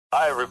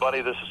Hi,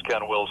 everybody. This is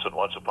Ken Wilson.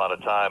 Once upon a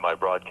time, I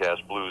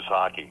broadcast blues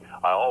hockey.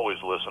 I always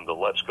listen to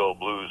Let's Go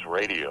Blues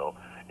Radio.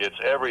 It's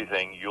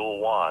everything you'll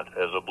want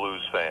as a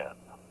blues fan.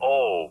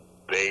 Oh,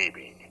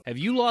 baby. Have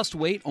you lost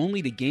weight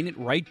only to gain it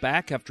right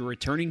back after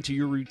returning to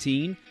your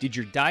routine? Did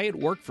your diet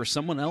work for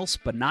someone else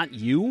but not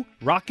you?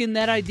 Rockin'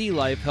 That ID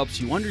Life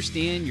helps you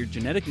understand your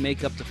genetic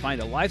makeup to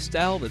find a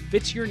lifestyle that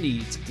fits your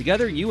needs.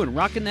 Together, you and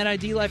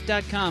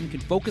RockinThatIDLife.com can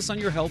focus on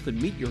your health and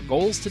meet your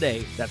goals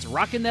today. That's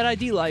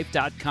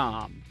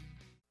RockinThatIDLife.com.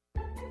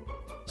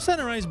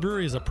 Center Ice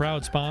Brewery is a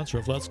proud sponsor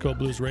of Let's Go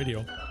Blues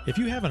Radio. If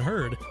you haven't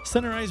heard,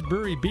 Center Ice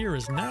Brewery beer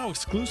is now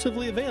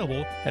exclusively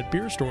available at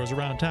beer stores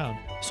around town,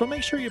 so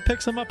make sure you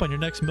pick some up on your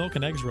next milk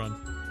and eggs run.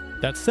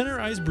 That's Center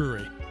Ice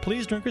Brewery.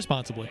 Please drink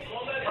responsibly.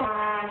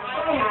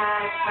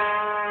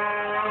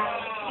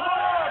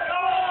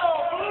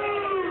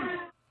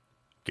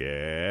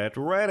 Get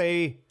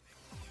ready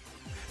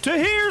to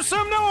hear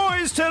some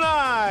noise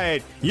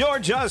tonight. You're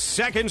just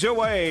seconds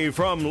away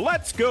from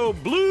Let's Go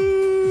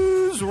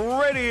Blues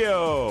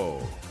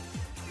Radio.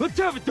 Let's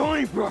have a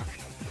Donnybrook.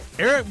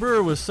 Eric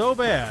Brewer was so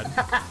bad.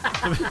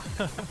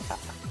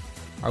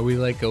 Are we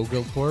like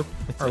Oglethorpe?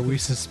 Are we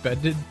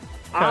suspended?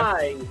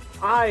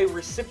 I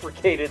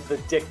reciprocated the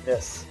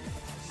dickness.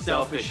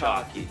 Selfish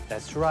hockey.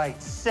 That's right,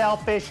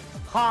 selfish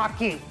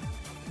hockey.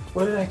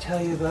 What did I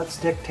tell you about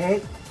stick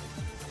tape?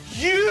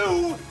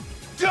 You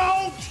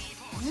don't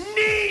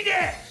need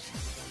it!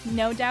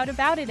 No doubt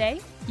about it, eh?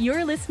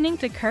 You're listening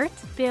to Kurt,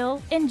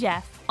 Bill, and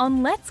Jeff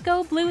on Let's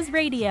Go Blues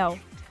Radio,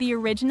 the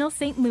original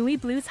St. Louis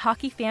Blues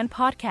hockey fan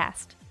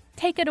podcast.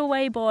 Take it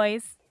away,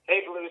 boys.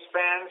 Hey, Blues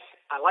fans.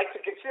 I like to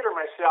consider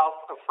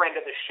myself a friend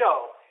of the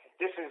show.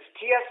 This is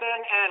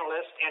TSN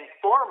analyst and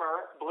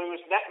former Blues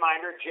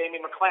netminder Jamie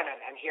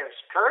McLennan, and here's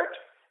Kurt,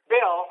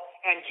 Bill,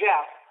 and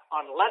Jeff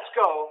on Let's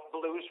Go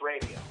Blues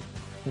Radio.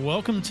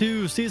 Welcome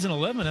to Season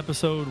 11,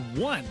 Episode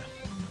 1.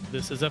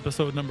 This is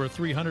episode number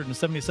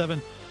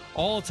 377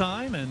 all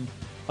time and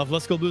of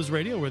Let's Go Blues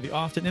Radio. We're the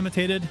often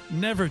imitated,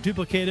 never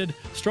duplicated,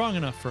 strong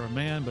enough for a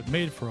man but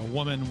made for a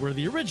woman. We're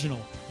the original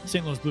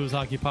St. Louis Blues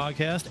hockey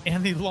podcast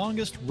and the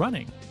longest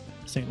running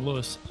St.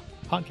 Louis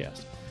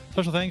podcast.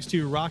 Special thanks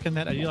to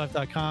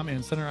RockinThatIDLife.com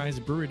and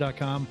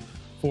CenterIceBrewery.com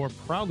for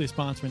proudly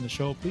sponsoring the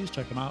show. Please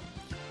check them out.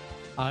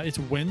 It's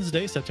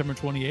Wednesday, September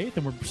 28th,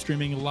 and we're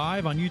streaming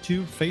live on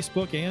YouTube,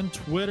 Facebook, and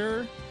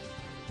Twitter.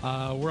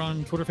 We're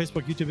on Twitter,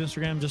 Facebook, YouTube,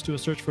 Instagram. Just do a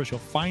search for us. You'll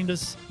find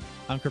us.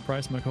 I'm Kurt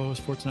Price. My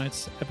co-host for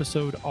tonight's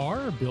episode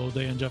are Bill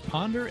Day and Jeff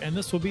Ponder, and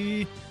this will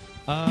be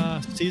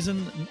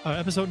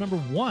episode number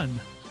 1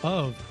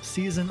 of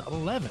Season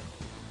 11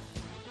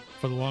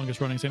 for the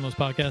longest-running St. Louis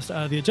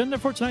podcast. The agenda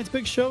for tonight's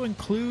big show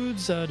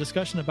includes a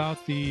discussion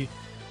about the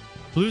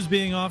Blues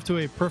being off to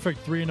a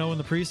perfect 3-0 in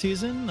the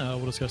preseason.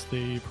 We'll discuss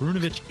the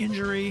Perunovic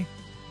injury,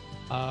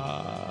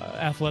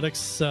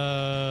 athletics,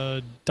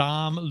 Dom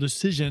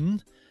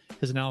Luszczyszyn.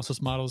 His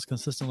analysis models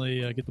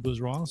consistently get the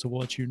Blues wrong, so we'll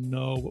let you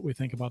know what we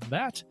think about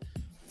that.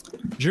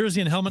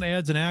 Jersey and helmet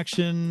ads in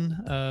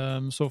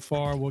action so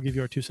far. We'll give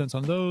you our 2 cents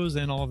on those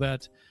and all of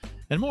that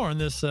and more in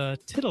this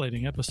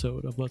titillating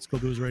episode of Let's Go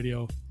Blues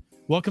Radio.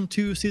 Welcome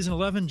to Season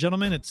 11.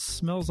 Gentlemen, it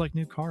smells like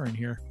new car in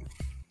here.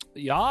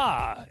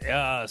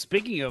 Yeah.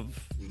 Speaking of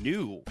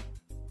new,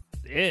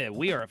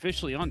 we are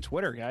officially on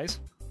Twitter, guys.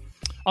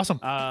 Awesome.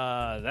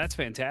 That's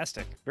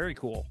fantastic. Very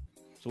cool.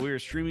 So we are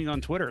streaming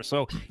on Twitter,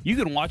 so you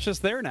can watch us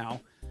there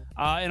now.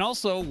 And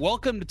also,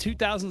 welcome to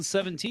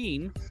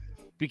 2017,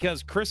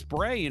 because Chris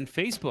Bray in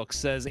Facebook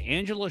says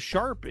Angela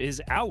Sharp is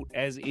out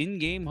as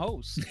in-game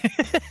host.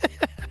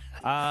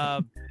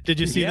 Did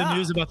you see the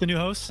news about the new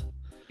host?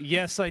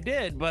 Yes, I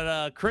did,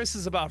 but Chris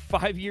is about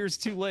 5 years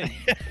too late.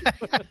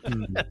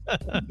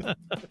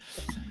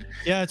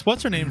 Yeah, it's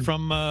what's her name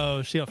from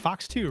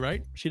Fox 2,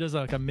 right? She does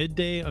like a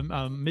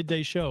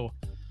midday show.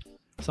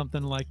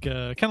 Something like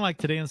kind of like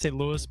Today in St.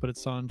 Louis, but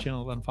it's on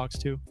Fox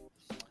 2.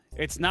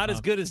 It's not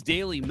as good as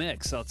Daily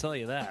Mix, I'll tell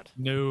you that.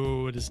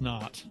 No, it is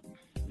not.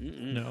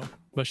 No,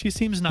 but she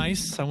seems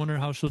nice. I wonder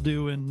how she'll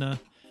do in the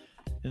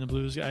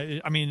Blues. I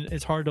mean,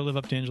 it's hard to live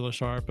up to Angela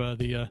Sharp.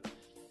 Her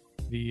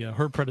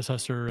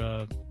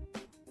predecessor.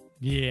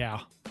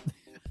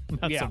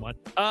 Not so much.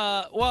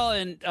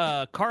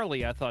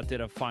 Carly, I thought,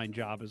 did a fine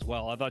job as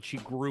well. I thought she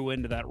grew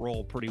into that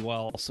role pretty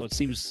well. So it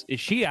seems,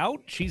 is she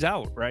out? She's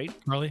out, right?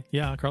 Carly?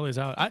 Yeah, Carly's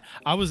out.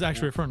 I was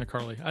actually referring to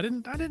Carly. I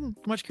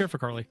didn't much care for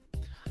Carly.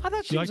 I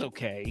thought she was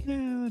okay.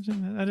 Yeah,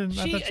 I didn't.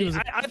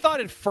 I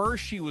thought at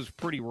first she was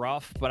pretty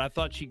rough, but I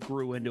thought she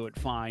grew into it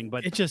fine.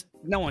 But it just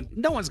no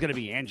one's going to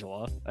be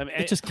Angela. I mean,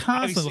 it just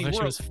constantly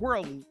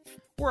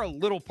we're a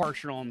little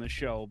partial on the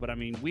show, but I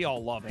mean, we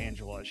all love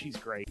Angela. She's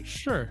great.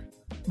 Sure,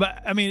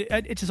 but I mean,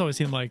 it just always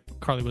seemed like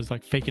Carly was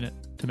like faking it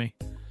to me.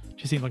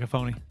 She seemed like a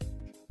phony.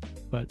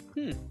 But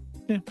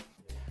yeah.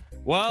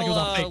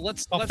 Well,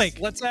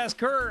 let's ask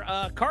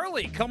her.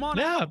 Carly, come on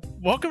out.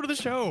 Welcome to the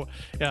show.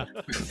 Yeah.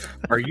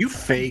 Are you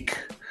fake?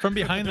 From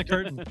behind the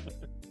curtain.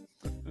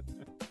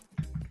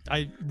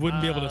 I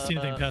wouldn't be able to see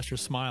anything past her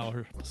smile.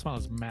 Her smile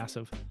is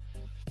massive.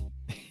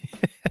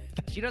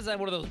 She does have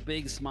one of those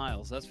big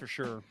smiles, that's for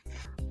sure.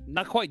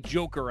 Not quite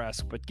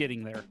Joker-esque, but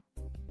getting there.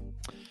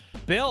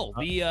 Bill,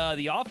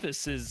 the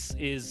office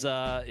is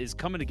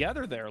coming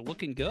together there,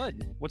 looking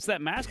good. What's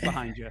that mask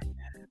behind you?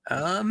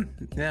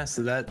 Yeah,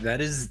 so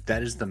that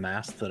is the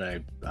mask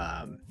that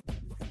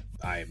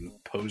I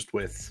posed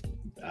with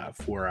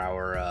for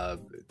our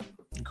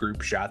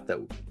group shot that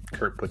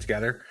Kurt put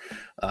together.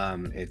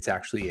 It's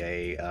actually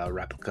a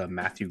replica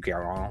Matthew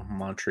Garand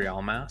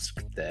Montreal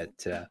mask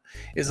that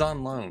is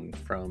on loan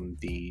from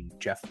the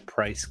Jeff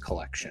Price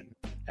collection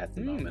at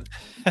the moment.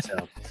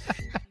 So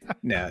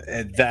no,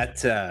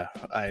 that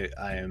I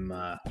am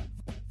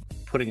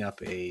putting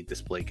up a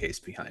display case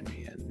behind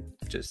me, and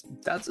just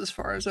that's as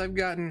far as I've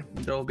gotten.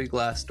 There'll be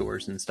glass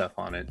doors and stuff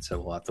on it, so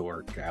we'll have to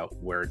work out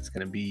where it's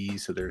going to be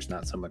so there's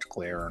not so much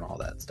glare and all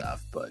that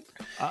stuff. But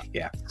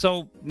yeah.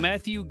 So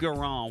Matthew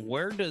Garand,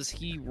 where does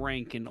he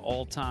rank in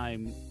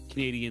all-time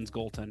Canadians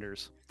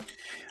goaltenders?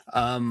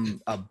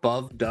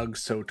 Above Doug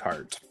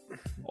Sotart.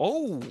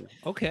 Oh,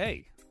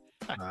 okay.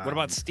 What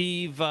about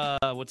Steve?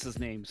 What's his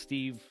name?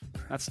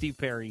 Not Steve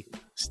Perry.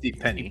 Steve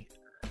Penny.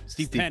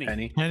 Steve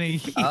Penny.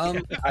 Penny.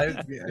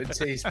 I'd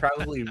say he's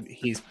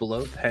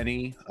below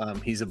Penny.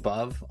 He's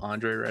above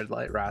Andre Red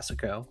Light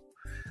Rasico.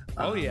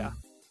 Oh yeah.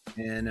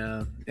 And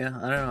yeah,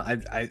 I don't know.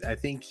 I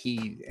think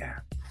he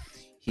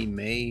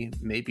may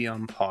be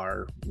on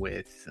par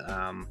with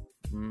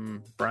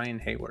Brian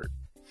Hayward.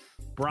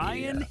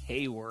 Brian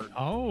Hayward.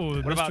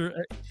 Oh, what about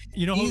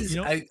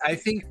I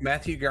think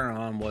Matthew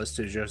Garand was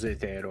to Jose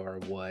Theodore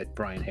what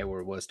Brian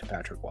Hayward was to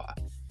Patrick Waugh.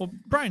 Well,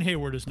 Brian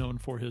Hayward is known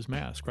for his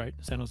mask, right?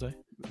 San Jose.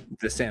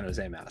 The San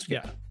Jose mask.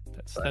 Yeah,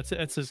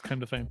 that's his claim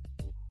to fame.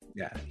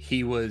 Yeah,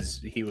 he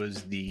was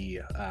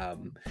the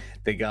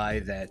guy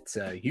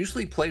that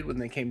usually played when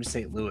they came to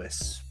St.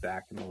 Louis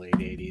back in the late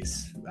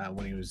 '80s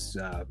when he was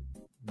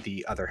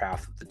the other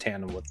half of the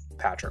tandem with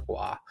Patrick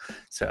Waugh.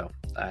 So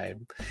I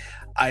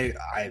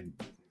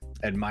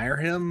admire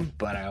him,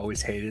 but I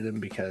always hated him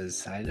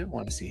because I didn't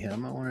want to see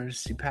him. I wanted to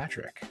see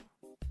Patrick.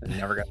 I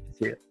never got to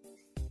see it.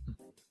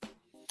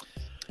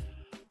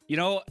 You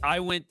know, I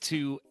went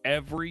to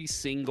every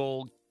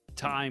single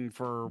time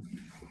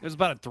it was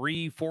about a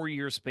 3-4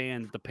 year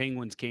span that the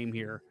Penguins came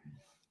here.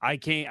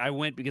 I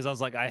went because I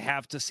was like, I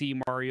have to see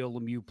Mario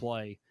Lemieux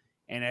play.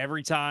 And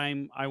every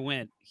time I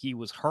went, he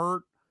was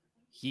hurt.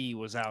 He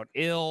was out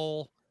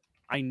ill.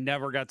 I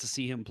never got to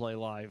see him play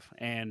live.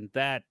 And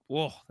that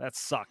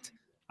sucked.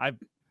 I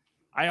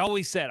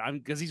always said,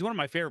 because he's one of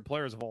my favorite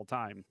players of all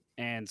time.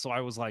 And so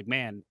I was like,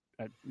 man,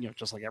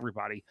 just like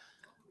everybody.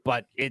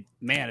 But it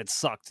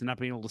sucked not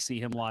being able to see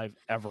him live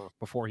ever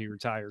before he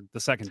retired the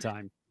second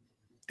time.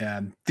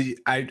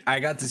 I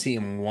got to see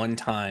him one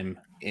time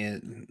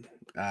in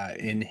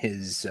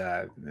his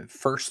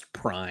first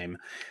prime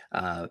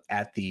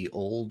at the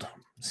old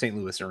St.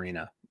 Louis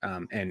Arena.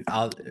 And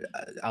I'll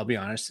be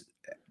honest,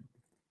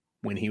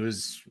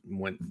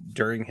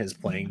 during his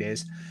playing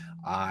days,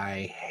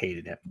 I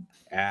hated him.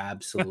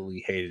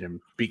 Absolutely hated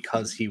him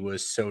because he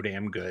was so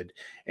damn good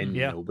and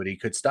nobody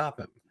could stop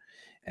him.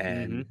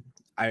 And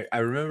I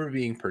remember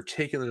being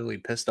particularly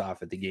pissed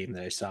off at the game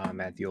that I saw him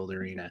at the old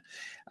arena.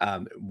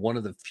 One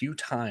of the few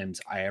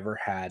times I ever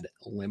had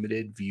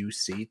limited view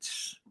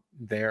seats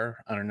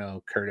there. I don't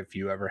know, Kurt, if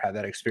you ever had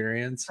that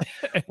experience.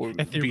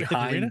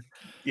 Behind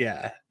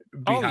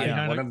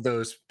one of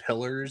those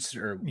pillars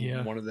or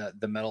one of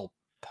the metal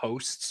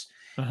posts.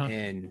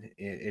 And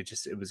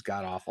it was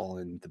god awful,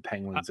 and the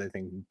Penguins I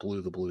think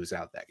blew the Blues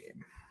out that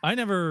game. I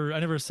never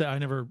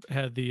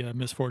had the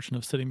misfortune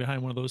of sitting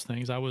behind one of those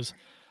things. I was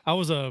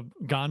a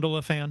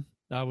gondola fan.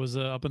 I was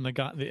up in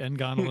the end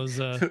gondolas,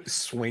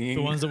 swinging,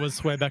 the ones that would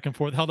sway back and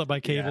forth, held up by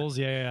cables.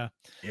 You had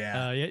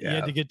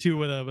to get to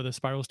with a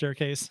spiral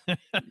staircase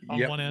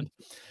on one end.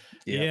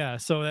 Yeah,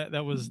 so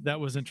that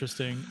was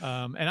interesting.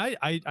 And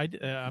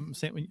I'm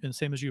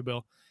same as you,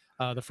 Bill.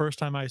 The first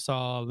time I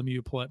saw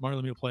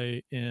Mario Lemieux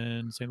play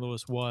in St.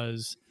 Louis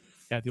was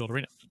at the old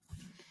arena,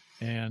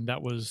 and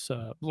that was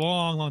a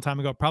long time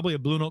ago. Probably a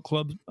Blue Note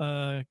Club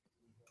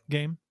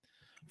game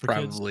for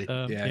probably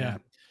kids.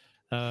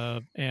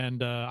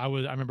 And I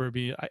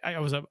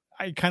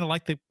kind of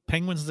liked the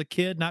Penguins as a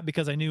kid, not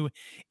because I knew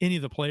any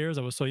of the players.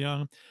 I was so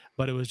young,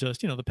 but it was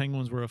just, the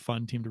Penguins were a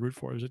fun team to root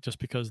for. It was just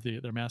because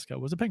their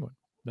mascot was a penguin.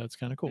 That's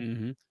kind of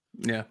cool.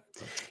 Yeah.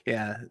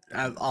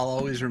 I'll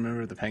always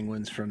remember the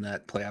Penguins from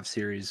that playoff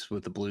series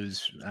with the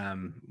Blues,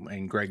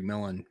 and Greg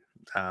Millen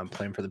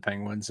playing for the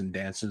Penguins and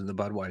dancing to the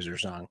Budweiser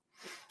song.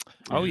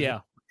 Oh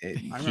yeah.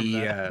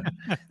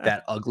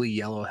 That ugly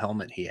yellow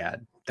helmet he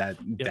had. That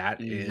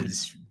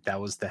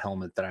was the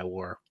helmet that I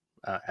wore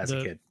as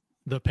a kid.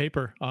 The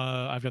paper,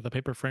 I've got the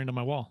paper framed on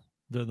my wall.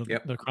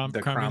 The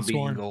Crombie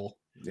goal.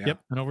 Yep,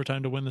 and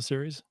overtime to win the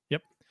series.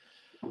 Yep.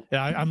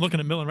 Yeah, I'm looking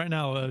at Millen right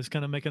now. He's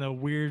kind of trying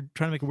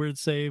to make a weird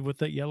save with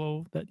that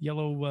yellow. What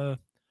do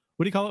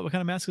you call it? What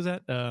kind of mask is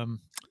that? Was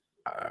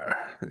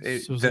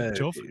it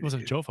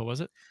Jofa?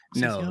 Was it?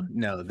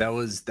 No, that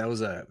was it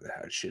was a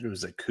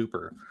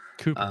Cooper.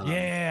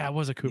 It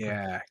was a Cooper.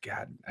 Yeah,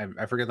 God,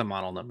 I forget the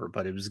model number,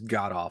 but it was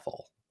god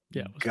awful.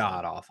 Yeah,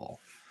 god awful.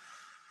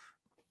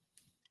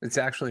 It's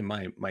actually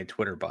my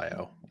Twitter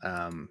bio,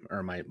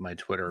 or my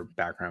Twitter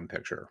background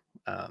picture,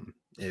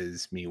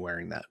 is me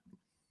wearing that.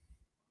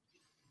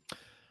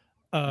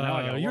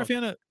 Were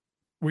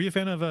you a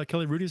fan of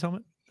Kelly Rudy's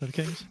helmet for the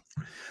Kings?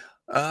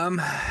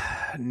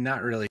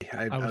 Not really.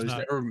 I was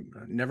not.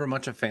 never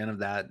much a fan of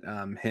that.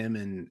 Him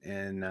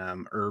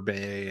and Urbe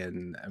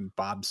and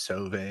Bob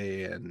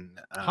Sove and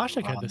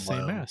Hasek had the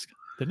same mask,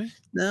 didn't he?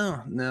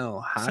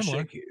 No.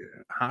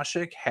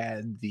 Hasek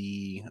had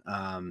the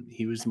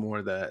he was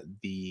more the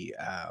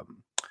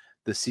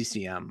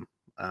CCM.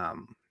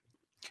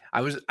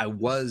 I was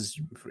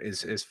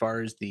as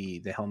far as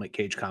the helmet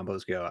cage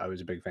combos go, I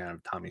was a big fan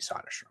of Tommy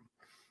Soderstrom.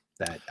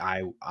 That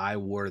I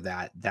wore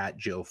that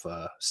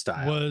Jofa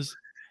style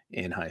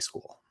in high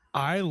school.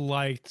 I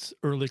liked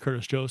early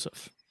Curtis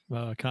Joseph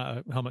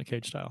helmet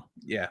cage style.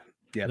 Yeah.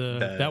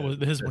 That was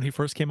his when he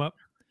first came up.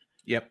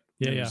 Yep.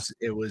 Yeah,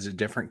 it was a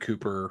different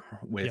Cooper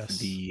with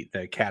the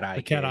cat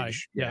eye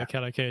cage. The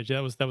cat eye cage.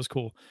 That was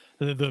cool.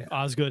 The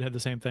Osgood had the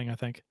same thing, I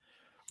think.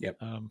 Yep.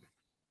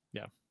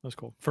 Yeah, that was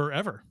cool.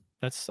 Forever.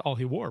 That's all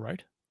he wore,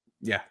 right?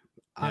 Yeah.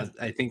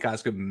 I think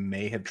Osgood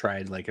may have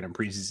tried like in a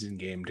preseason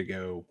game to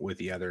go with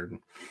the other,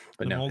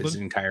 but no, his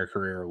entire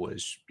career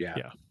was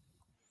Yeah.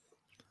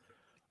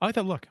 I like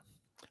that look.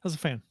 I was a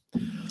fan.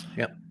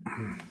 Yep.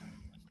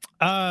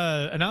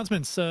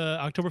 Announcements,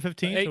 October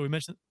 15th. Hey, we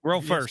mentioned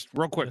real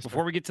quick,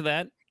 before we get to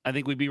that, I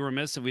think we'd be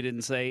remiss if we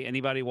didn't say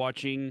anybody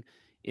watching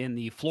in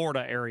the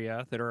Florida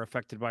area that are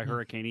affected by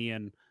Hurricane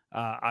Ian.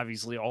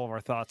 Obviously, all of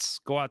our thoughts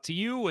go out to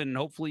you, and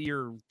hopefully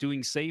you're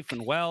doing safe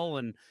and well,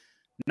 and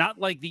not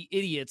like the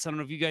idiots. I don't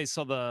know if you guys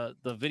saw the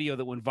video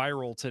that went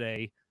viral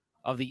today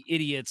of the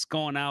idiots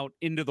going out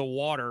into the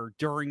water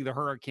during the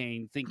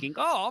hurricane thinking,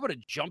 oh, I'm going to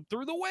jump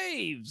through the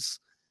waves.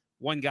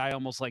 One guy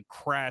almost like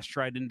crashed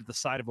right into the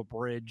side of a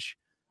bridge.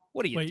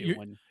 What are you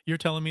doing? You're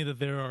telling me that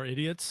there are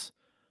idiots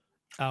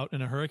out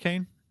in a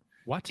hurricane?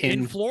 What?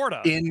 In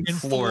Florida. In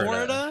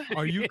Florida?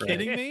 Are you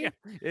kidding me?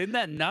 Isn't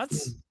that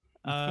nuts?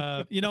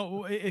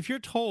 If you're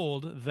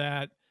told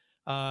that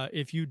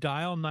if you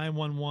dial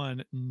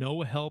 911,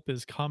 no help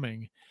is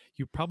coming,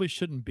 you probably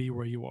shouldn't be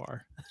where you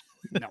are.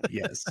 No.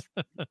 Yes.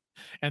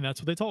 And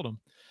that's what they told him.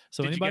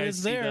 So Did anybody you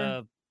guys that's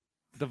there, see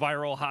the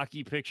viral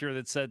hockey picture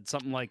that said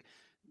something like,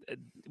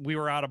 we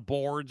were out of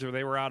boards or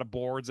they were out of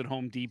boards at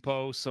Home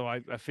Depot. So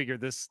I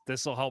figured this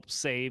will help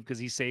save because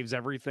he saves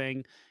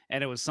everything.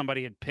 And it was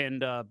somebody had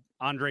pinned a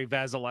Andre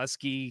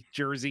Vasilevsky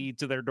jersey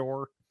to their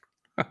door.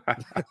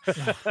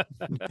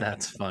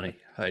 That's funny.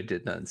 I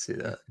did not see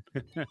that.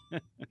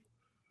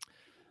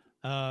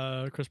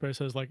 Chris Bray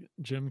says like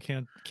Jim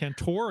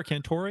Cantor or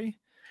Cantori.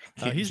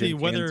 He's Jim the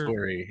weather.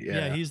 Cantori,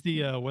 yeah, he's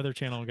the Weather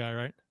Channel guy,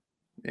 right?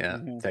 Yeah,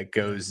 that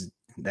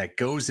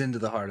goes into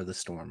the heart of the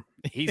storm.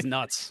 He's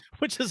nuts.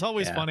 Which is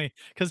always funny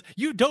because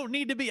you don't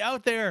need to be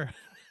out there.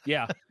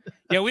 Yeah.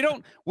 We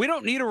don't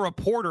need a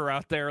reporter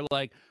out there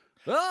like,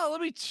 oh, let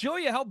me show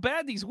you how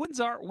bad these winds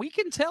are. We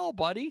can tell,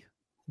 buddy.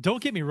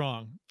 Don't get me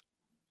wrong.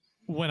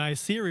 When I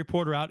see a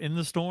reporter out in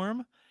the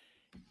storm,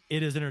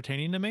 it is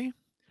entertaining to me,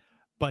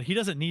 but he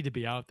doesn't need to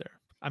be out there.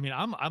 I mean,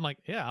 I'm like,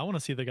 yeah, I want to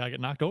see the guy get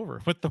knocked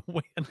over with the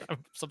wind.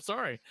 I'm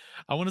sorry.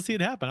 I want to see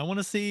it happen. I want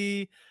to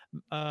see,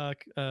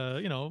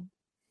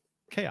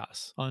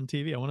 chaos on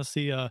TV. I want to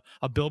see a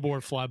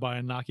billboard fly by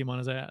and knock him on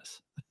his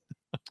ass.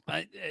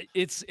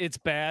 It's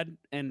bad,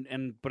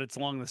 but it's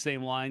along the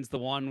same lines. The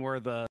one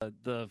where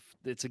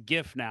it's a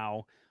GIF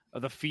now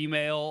of the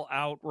female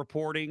out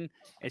reporting,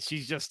 and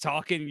she's just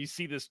talking. You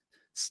see this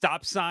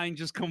stop sign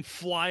just come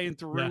flying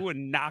through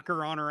and knock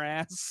her on her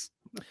ass.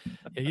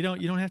 Yeah,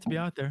 you don't have to be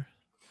out there.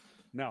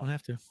 No, don't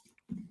have to.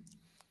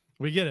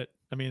 We get it.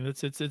 I mean,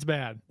 it's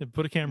bad.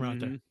 Put a camera out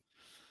there.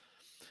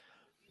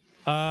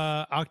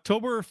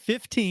 October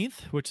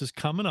 15th, which is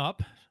coming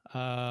up.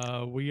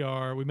 We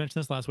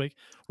mentioned this last week.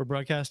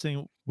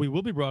 We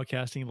will be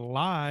broadcasting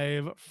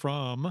live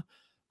from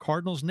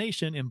Cardinals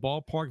Nation in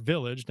Ballpark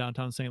Village,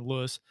 downtown St.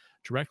 Louis,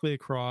 directly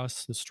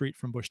across the street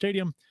from Busch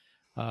Stadium.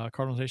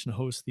 Cardinals Nation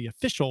hosts the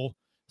official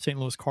St.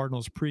 Louis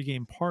Cardinals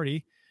pregame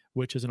party,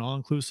 which is an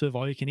all-inclusive,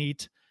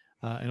 all-you-can-eat,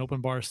 an open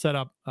bar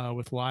setup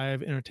with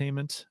live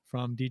entertainment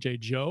from DJ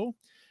Joe.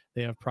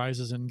 They have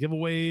prizes and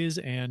giveaways,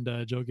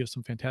 and Joe gives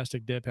some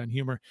fantastic deadpan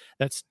humor.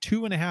 That's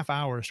 2.5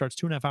 hours, starts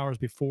 2.5 hours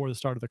before the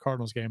start of the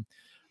Cardinals game,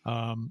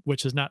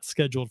 which is not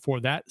scheduled for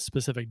that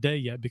specific day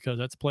yet because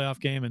that's a playoff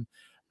game, and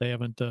they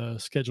haven't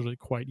scheduled it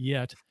quite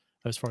yet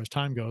as far as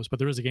time goes, but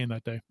there is a game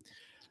that day.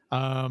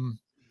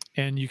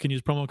 And you can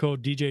use promo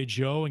code DJ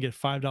Joe and get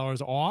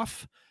 $5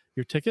 off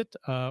your ticket,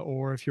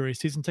 or if you're a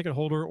season ticket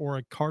holder or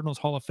a Cardinals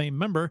Hall of Fame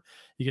member,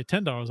 you get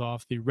 $10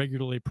 off the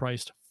regularly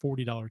priced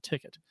 $40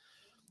 ticket.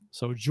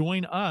 So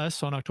join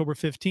us on October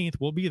 15th.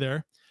 We'll be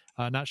there.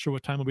 Not sure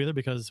what time we'll be there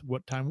because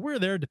what time we're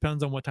there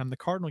depends on what time the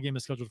Cardinal game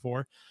is scheduled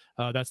for.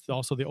 That's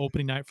also the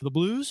opening night for the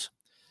Blues.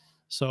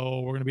 So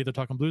we're going to be there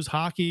talking Blues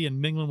hockey and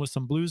mingling with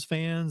some Blues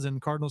fans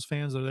and Cardinals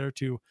fans that are there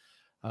to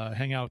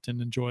hang out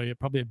and enjoy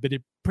probably a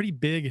pretty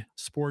big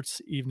sports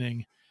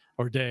evening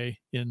or day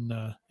in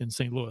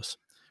St. Louis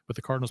with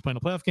the Cardinals playing a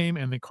playoff game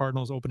and the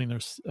Cardinals opening their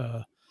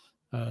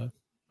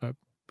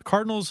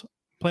Cardinals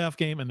playoff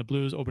game and the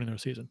Blues opening their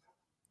season.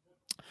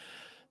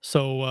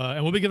 So,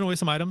 and we'll be giving away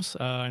some items.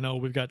 I know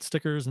we've got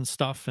stickers and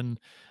stuff, and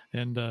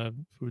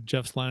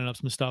Jeff's lining up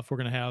some stuff we're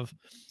going to have.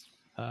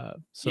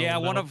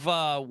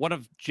 One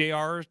of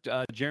JR,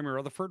 Jeremy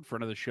Rutherford,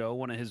 friend of the show,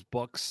 one of his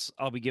books,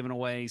 I'll be giving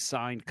away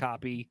signed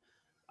copy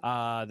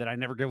that I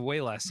never gave away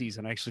last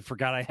season. I actually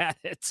forgot I had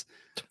it.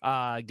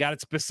 Got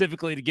it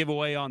specifically to give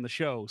away on the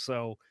show.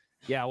 So,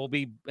 yeah, we'll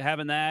be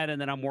having that,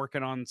 and then I'm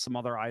working on some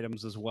other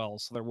items as well.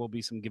 So there will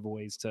be some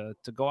giveaways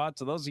to go out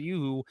to those of you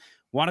who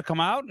want to come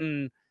out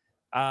and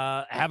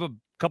have a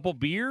couple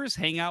beers,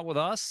 hang out with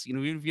us. You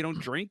know, even if you don't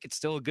drink, it's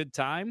still a good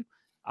time.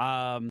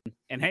 And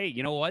hey,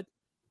 you know what?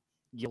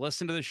 You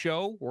listen to the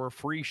show. We're a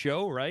free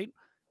show, right?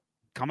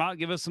 Come out,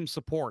 give us some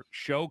support.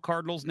 Show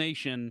Cardinals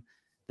Nation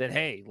that,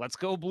 hey, Let's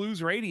Go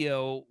Blues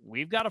Radio.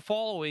 We've got a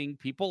following.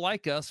 People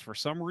like us for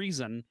some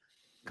reason.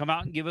 Come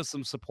out and give us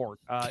some support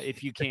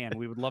if you can.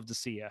 We would love to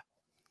see you.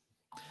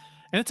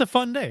 And it's a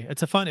fun day.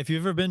 It's a fun. If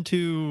you've ever been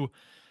to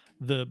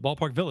the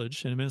Ballpark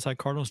Village and been inside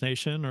Cardinals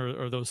Nation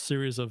or those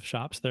series of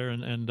shops there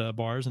and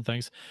bars and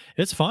things,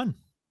 it's fun.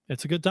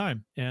 It's a good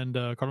time. And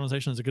Cardinals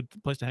Nation is a good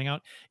place to hang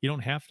out. You don't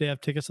have to have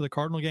tickets to the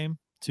Cardinal game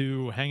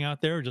to hang out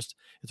there. Just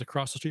it's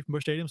across the street from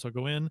Busch Stadium. So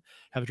go in,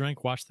 have a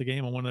drink, watch the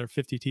game on one of their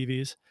 50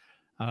 TVs,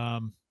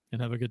 and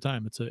have a good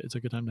time. It's a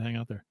good time to hang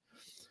out there.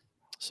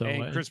 So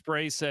and Chris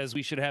Bray says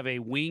we should have a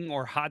wing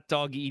or hot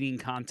dog eating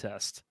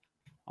contest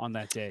on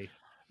that day.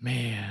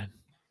 Man,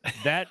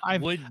 that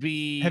would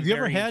be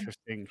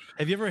interesting.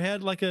 Have you ever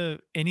had like a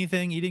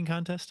anything eating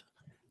contest?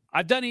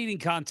 I've done eating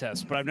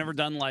contests, but I've never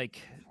done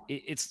like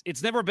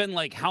it's never been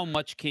like how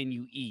much can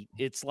you eat.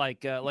 It's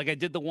like I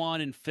did the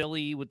one in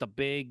Philly with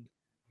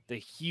the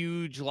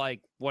huge,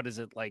 like, what is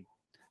it, like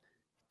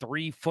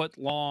 3 foot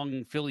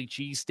long Philly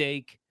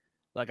cheesesteak.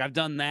 Like I've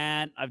done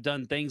that. I've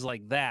done things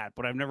like that,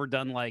 but I've never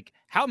done like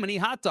how many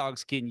hot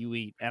dogs can you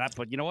eat?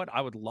 But you know what?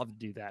 I would love to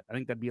do that. I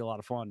think that'd be a lot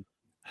of fun.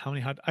 How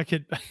many I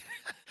could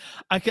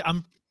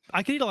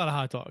eat a lot of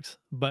hot dogs,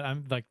 but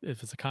I'm like,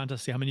 if it's a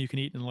contest, see how many you can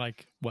eat in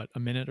like what, a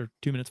minute or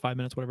 2 minutes, 5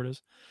 minutes, whatever it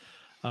is.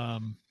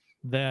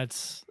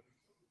 That's,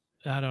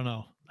 I don't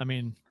know. I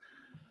mean,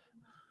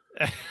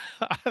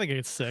 I think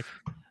it's sick.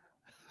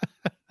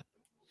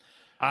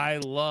 I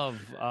love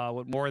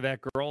what More of That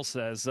Girl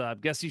says. I'm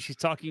guessing she's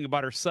talking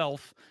about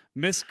herself.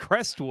 Miss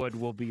Crestwood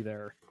will be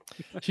there.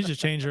 She should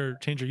change her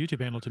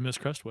YouTube handle to Miss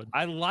Crestwood.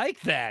 I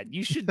like that.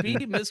 You should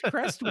be Miss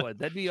Crestwood.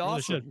 That'd be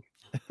awesome.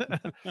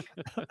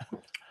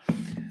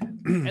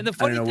 And the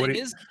funny thing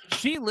is,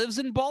 she lives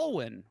in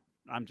Baldwin.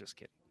 I'm just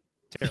kidding.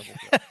 Terrible.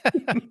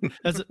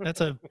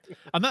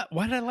 I'm not.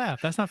 Why did I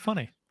laugh? That's not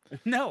funny.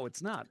 No,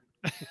 it's not.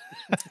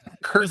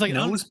 Kurt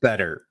knows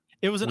better.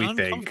 It was an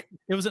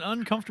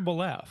uncomfortable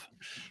laugh.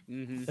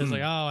 Mm-hmm. It was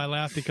like, oh, I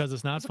laughed because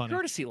it's not funny. A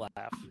courtesy laugh.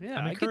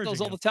 Yeah, I get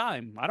those all the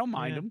time. I don't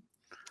mind them.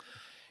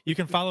 You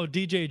can follow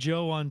DJ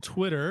Joe on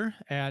Twitter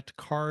at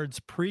Cards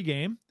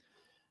Pregame,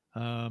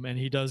 and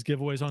he does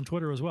giveaways on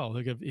Twitter as well.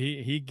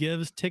 He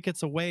gives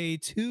tickets away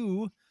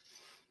to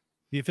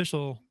the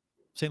official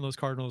St. Louis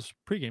Cardinals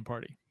pregame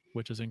party,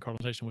 which is in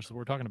Cardinals Nation, which is what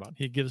we're talking about.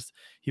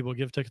 He will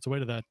give tickets away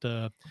to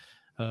that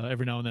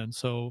every now and then.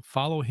 So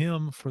follow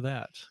him for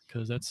that,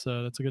 because that's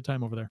a good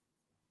time over there.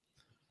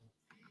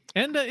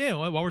 And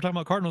while we're talking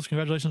about Cardinals,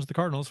 congratulations to the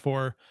Cardinals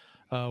for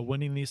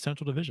winning the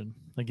Central Division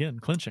again,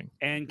 clinching.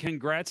 And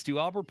congrats to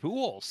Albert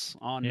Pujols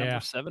on number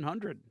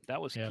 700.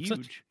 That was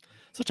huge.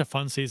 Such a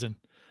fun season.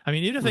 I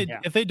mean, even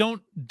if they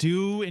don't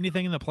do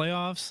anything in the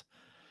playoffs,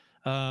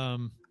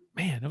 man,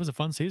 that was a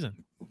fun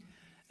season.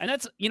 And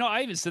that's,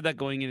 I even said that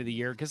going into the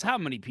year, because how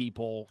many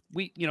people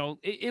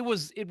it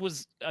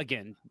was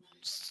again,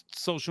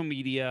 social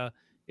media,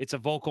 it's a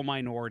vocal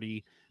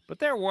minority, but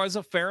there was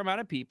a fair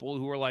amount of people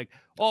who were like,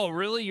 oh,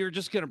 really? You're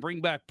just going to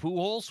bring back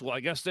Pujols? Well, I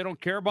guess they don't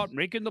care about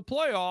making the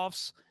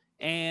playoffs.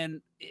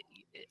 And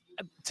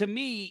to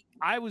me,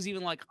 I was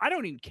even like, I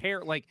don't even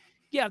care. Like,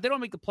 yeah, if they don't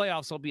make the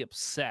playoffs, I'll be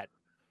upset.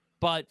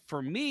 But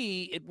for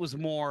me, it was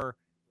more,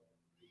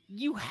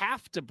 you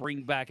have to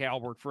bring back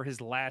Albert for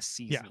his last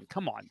season. Yeah.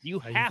 Come on, you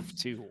have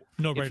to.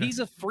 No, if he's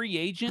a free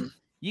agent,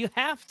 you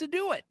have to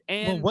do it.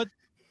 And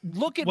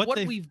look at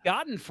what we've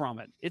gotten from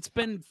it. It's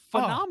been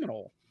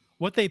phenomenal.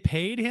 What they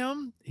paid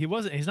him,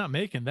 he's not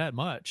making that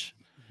much.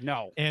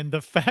 No. And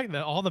the fact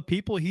that all the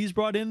people he's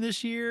brought in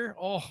this year,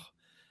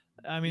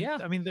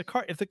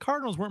 if the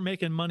Cardinals weren't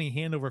making money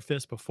hand over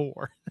fist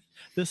before,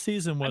 this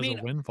season was a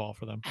windfall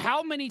for them.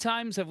 How many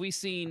times have we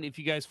seen, if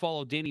you guys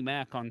follow Danny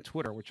Mac on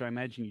Twitter, which I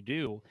imagine you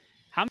do,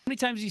 how many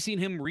times have you seen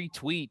him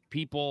retweet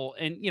people?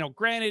 And,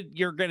 granted,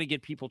 you're going to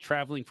get people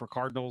traveling for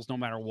Cardinals no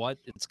matter what.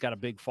 It's got a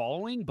big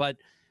following. But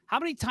how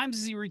many times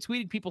has he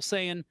retweeted people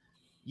saying,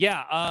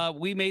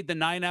 we made the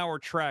 9-hour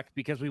trek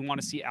because we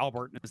want to see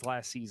Albert in his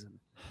last season?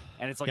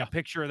 And it's like a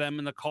picture of them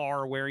in the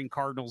car wearing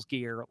Cardinals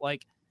gear.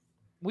 Like,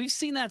 we've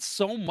seen that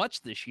so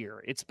much this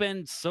year. It's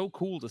been so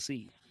cool to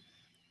see.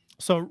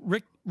 So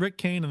Rick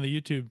Kane in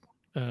the YouTube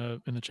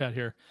in the chat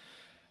here,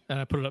 and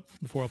I put it up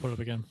before. I'll put it up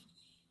again.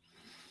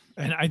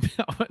 And I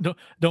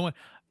don't want.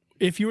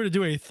 If you were to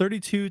do a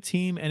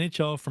 32-team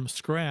NHL from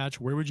scratch,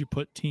 where would you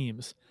put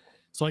teams?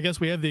 So I guess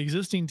we have the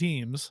existing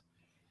teams,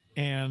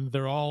 and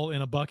they're all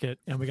in a bucket,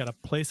 and we got to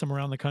place them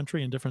around the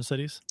country in different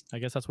cities. I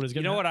guess that's what he's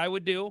getting. You know what I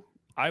would do?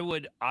 I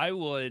would.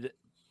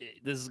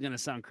 This is going to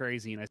sound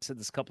crazy, and I said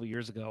this a couple of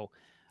years ago.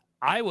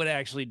 I would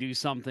actually do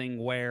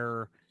something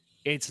where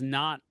it's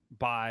not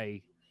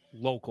by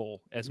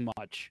local as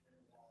much.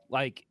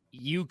 Like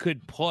you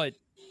could put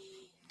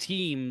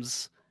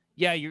teams.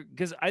 Yeah,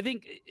 because I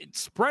think it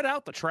spread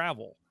out the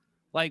travel.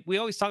 Like we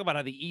always talk about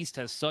how the East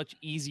has such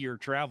easier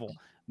travel.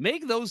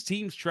 Make those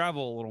teams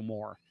travel a little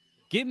more.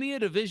 Give me a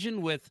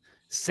division with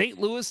St.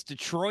 Louis,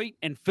 Detroit,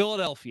 and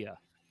Philadelphia.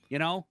 You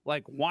know,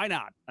 like why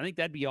not? I think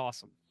that'd be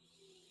awesome.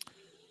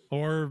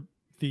 Or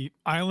the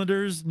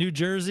Islanders, New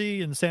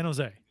Jersey, and San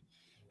Jose.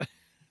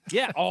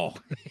 Yeah. Oh,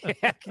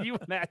 yeah. Can you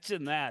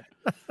imagine that?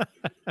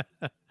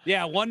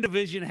 Yeah. One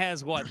division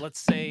has what? Let's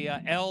say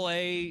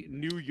L.A.,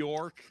 New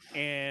York,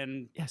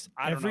 and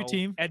I don't know,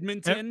 team,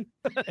 Edmonton.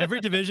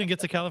 Every division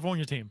gets a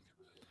California team.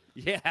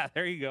 Yeah.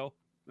 There you go.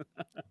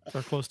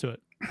 Or close to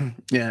it.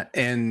 Yeah,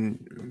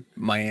 and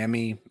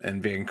Miami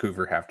and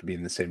Vancouver have to be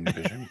in the same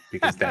division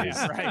because that is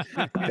right.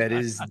 That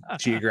is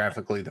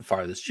geographically the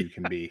farthest you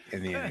can be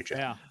in the NHL.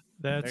 Yeah,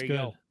 that's good.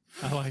 Go.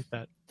 I like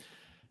that.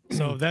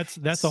 So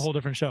that's a whole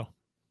different show.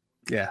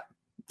 Yeah.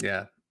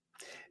 I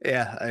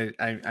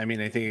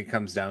mean, I think it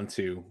comes down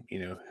to,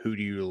 who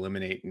do you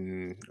eliminate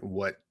and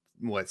what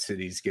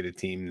cities get a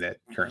team that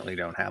currently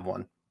don't have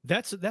one.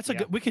 That's a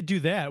good. We could do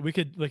that. We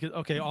could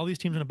okay, all these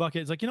teams in a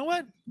bucket. It's like, you know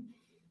what?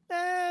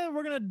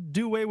 We're gonna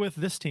do away with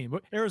this team.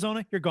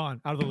 Arizona, you're gone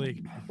out of the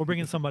league. We're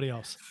bringing somebody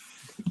else.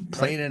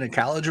 Playing in a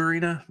college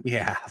arena?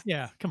 Yeah.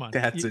 Come on.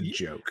 That's a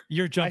joke.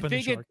 You're jumping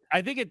the shark.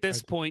 I think at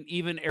this point,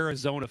 even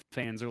Arizona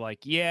fans are like,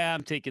 yeah,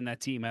 I'm taking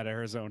that team out of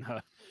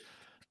Arizona.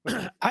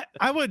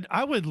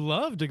 I would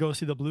love to go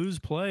see the Blues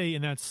play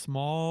in that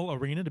small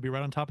arena, to be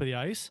right on top of the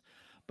ice,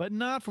 but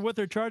not for what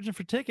they're charging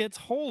for tickets.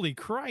 Holy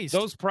Christ.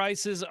 Those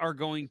prices are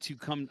going to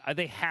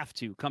they have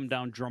to come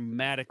down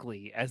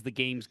dramatically as the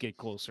games get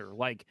closer.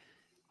 Like,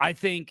 I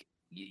think,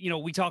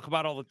 we talk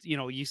about all the,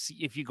 you see,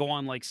 if you go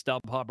on like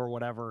StubHub or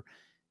whatever,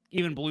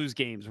 even Blues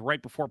games right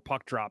before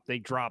puck drop, they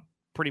drop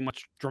pretty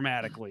much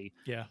dramatically.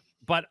 Yeah.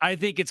 But I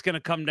think it's going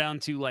to come down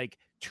to like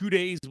 2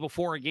 days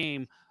before a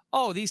game.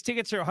 Oh, these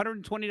tickets are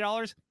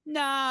 $120.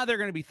 Nah, they're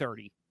going to be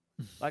 $30.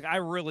 Like, I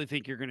really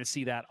think you're going to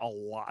see that a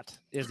lot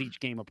as each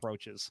game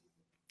approaches.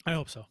 I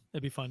hope so.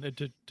 It'd be fun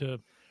to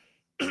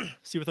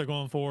see what they're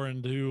going for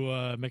and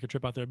to make a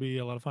trip out there. It'd be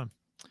a lot of fun.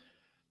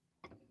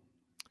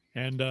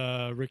 And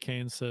Rick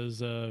Kane says,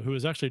 who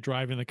is actually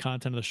driving the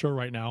content of the show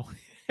right now,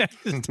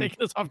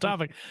 taking us off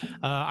topic.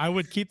 I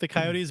would keep the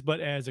Coyotes,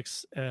 but as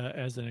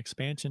an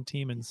expansion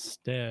team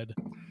instead.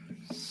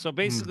 So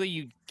basically,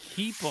 you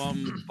keep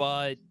them,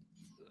 but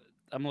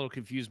I'm a little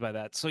confused by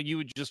that. So you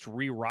would just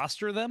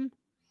re-roster them?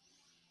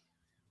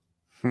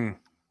 I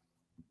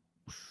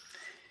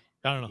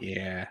don't know.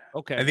 Yeah.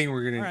 Okay. I think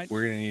we're gonna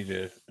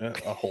need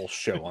a whole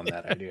show on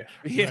that idea.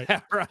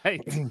 Yeah.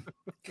 Right.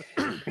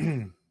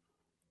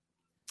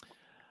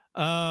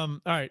 All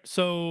right.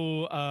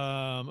 So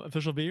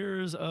official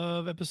viewers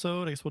of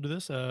episode, I guess we'll do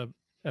this.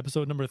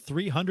 Episode number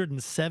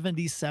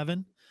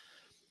 377.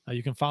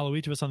 You can follow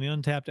each of us on the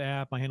Untapped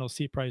app. My handle is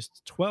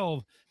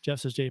CPrice12. Jeff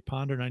says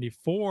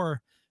JPonder94,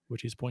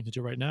 which he's pointing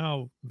to right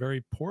now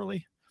very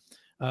poorly.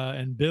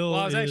 And Bill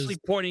I was actually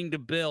pointing to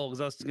Bill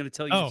because I was going to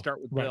tell you to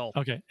start with Bill.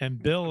 Okay.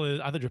 And Bill is,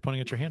 I thought you were pointing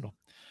at your handle.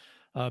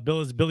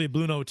 Bill is Billy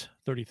Blue Note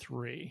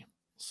 33.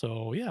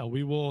 So yeah,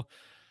 we will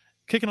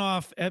kicking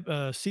off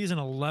season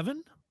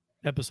 11,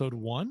 episode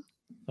 1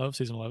 of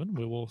season 11.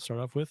 We will start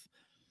off with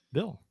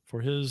Bill for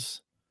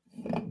his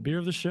beer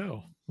of the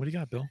show. What do you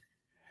got, Bill?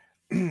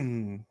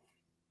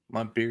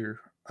 My beer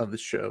of the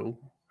show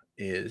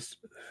is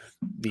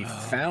the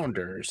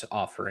founders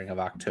offering of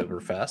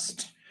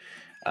Oktoberfest.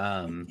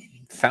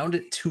 Found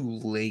it too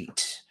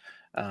late,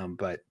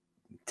 but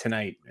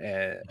tonight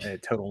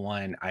at Total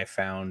Wine, I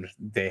found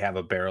they have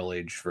a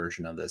barrel-aged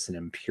version of this, an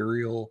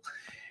Imperial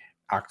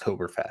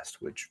Oktoberfest,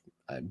 which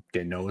I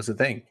didn't know was a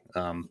thing,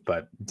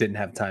 but didn't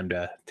have time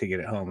to get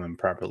it home and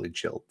properly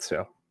chilled.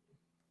 So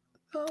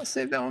I'll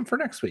save that one for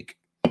next week.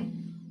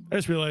 I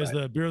just realized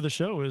the beer of the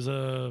show is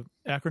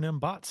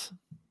acronym BOTS,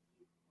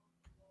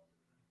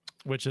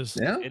 which is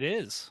it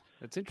is.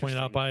 It's interesting. Pointed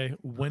out by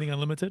Winning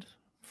Unlimited,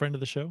 friend of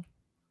the show.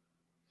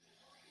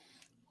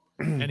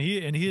 and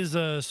he is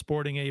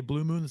sporting a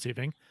Blue Moon this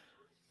evening.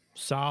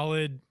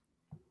 Solid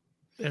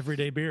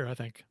everyday beer, I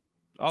think.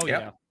 Oh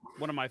yeah,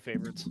 one of my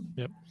favorites.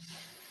 Yep.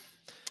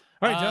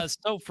 All right, Jeff.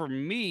 So for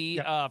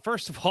me,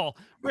 first of all,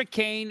 Rick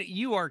Kane,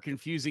 you are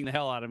confusing the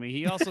hell out of me.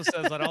 He also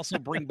says I'd also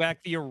bring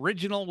back the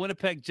original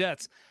Winnipeg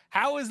Jets.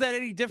 How is that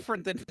any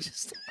different than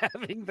just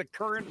having the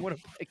current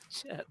Winnipeg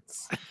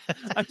Jets?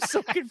 I'm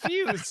so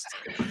confused.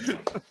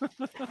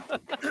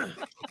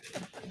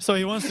 So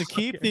he wants to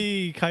keep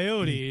the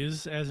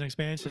Coyotes as an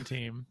expansion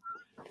team,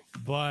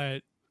 but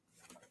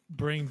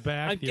bring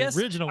back the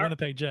original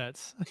Winnipeg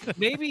Jets.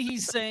 Maybe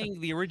he's saying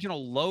the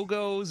original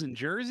logos and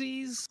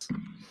jerseys.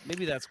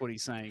 Maybe that's what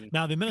he's saying.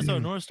 Now, the Minnesota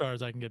North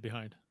Stars I can get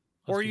behind.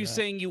 Or are you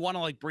saying you want to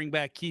like bring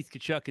back Keith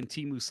Tkachuk and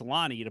Teemu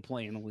Selanne to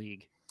play in the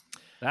league?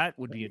 That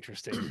would be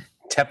interesting.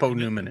 Teppo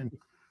Numminen.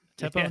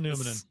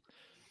 Numminen.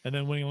 And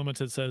then Winning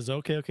Limited says,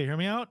 okay, hear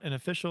me out. An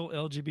official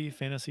LGB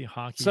fantasy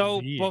hockey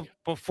league.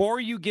 Before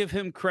you give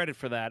him credit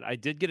for that, I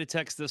did get a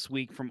text this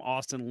week from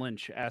Austin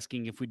Lynch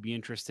asking if we'd be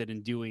interested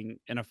in doing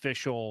an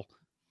official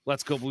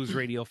Let's Go Blues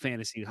Radio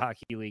fantasy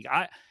hockey league.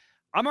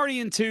 I'm already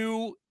in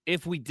 2.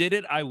 If we did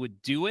it, I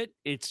would do it.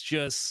 It's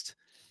just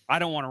I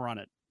don't want to run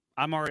it.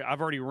 I've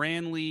already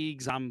ran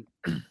leagues. I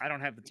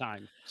don't have the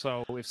time.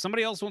 So if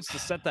somebody else wants to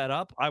set that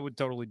up, I would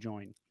totally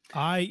join.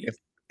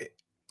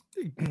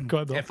 Go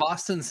ahead, Bill. If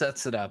Austin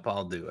sets it up,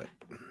 I'll do it.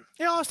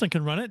 Yeah, Austin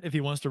can run it if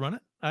he wants to run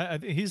it. I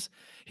he's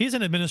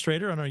an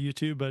administrator on our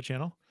YouTube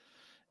channel.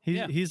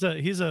 He's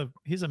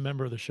a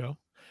member of the show.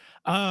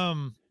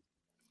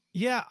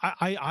 Yeah,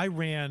 I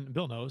ran.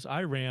 Bill knows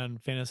I ran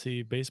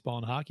fantasy baseball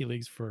and hockey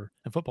leagues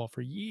and football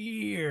for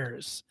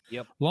years.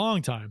 Yep,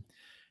 long time.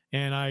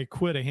 And I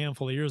quit a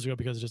handful of years ago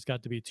because it just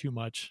got to be too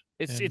much.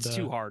 It's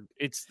too hard.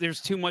 There's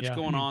too much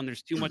going on.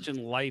 There's too much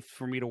in life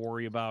for me to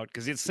worry about.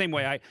 Because it's the same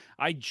way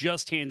I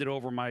just handed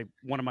over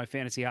one of my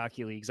fantasy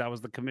hockey leagues. I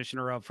was the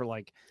commissioner of for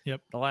the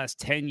last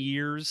 10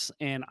 years,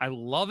 and I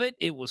love it.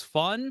 It was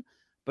fun,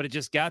 but it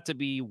just got to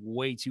be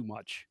way too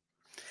much.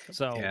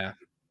 So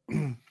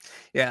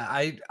yeah,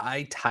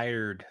 I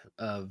tired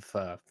of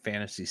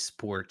fantasy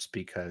sports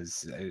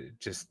because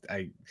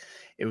it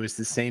was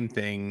the same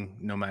thing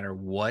no matter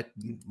what.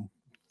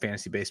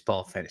 Fantasy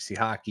baseball, fantasy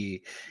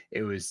hockey,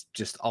 it was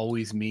just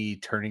always me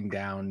turning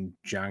down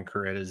John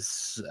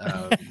Coretta's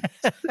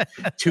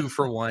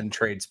 2-for-1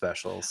 trade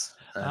specials.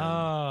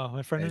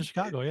 My friend in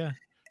Chicago, yeah.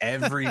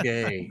 Every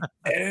day.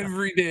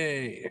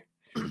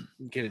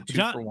 Get a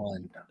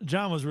 2-for-1.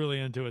 John was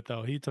really into it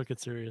though. He took it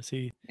serious.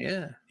 He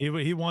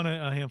won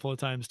it a handful of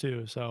times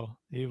too. So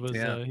he was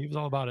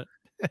all about it.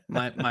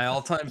 my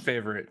all-time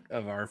favorite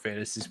of our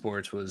fantasy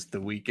sports was the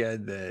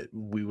weekend that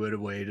we went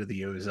away to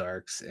the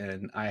Ozarks,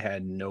 and I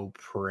had no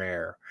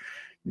prayer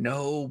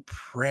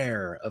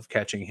of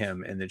catching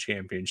him in the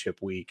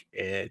championship week.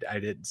 And I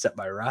didn't set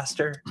my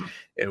roster,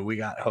 and we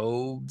got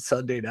home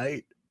Sunday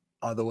night.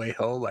 On the way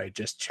home, I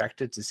just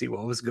checked it to see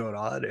what was going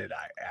on, and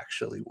I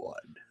actually won.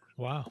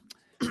 Wow.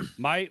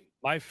 My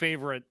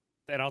favorite,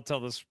 and I'll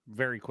tell this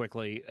very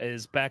quickly,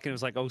 is back in, it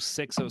was like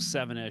 06,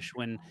 07-ish,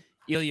 when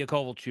Ilya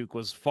Kovalchuk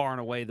was far and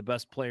away the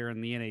best player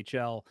in the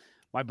NHL.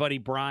 My buddy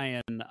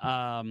Brian,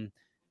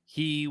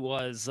 he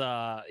was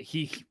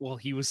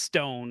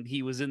stoned.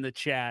 He was in the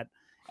chat,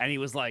 and he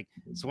was like,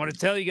 "So I want to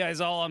tell you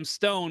guys all I'm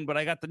stoned, but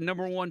I got the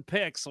number 1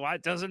 pick, so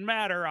it doesn't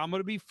matter. I'm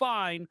going to be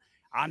fine.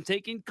 I'm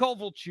taking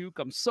Kovalchuk.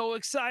 I'm so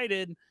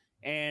excited."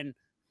 And,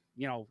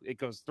 it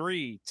goes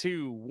 3,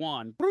 2,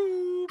 1.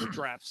 Boop,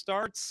 draft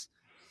starts,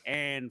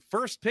 and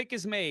first pick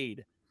is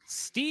made.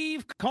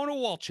 Steve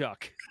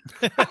Konowalchuk.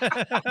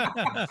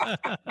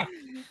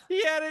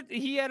 He had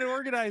it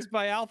organized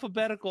by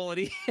alphabetical,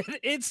 and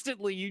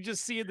instantly you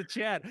just see in the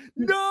chat,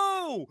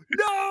 no,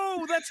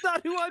 that's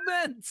not who I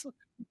meant.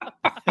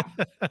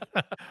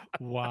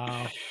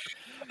 Wow.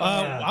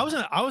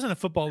 I was in a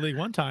football league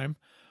one time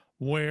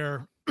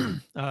where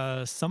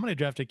somebody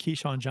drafted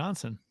Keyshawn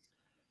Johnson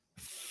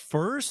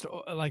first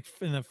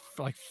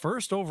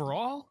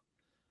overall,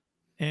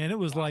 and it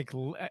was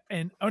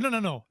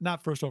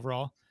not first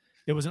overall.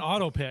 It was an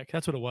auto pick.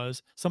 That's what it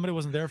was. Somebody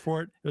wasn't there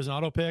for it. It was an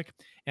auto pick,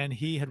 and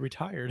he had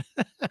retired.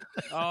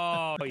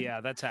 Oh, yeah,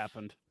 that's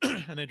happened.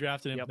 And they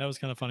drafted him. Yep. That was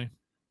kind of funny.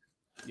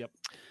 Yep.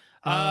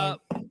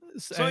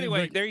 So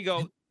anyway, there you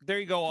go. There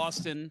you go,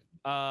 Austin.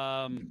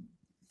 I'm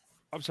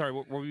sorry,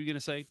 what were you going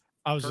to say?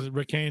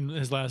 Rick Kane,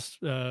 his last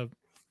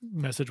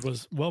message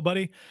was, well,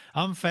 buddy,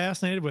 I'm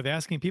fascinated with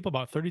asking people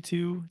about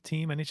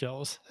 32-team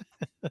NHLs.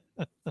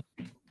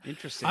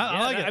 Interesting.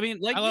 I like it. I mean,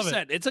 like you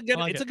said, it's a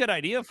good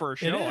idea for a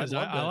show.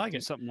 I like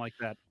it. Something like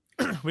that.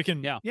 We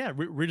can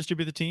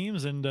redistribute the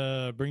teams and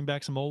bring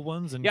back some old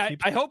ones. And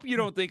I hope you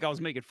don't think I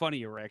was making fun of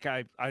you, Rick.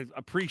 I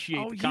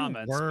appreciate the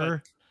comments.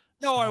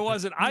 No, I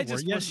wasn't.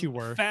 You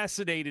were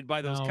fascinated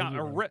by those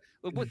comments.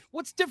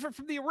 What's different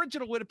from the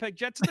original Winnipeg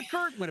Jets and the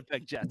current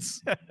Winnipeg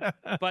Jets?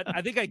 But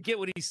I think I get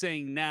what he's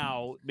saying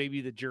now,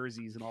 maybe the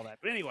jerseys and all that.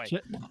 But anyway.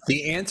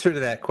 The answer to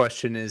that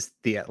question is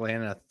the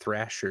Atlanta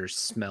Thrashers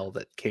smell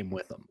that came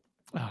with them.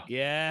 Oh.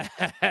 Yes,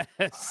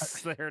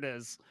 there it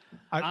is.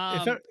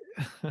 If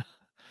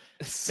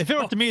it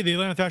were up to me, the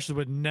Atlanta Thrashers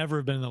would never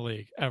have been in the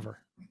league, ever.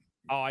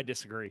 Oh, I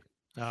disagree.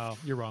 Oh,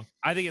 you're wrong.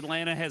 I think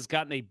Atlanta has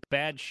gotten a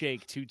bad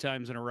shake 2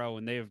 times in a row,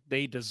 and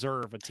they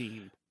deserve a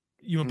team.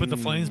 You want to put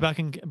the Flames back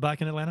in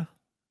Atlanta?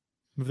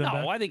 Move them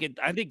back? I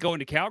think going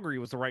to Calgary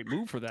was the right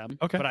move for them.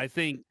 Okay, but I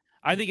think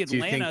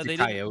Atlanta they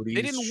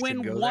didn't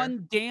win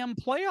one damn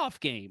playoff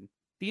game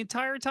the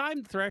entire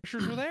time the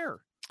Thrashers were there.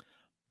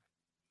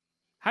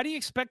 How do you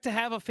expect to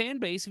have a fan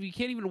base if you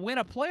can't even win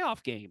a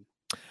playoff game?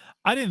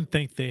 I didn't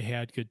think they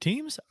had good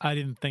teams. I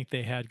didn't think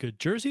they had good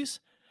jerseys.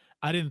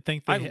 I didn't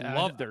think I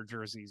love their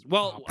jerseys.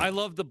 Well, Oh. I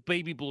love the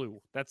baby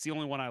blue. That's the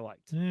only one I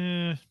liked.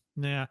 Nah,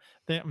 no,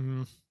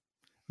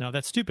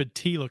 that stupid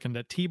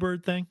that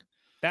T-bird thing.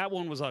 That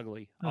one was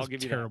ugly. I'll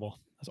give you terrible.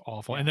 That's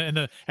awful.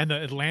 Yeah. And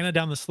the Atlanta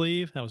down the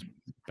sleeve, that was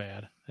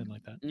bad. I didn't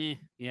like that. that.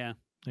 Yeah,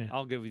 Yeah.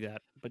 I'll give you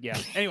that. But yeah.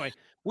 Anyway,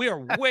 we are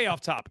way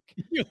off topic.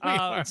 We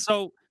are.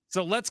 So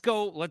let's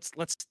go. Let's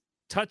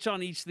touch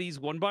on each of these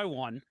one by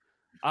one.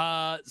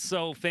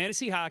 So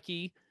fantasy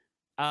hockey,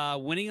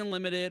 Winning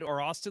Unlimited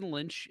or Austin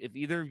Lynch. If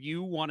either of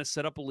you want to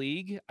set up a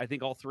league, I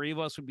think all three of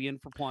us would be in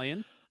for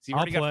playing. So you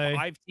already got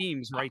 5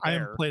 teams right I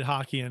there.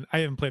 I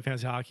haven't played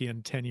fantasy hockey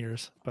in 10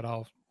 years, but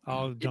I'll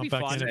jump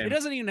back fun. in. It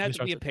doesn't even have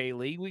to be a pay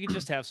league. We can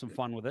just have some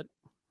fun with it.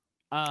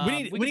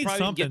 We need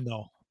something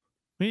though.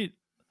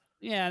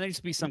 Yeah, there needs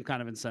to be some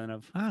kind of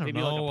incentive. I don't Maybe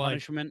know, like a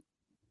punishment.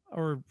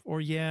 Or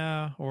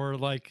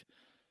like,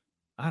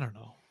 I don't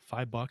know,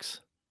 $5.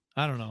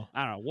 I don't know.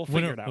 We'll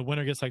figure it out. The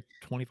winner gets like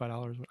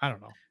 $25. I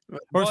don't know.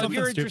 Or if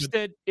you're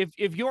interested,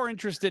 if you're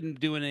interested in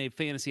doing a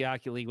fantasy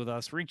hockey league with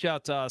us, reach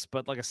out to us.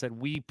 But like I said,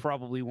 we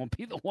probably won't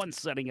be the ones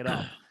setting it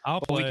up.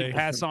 I'll play. We can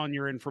pass on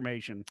your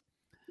information.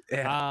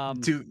 Yeah.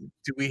 Do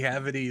we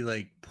have any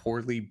like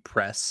poorly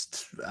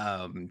pressed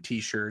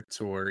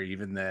t-shirts or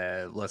even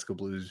the Let's Go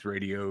Blues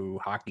radio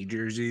hockey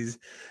jerseys?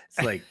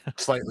 It's like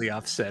slightly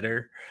off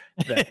center.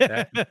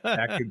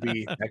 That could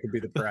be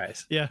the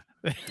prize. Yeah.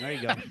 There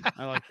you go.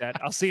 I like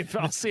that. I'll see if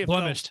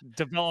blemished.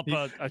 they'll develop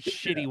a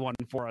shitty one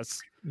for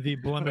us. The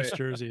blemished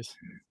jerseys.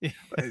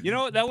 You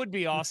know what? That would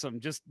be awesome.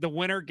 Just the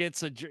winner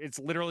gets it's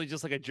literally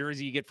just like a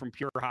jersey you get from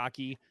Pure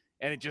Hockey.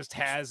 And it just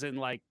has in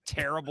like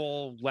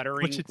terrible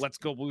lettering, Let's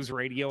Go Blues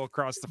Radio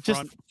across the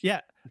front.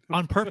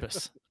 On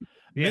purpose.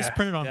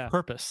 Misprinted on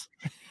purpose.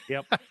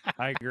 Yep,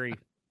 I agree.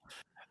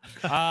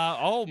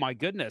 Oh my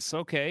goodness.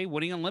 Okay,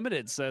 Winning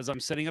Unlimited says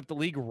I'm setting up the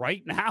league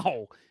right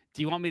now.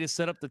 Do you want me to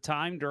set up the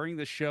time during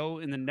the show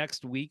in the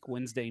next week,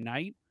 Wednesday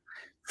night?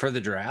 For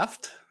the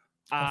draft?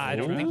 I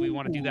don't think we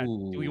want to do that.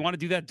 Do we want to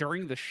do that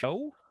during the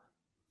show?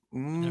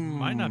 There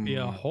might not be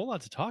a whole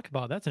lot to talk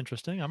about. That's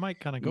interesting. I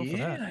might kind of go for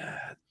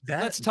that.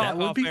 Let's talk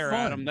off air,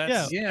 Adam.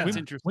 That's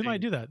interesting. We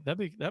might do that. That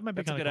might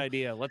be a good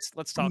idea.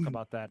 Let's talk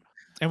about that.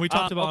 And we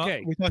talked about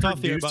we talked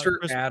off the air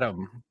about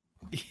Adam.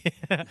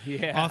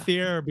 Yeah. Off the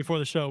air before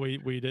the show,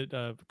 we did.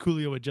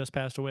 Coolio had just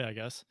passed away, I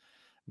guess.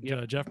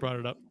 Yep. Jeff brought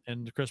it up,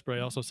 and Chris Bray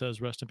also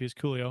says, "Rest in peace,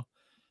 Coolio."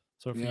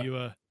 So for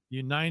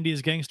you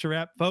 '90s gangster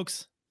rap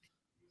folks.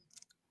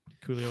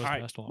 Coolio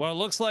passed along. Well, it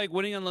looks like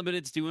Winning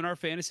Unlimited's doing our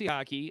fantasy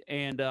hockey,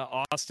 and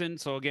Austin.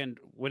 So again,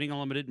 Winning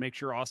Unlimited, make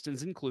sure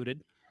Austin's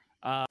included.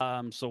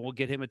 So we'll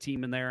get him a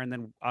team in there, and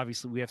then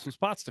obviously we have some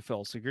spots to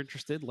fill. So if you're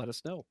interested, let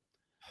us know.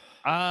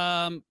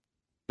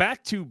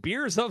 Back to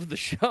beers of the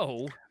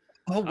show.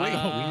 Oh wait,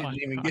 we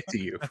didn't even get to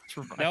you.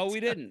 Right. No,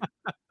 we didn't.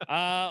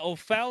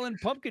 O'Fallon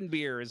Pumpkin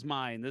Beer is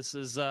mine. This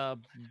is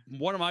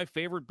one of my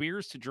favorite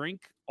beers to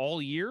drink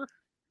all year.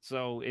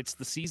 So it's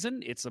the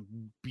season. It's a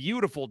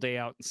beautiful day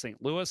out in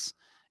St. Louis,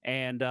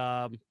 and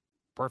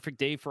perfect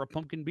day for a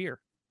pumpkin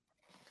beer.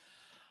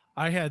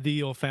 I had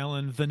the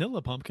O'Fallon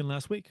Vanilla Pumpkin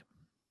last week.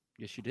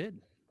 Yes, you did.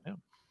 Yeah.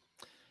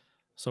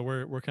 So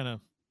we're kind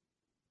of.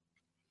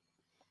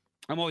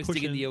 I'm always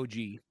thinking the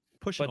OG,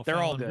 but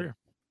they're all good. Beer.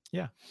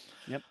 Yeah.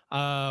 Yep.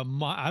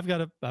 I've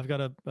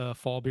got a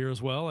fall beer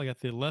as well. I got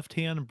the Left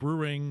Hand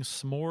Brewing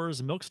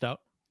S'mores Milk Stout.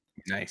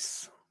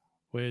 Nice.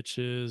 Which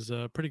is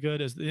pretty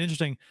good. Is the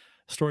interesting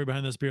story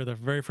behind this beer. The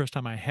very first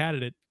time I had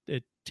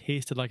it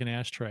tasted like an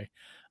ashtray.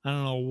 I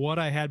don't know what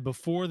I had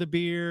before the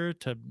beer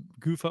to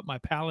goof up my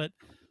palate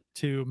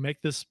to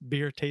make this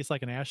beer taste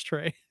like an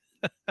ashtray.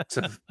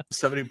 So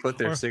somebody put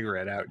their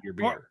cigarette out in your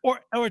beer, or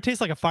it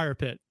tastes like a fire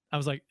pit. I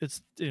was like,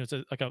 it's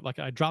like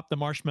I dropped the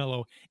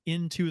marshmallow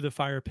into the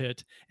fire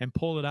pit and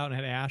pulled it out and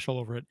had ash all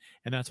over it,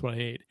 and that's what I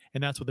ate,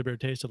 and that's what the beer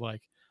tasted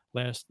like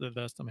last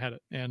time I had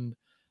it, and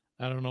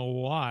I don't know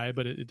why,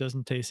 but it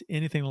doesn't taste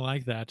anything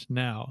like that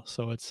now.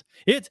 So it's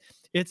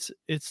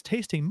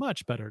tasting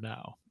much better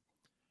now.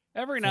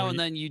 Every now and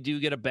then you do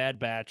get a bad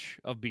batch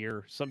of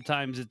beer.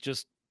 Sometimes it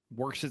just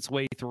works its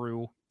way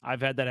through.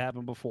 I've had that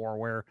happen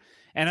before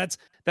and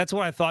that's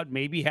what I thought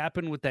maybe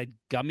happened with that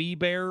Gummy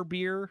Bear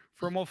beer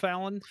from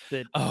O'Fallon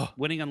that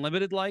Winning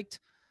Unlimited liked.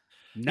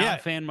 Not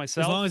a fan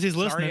myself. As long as he's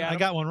listening, Adam. I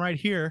got one right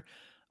here.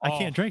 I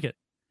can't drink it.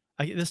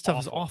 This stuff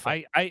is awful.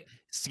 I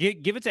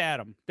give it to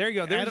Adam. There you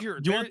go. There's Adam, your.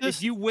 do you want this?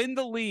 If you win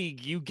the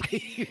league, you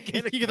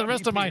get the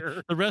rest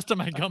of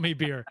my gummy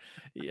beer.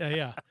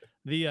 Yeah.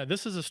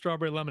 This is a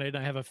strawberry lemonade.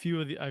 I have a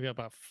few of the. I got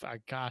about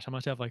I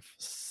must have like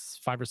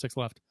 5 or 6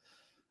 left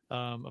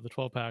of the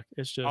 12-pack.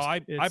 It's just.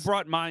 I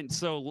brought mine.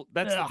 So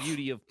that's the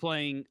beauty of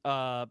playing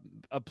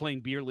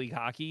beer league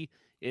hockey.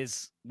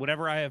 Is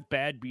whenever I have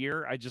bad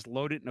beer, I just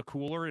load it in a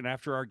cooler, and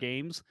after our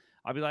games,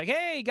 I'll be like,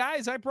 "Hey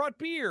guys, I brought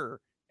beer."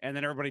 And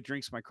then everybody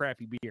drinks my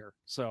crappy beer.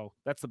 So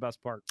that's the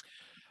best part.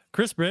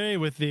 Chris Bray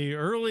with the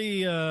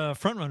early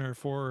front runner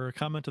for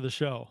comment of the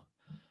show.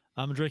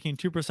 I'm drinking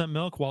 2%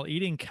 milk while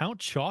eating Count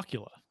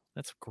Chocula.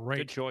 That's great.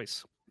 Good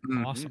choice.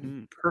 Awesome.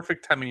 Mm-hmm.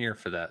 Perfect time of year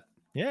for that.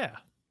 Yeah.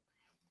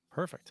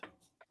 Perfect.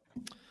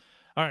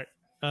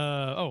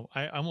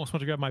 I almost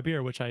went to grab my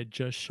beer, which I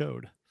just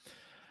showed.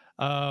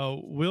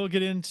 We'll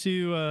get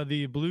into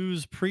the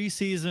Blues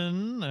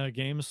preseason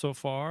games so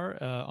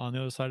far on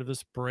the other side of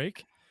this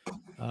break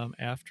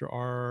after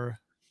our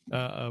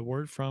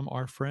word from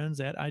our friends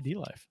at ID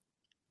Life.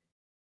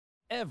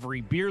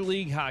 Every beer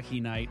league hockey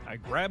night, I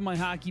grab my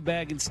hockey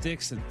bag and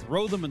sticks and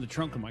throw them in the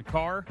trunk of my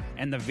car.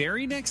 And the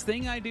very next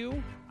thing I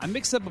do, I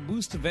mix up a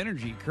boost of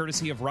energy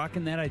courtesy of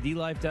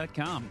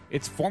RockinThatIDLife.com.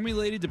 It's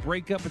formulated to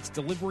break up its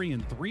delivery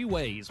in 3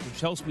 ways,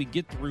 which helps me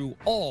get through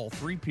all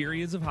 3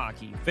 periods of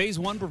hockey. Phase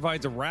 1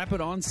 provides a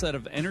rapid onset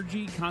of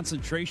energy,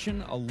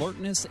 concentration,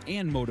 alertness,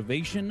 and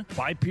motivation.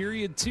 By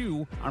period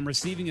 2, I'm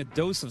receiving a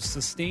dose of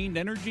sustained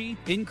energy,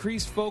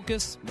 increased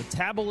focus,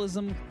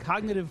 metabolism,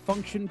 cognitive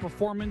function,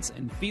 performance,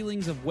 and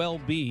feelings of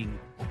well-being,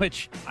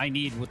 which I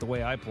need with the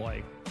way I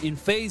play. In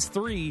Phase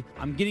 3,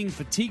 I'm getting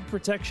fatigue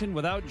protection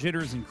without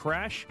jitters and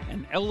crash,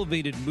 an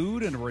elevated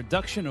mood, and a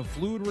reduction of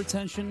fluid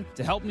retention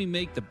to help me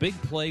make the big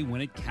play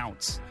when it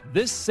counts.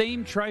 This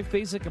same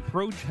triphasic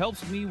approach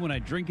helps me when I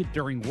drink it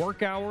during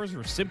work hours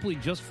or simply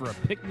just for a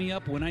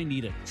pick-me-up when I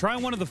need it. Try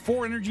one of the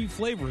 4 energy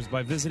flavors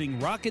by visiting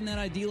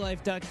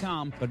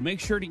RockinThatIDLife.com, but make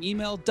sure to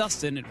email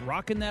Dustin at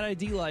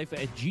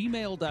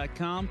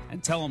RockinThatIDLife@gmail.com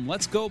and tell him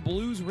Let's Go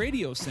Blues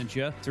Radio sent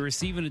you to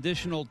receive an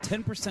additional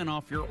 10%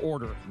 off your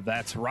order.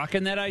 That's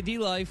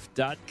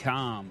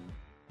RockinThatIDLife.com.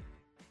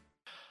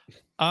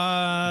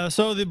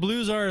 So the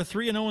Blues are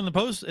 3-0 in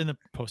the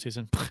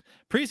postseason.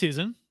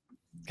 Preseason.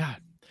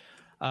 God.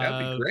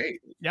 That'd be great.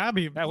 Yeah,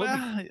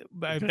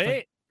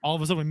 great. All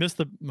of a sudden we missed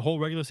the whole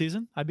regular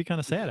season. I'd be kind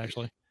of sad,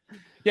 actually.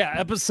 Yeah,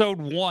 episode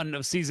 1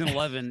 of season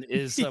 11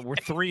 is we're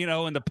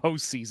 3-0 in the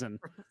postseason.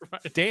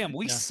 Right. Damn,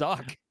 we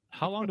suck.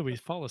 How long do we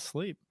fall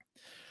asleep?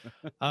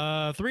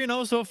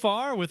 3-0 so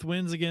far with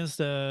wins against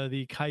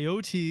the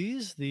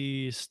Coyotes,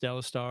 the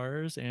Stella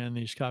Stars, and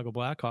the Chicago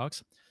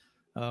Blackhawks.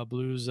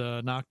 Blues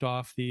knocked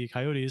off the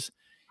Coyotes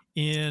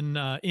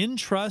in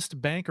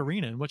Trust Bank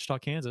Arena in Wichita,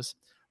 Kansas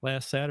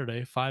last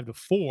Saturday,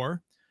 5-4.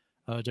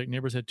 Jake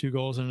Neighbors had 2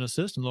 goals and an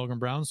assist, and Logan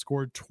Brown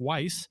scored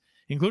twice,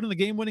 including the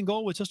game-winning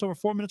goal with just over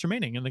 4 minutes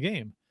remaining in the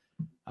game.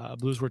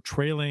 Blues were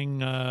trailing.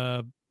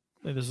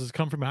 This is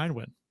come from behind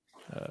win.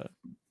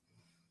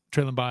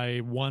 Trailing by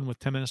 1 with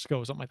 10 minutes to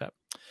go, something like that.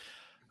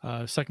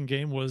 Second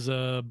game was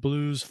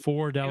Blues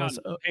 4, Dallas.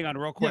 Hang on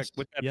real quick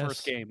with that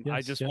first game.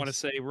 I just want to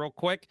say real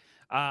quick,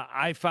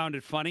 I found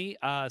it funny.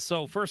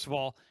 So first of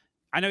all,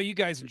 I know you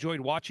guys enjoyed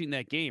watching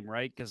that game,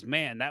 right? Because,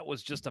 man, that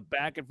was just a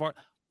back and forth.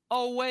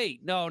 Oh,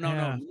 wait. No.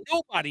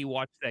 Nobody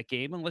watched that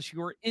game unless you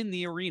were in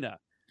the arena.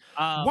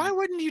 Why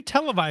wouldn't you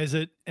televise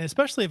it,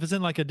 especially if it's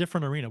in like a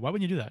different arena? Why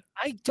wouldn't you do that?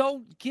 I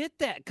don't get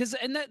that. Because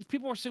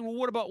people are saying, well,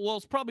 what about,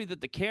 it's probably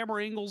that the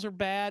camera angles are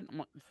bad.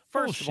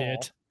 First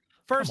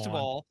of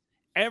all,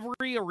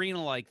 every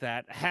arena like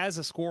that has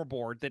a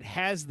scoreboard that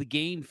has the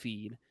game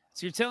feed.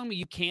 So you're telling me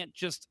you can't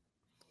just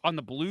on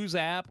the Blues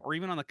app or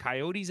even on the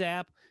Coyotes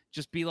app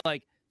just be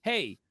like,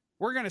 hey,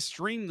 we're going to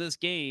stream this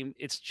game.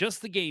 It's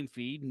just the game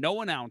feed,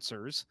 no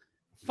announcers.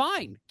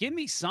 Fine. Give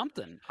me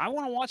something. I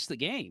want to watch the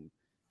game.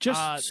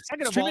 Just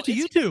stream it to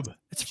YouTube.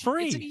 It's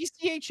free. It's an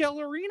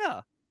ECHL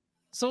arena.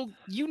 So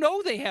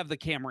they have the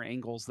camera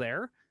angles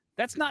there.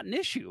 That's not an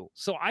issue.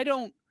 So I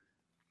don't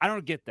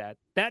get that.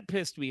 That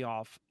pissed me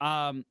off.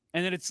 And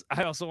then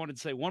I also wanted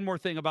to say one more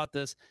thing about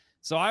this.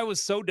 So I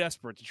was so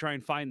desperate to try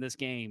and find this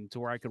game to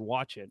where I could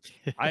watch it.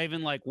 I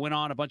even went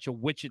on a bunch of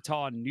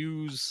Wichita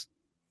news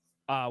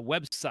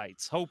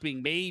websites,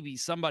 hoping maybe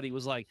somebody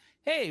was like,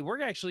 hey,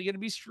 we're actually going to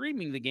be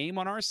streaming the game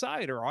on our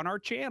site or on our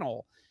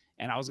channel.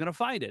 And I was going to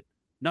find it.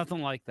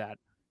 Nothing like that.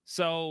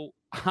 So,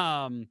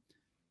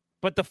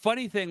 but the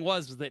funny thing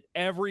was that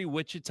every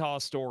Wichita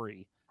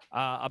story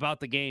about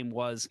the game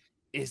was,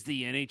 is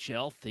the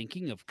NHL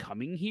thinking of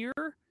coming here?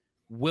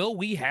 Will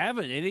we have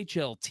an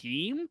NHL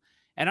team?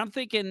 And I'm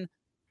thinking,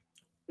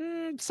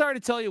 sorry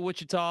to tell you,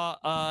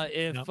 Wichita,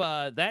 if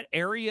that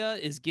area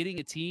is getting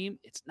a team,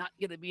 it's not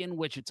going to be in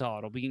Wichita.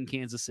 It'll be in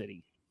Kansas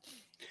City.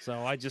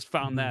 So I just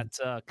found that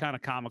kind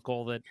of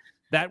comical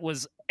that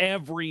was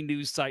every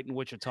news site in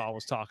Wichita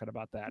was talking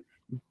about that.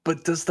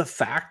 But does the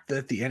fact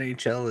that the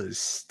NHL is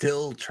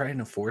still trying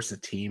to force a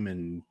team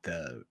in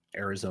the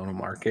Arizona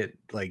market,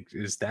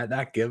 does that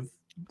not give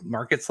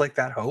markets like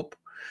that hope?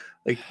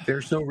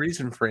 There's no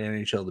reason for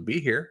NHL to be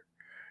here.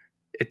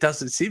 It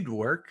doesn't seem to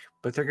work,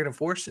 but they're going to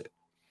force it.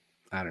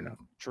 I don't know.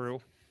 True.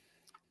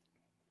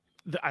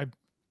 It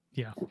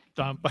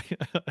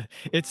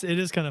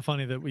is kind of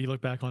funny that we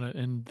look back on it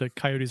and the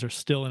Coyotes are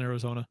still in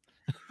Arizona.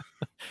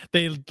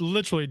 They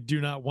literally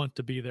do not want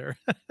to be there.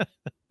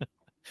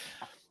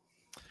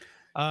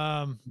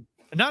 Not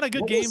a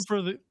good game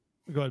for the.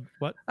 Go ahead.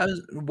 What?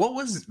 What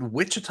was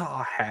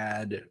Wichita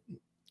had?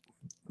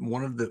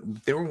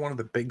 They were one of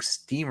the big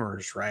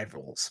Steamers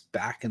rivals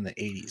back in the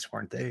 80s,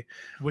 weren't they?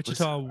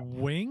 Wichita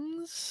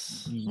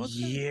Wings?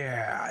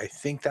 Yeah, I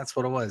think that's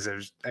what it was.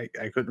 I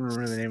couldn't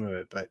remember the name of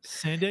it, but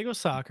San Diego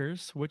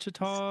Sockers,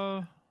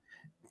 Wichita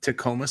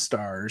Tacoma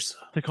Stars,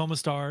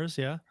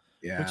 yeah.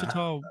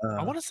 Wichita,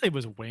 I want to say it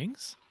was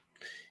Wings.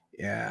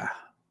 Yeah.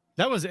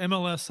 That was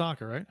MLS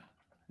soccer, right?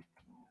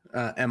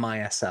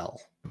 MISL.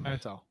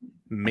 MISL.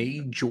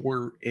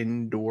 Major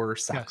Indoor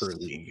Soccer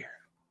League.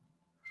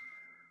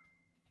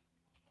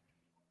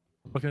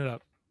 Looking it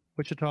up.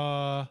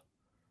 Wichita.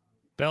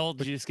 Bill,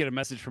 did you just get a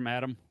message from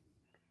Adam?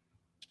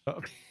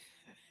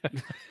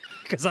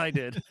 Because I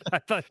did. I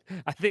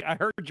think I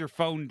heard your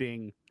phone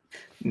ding.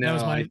 No,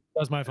 that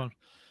was my phone.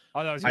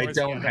 Oh, that was I yours.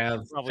 don't Yeah,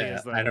 have.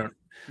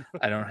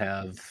 I don't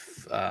have.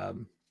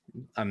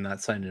 I'm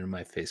not signed into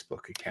my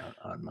Facebook account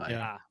on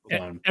my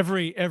phone.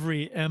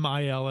 Every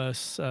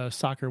MILS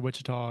soccer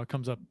Wichita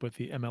comes up with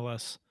the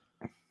MLS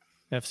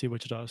FC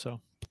Wichita. So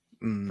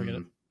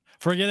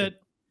forget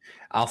it.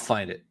 I'll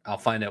find it. I'll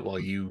find it while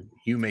you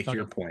make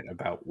your point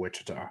about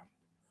Wichita.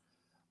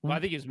 Well, I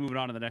think he's moving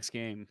on to the next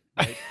game.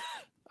 Right?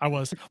 I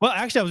was going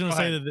to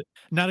say that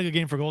not a good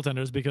game for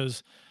goaltenders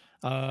because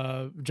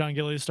John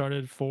Gillies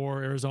started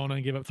for Arizona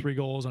and gave up 3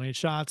 goals on 8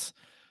 shots.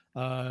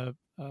 The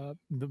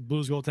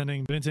Blues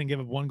goaltending, Bennington gave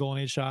up 1 goal on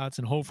 8 shots,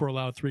 and Hofer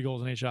allowed 3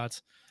 goals on 8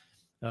 shots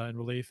in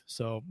relief.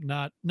 So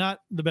not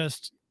the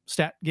best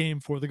stat game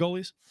for the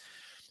goalies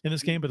in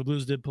this game, but the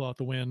Blues did pull out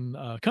the win,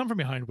 come from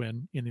behind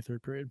win in the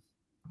third period.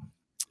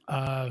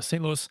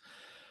 St. Louis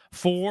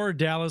 4,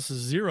 Dallas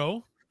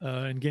 0.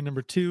 In game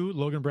number 2,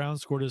 Logan Brown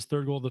scored his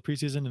 3rd goal of the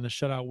preseason in a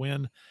shutout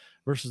win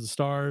versus the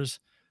Stars.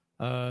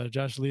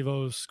 Josh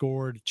Levo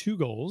scored 2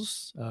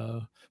 goals,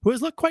 who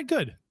has looked quite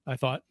good, I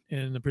thought,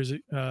 in the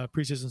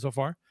preseason so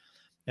far.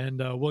 And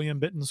William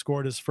Bitton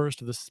scored his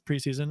first of the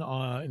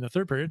preseason in the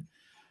third period.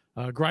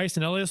 Grice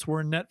and Elias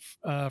were in net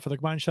for the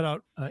combined shutout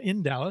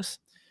in Dallas.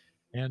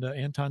 And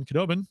Anton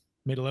Khudobin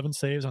made 11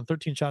 saves on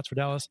 13 shots for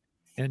Dallas.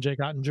 And Jake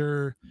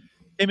Ottinger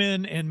came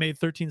in and made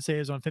 13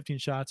 saves on 15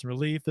 shots in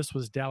relief. This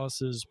was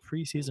Dallas's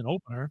preseason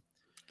opener.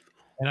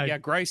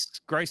 And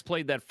Grice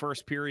played that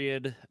first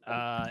period,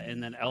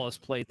 and then Ellis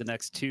played the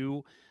next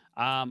 2.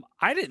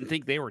 I didn't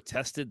think they were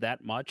tested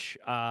that much.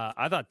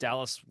 I thought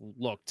Dallas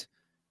looked.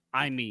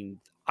 I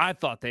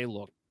thought they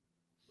looked.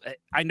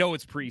 I know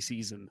it's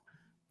preseason,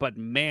 but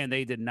man,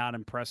 they did not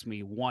impress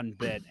me one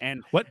bit.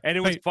 And And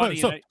it was funny.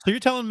 So you're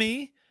telling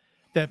me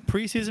that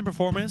preseason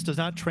performance does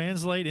not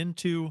translate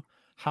into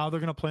how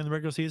they're going to play in the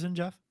regular season,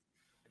 Jeff?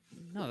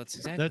 No, that's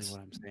exactly what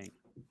I'm saying.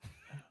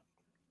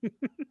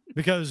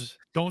 Because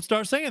don't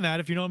start saying that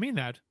if you don't mean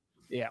that.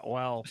 Yeah,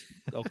 well,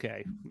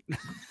 okay.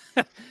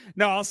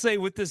 No, I'll say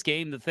with this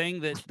game, the thing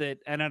that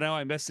and I know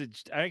I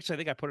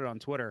think I put it on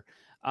Twitter.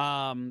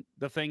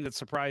 The thing that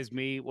surprised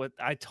me, what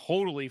I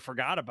totally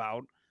forgot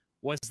about,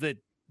 was that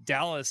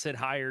Dallas had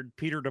hired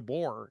Peter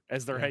DeBoer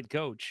as their head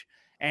coach.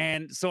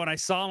 And so when I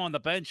saw him on the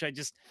bench, I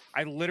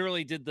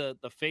literally did the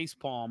face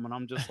palm, and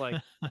I'm just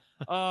like,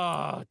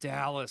 oh,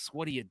 Dallas,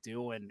 what are you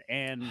doing?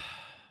 And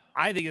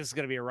I think this is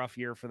going to be a rough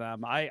year for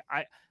them.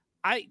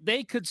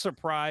 They could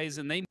surprise,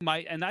 and they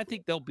might, and I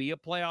think they'll be a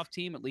playoff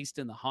team, at least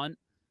in the hunt.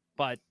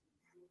 But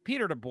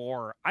Peter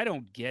DeBoer, I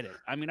don't get it.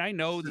 I mean, I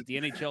know that the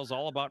NHL is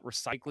all about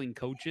recycling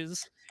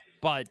coaches,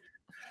 but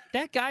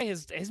that guy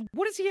has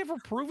what has he ever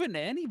proven to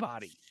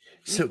anybody?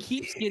 So he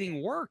keeps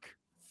getting work.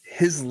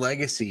 His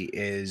legacy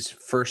is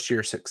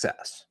first-year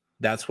success.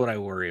 That's what I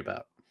worry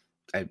about.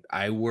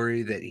 I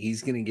worry that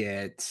he's going to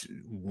get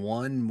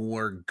one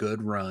more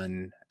good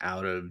run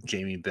out of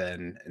Jamie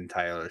Benn and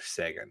Tyler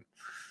Seguin,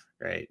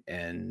 right?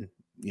 And,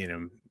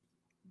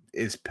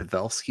 is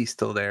Pavelski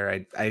still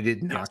there? I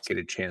did not get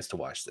a chance to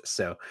watch this.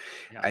 So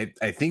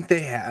I think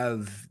they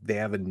have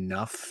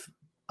enough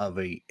of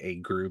a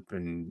group,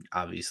 and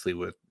obviously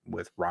with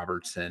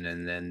Robertson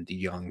and then the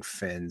young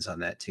Finns on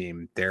that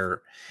team,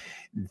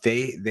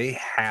 they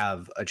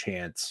have a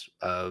chance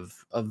of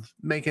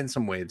making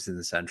some waves in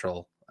the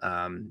Central.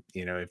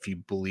 If you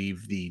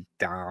believe the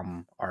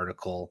Dom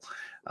article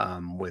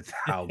with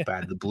how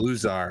bad the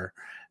Blues are,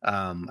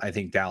 I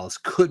think Dallas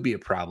could be a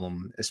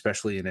problem,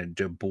 especially in a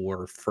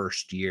DeBoer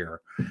first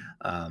year.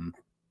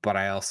 But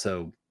I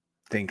also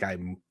think I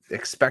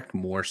expect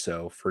more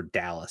so for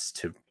Dallas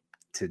to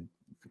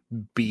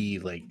be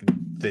like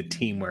the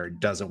team where it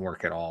doesn't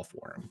work at all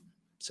for him.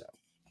 So,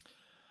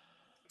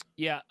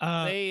 yeah,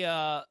 they.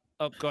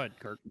 Go ahead,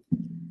 Kurt.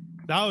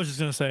 I was just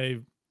gonna say,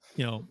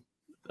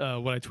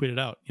 what I tweeted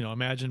out.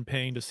 Imagine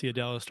paying to see a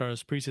Dallas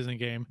Stars preseason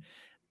game,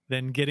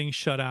 then getting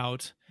shut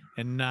out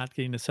and not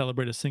getting to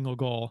celebrate a single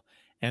goal,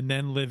 and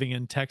then living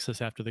in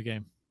Texas after the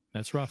game.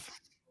 That's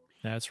rough.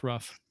 That's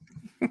rough.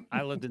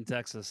 I lived in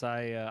Texas.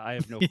 I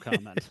have no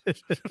comment.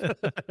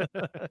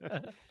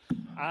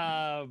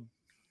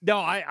 No,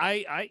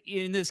 I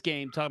in this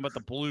game, talking about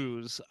the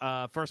Blues,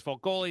 first of all,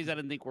 goalies, I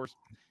didn't think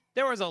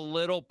there was a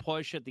little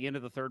push at the end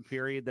of the third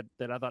period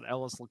that I thought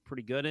Ellis looked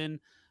pretty good in.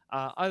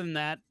 Other than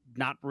that,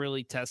 not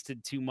really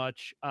tested too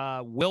much.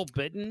 Will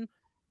Bitton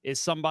is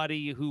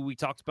somebody who we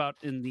talked about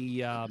in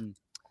the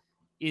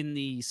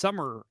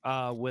summer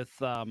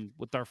with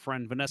our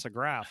friend Vanessa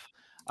Graff,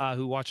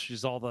 who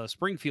watches all the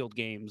Springfield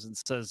games and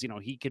says,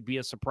 he could be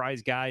a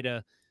surprise guy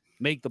to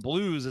make the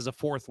Blues as a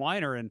fourth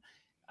liner. And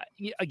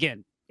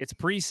again, it's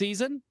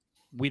preseason.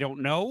 We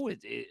don't know,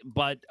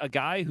 but a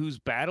guy who's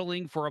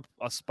battling for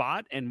a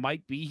spot and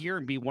might be here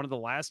and be one of the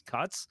last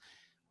cuts.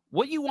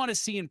 What you want to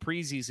see in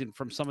preseason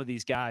from some of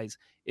these guys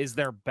is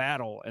their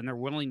battle and their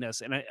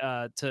willingness and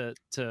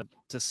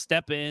to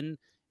step in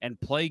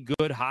and play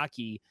good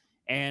hockey.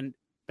 And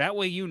that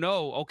way,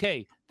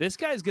 okay, this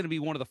guy's going to be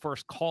one of the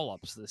first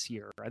call-ups this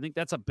year. I think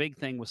that's a big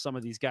thing with some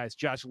of these guys.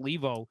 Josh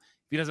Levo,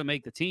 if he doesn't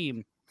make the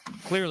team,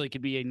 clearly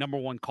could be a number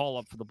one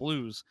call-up for the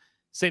Blues.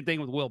 Same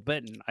thing with Will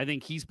Benton. I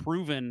think he's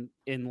proven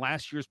in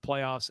last year's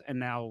playoffs and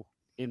now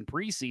in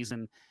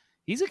preseason,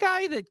 he's a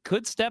guy that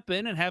could step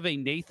in and have a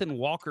Nathan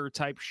Walker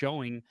type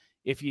showing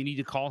if you need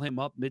to call him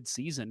up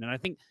mid-season. And I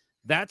think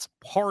that's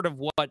part of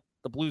what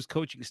the Blues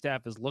coaching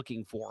staff is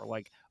looking for.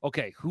 Like,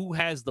 okay, who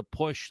has the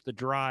push, the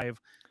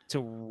drive to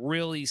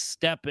really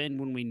step in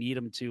when we need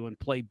him to and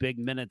play big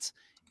minutes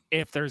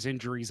if there's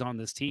injuries on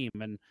this team?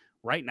 And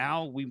right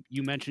now,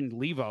 you mentioned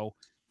Levo.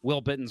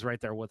 Will Benton's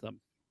right there with him.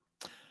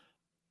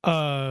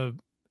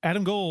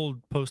 Adam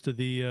Gold posted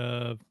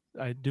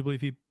I do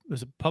believe he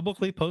was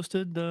publicly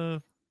posted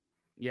the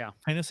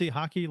fantasy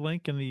hockey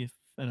link in the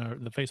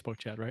Facebook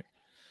chat, right?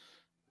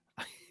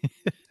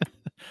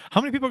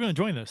 How many people are going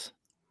to join this?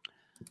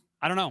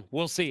 I don't know.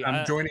 We'll see.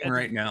 I'm joining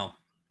right now.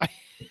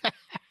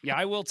 Yeah,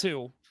 I will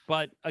too.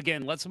 But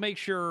again, let's make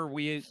sure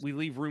we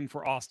leave room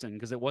for Austin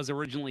because it was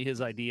originally his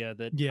idea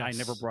that I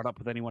never brought up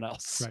with anyone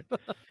else.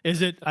 Right?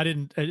 Is it? I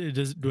didn't.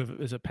 Is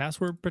it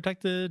password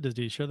protected? Does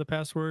he share the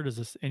password? Is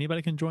this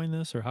anybody can join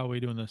this, or how are we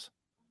doing this?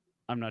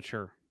 I'm not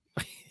sure.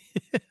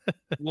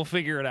 We'll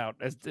figure it out.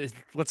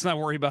 Let's not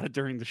worry about it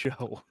during the show.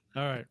 All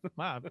right.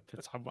 Wow.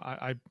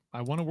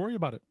 I want to worry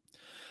about it.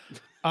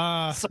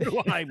 So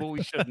do I, but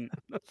we shouldn't.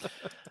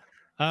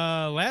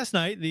 Last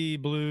night, the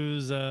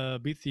Blues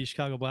beat the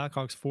Chicago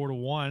Blackhawks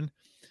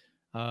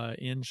 4-1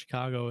 in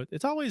Chicago.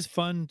 It's always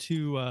fun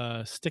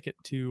to stick it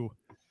to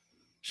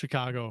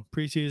Chicago.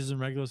 Preseason,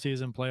 regular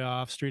season,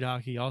 playoff, street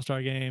hockey,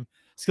 all-star game,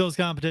 skills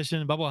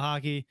competition, bubble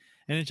hockey,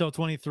 NHL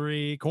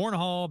 23,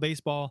 cornhole,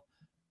 baseball.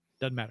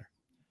 Doesn't matter.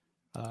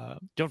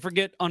 Don't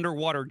forget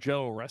Underwater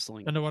Joe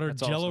wrestling. Underwater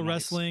Jello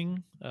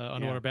wrestling,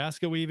 underwater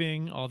basket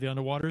weaving, all the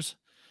underwaters.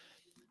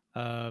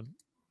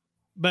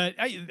 But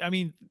I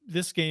mean,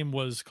 this game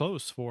was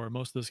close for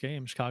most of this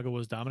game. Chicago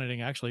was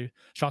dominating, actually,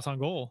 shots on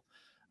goal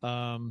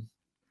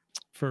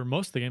for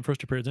most of the game, first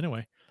two periods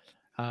anyway.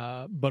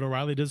 But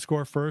O'Reilly did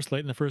score first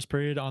late in the first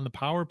period on the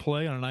power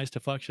play on a nice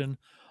deflection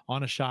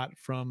on a shot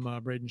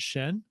from Braden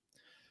Shen.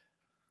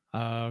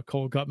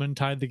 Cole Gutman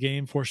tied the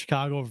game for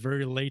Chicago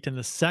very late in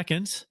the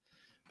second.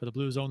 But the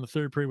Blues owned the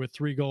third period with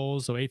 3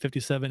 goals, so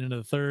 8:57 into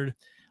the third.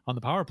 On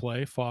the power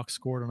play, Fox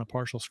scored on a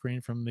partial screen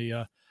from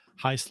the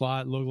high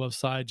slot, low glove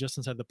side, just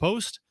inside the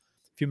post.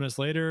 A few minutes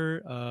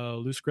later,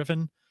 Luce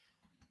Griffin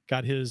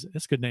got his,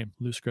 it's a good name,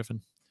 Luce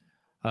Griffin,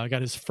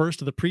 got his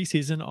first of the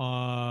preseason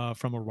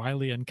from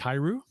O'Reilly and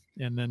Kyrou.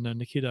 And then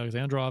Nikita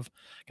Alexandrov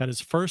got his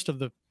first of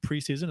the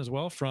preseason as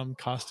well from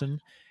Kostin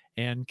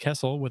and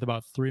Kessel with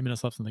about 3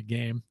 minutes left in the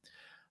game.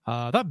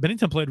 I thought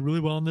Bennington played really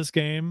well in this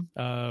game.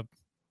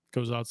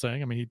 Goes without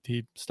saying. I mean,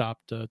 he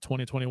stopped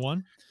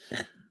 20-21.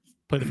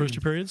 Played the first 2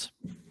 periods.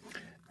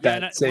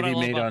 That save he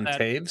made on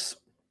Taves?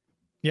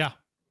 Yeah.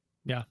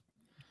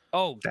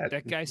 Oh,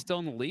 that guy's still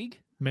in the league?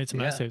 Made some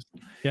nice saves.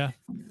 Yeah.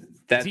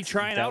 Is he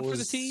trying out for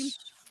the team?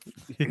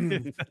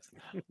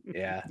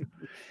 Yeah.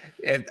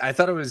 And I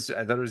thought it was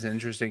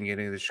interesting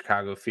getting the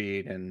Chicago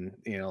feed, and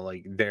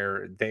like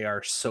they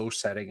are so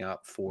setting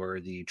up for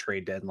the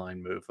trade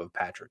deadline move of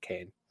Patrick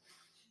Kane.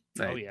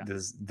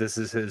 This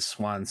is his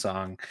swan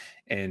song,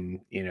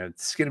 and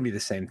it's going to be the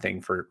same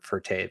thing for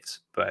Taves,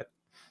 but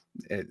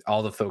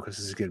all the focus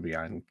is going to be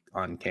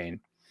on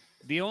Kane.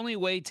 The only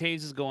way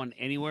Taves is going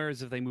anywhere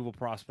is if they move a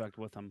prospect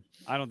with him.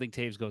 I don't think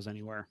Taves goes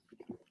anywhere.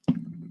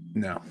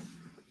 No.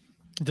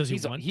 Does he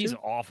want to? He's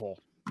awful.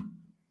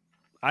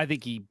 I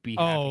think he'd be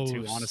happy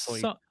to,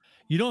 honestly.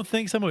 You don't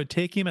think someone would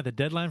take him at the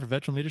deadline for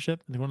veteran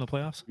leadership and go into the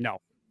playoffs? No.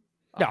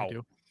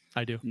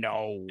 I do.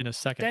 No. In a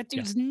second. That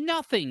dude's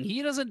nothing.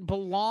 He doesn't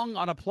belong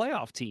on a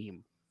playoff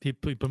team. He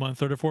put him on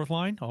third or fourth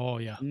line? Oh,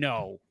 yeah.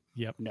 No.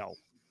 Yep. No.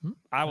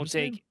 I will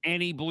take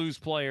any Blues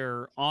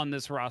player on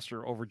this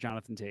roster over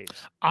Jonathan Taves.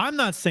 I'm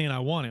not saying I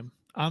want him.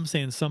 I'm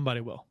saying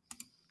somebody will.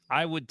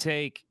 I would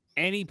take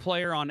any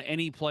player on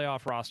any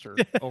playoff roster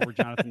over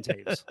Jonathan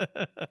Taves.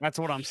 That's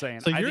what I'm saying.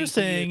 So you're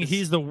saying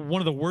he's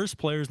one of the worst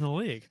players in the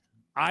league?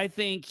 I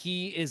think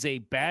he is a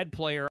bad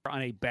player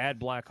on a bad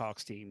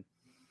Blackhawks team.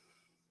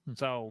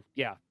 So,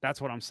 yeah, that's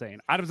what I'm saying.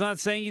 I'm not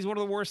saying he's one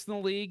of the worst in the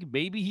league.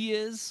 Maybe he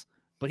is,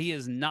 but he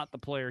is not the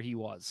player he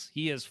was.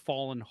 He has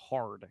fallen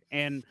hard.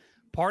 And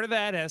part of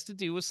that has to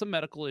do with some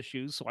medical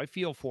issues, so I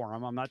feel for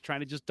him. I'm not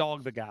trying to just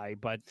dog the guy,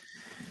 but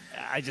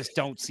I just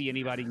don't see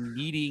anybody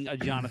needing a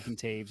Jonathan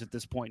Taves at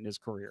this point in his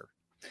career.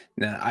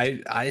 Now,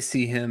 I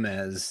see him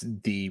as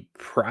depending,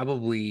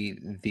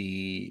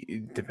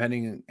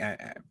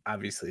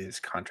 obviously his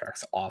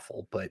contract's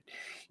awful, but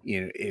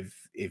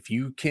if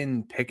you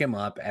can pick him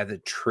up at the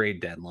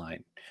trade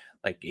deadline,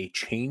 like a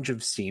change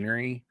of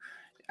scenery,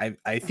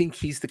 I think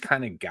he's the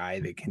kind of guy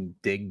that can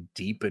dig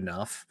deep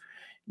enough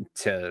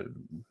to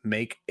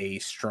make a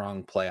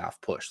strong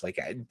playoff push. Like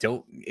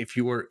if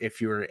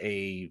you're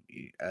a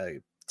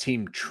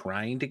team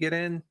trying to get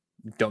in,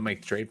 don't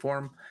make the trade for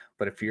him.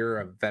 But if you're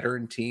a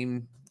veteran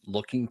team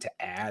looking to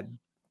add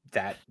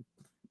that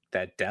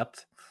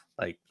depth,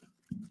 like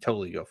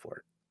totally go for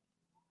it.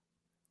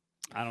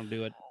 I don't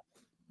do it.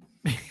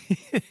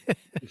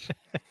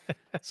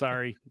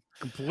 Sorry,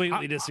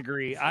 completely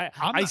disagree.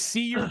 I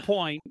see your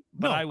point,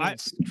 but I would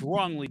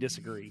strongly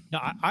disagree. No,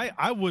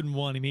 I wouldn't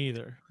want him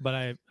either. But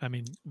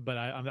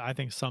I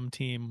think some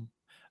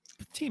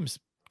teams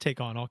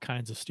take on all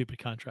kinds of stupid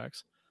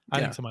contracts.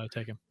 I think somebody would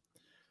take him.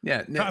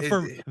 Yeah, no,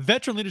 for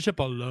veteran leadership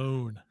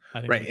alone. I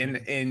think right,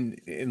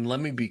 and let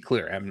me be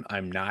clear.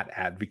 I'm not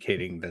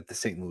advocating that the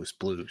St. Louis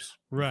Blues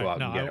go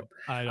out and get him.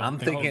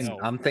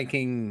 I'm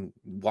thinking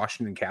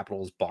Washington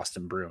Capitals,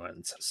 Boston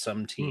Bruins,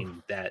 some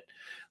team that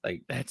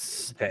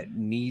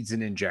needs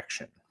an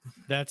injection.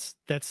 That's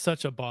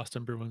such a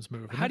Boston Bruins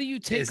move. How do you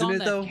take on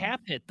that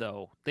cap hit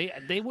though?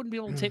 They wouldn't be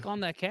able to take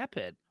on that cap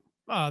hit.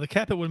 The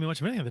cap hit wouldn't be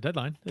much of anything at the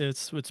deadline.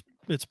 It's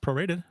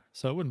prorated,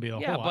 so it wouldn't be a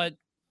whole lot.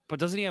 But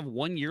doesn't he have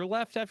 1 year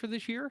left after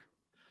this year?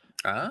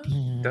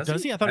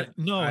 Does he? I thought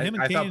him and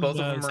Kane, thought both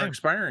of them are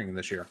expiring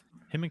this year.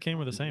 Him and Kane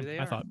were the same.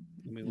 I thought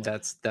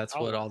that's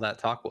what all that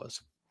talk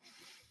was.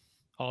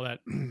 All that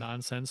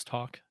nonsense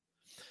talk.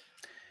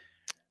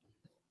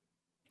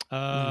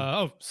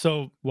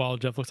 So while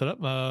Jeff looks it up,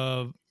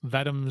 Vadim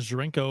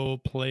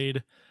Zherenko played.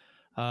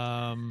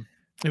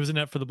 It was a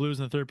net for the Blues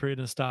in the third period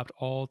and stopped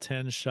all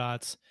 10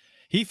 shots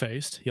he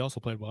faced. He also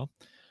played well,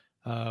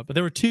 but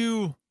there were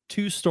two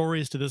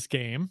stories to this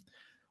game.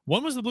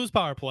 One was the Blues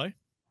power play,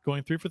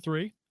 going 3 for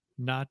 3,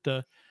 not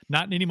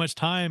needing much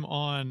time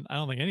on, I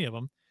don't think any of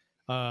them,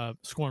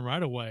 scoring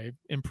right away.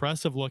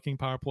 Impressive looking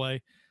power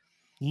play.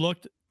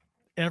 Looked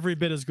every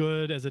bit as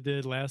good as it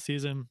did last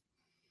season,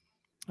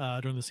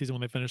 during the season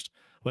when they finished,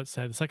 the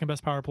second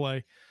best power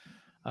play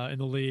in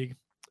the league.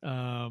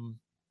 Now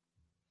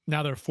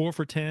they're 4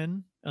 for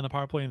 10 on the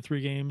power play in 3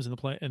 games in the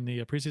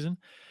preseason.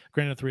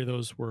 Granted, 3 of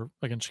those were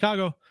against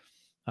Chicago.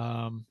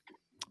 And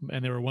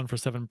they were 1 for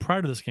 7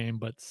 prior to this game,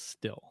 but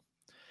still.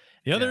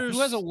 The others,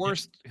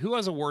 who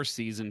has a worse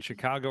season,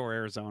 Chicago or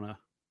Arizona?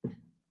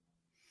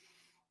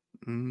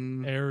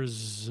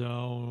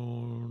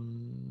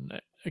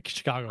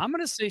 Chicago. I'm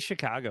going to say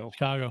Chicago.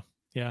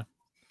 Yeah.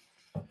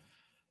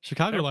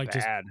 Chicago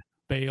just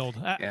bailed.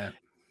 Yeah.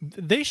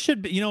 They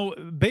should be,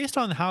 based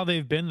on how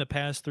they've been the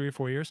past 3 or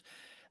 4 years,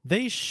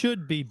 they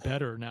should be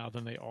better now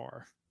than they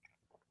are.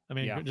 I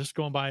mean, just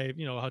going by,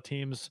 how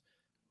teams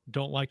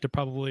don't like to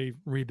probably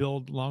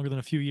rebuild longer than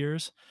a few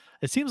years.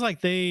 It seems like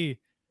they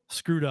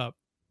screwed up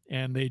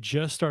and they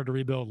just started to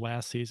rebuild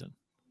last season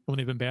when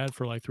they've been bad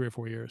for like 3 or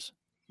 4 years.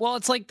 Well,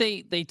 it's like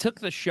they took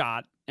the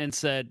shot and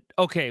said,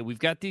 okay, we've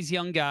got these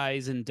young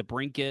guys in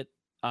DeBrincat,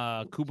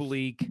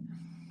 Kubalik,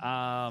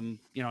 and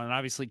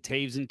obviously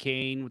Taves and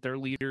Kane with their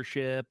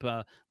leadership.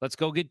 Let's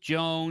go get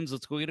Jones.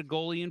 Let's go get a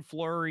goalie in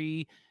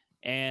Fleury.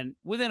 And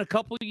within a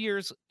couple of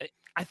years,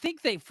 I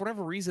think they, for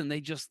whatever reason,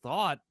 they just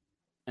thought,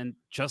 and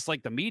just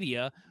like the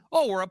media,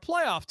 we're a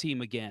playoff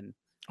team again.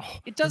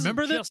 It doesn't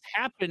just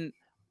happen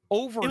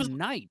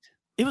overnight.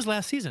 It was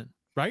last season,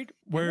 right?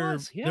 Where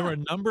there were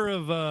a number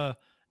of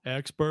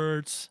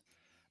experts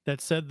that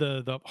said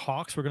the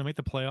Hawks were going to make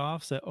the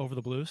playoffs over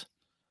the Blues.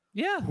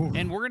 Yeah,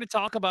 and we're going to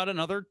talk about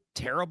another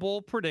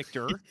terrible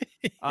predictor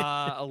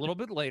a little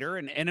bit later,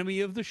 an enemy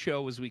of the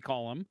show, as we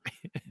call him.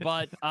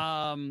 But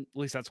at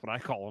least that's what I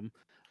call him.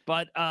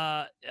 But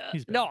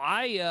no,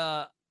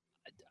 I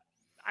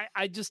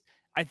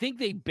think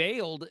they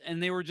bailed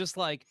and they were just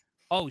like,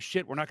 oh,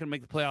 shit, we're not going to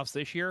make the playoffs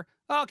this year.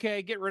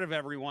 Okay, get rid of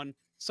everyone.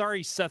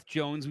 Sorry, Seth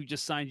Jones, we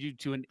just signed you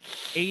to an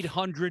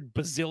 $800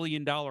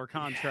 bazillion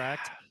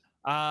contract.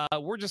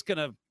 We're just going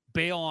to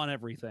bail on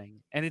everything.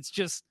 And it's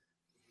just...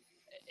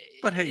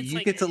 But hey,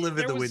 you get to live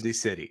in the Windy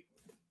City.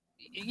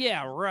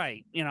 Yeah,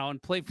 right.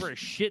 And play for a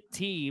shit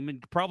team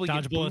and probably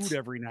get booed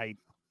every night.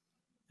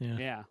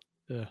 Yeah.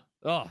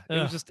 Oh, it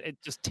was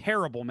just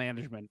terrible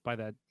management by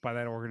that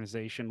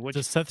organization. Which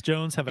does Seth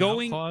Jones have an out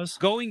clause?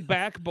 Going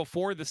back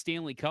before the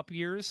Stanley Cup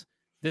years,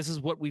 this is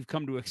what we've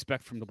come to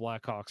expect from the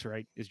Blackhawks.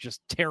 Right? Is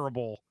just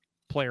terrible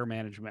player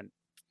management.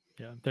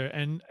 Yeah,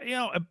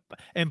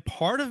 and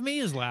part of me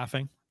is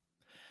laughing,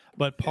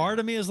 but part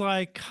of me is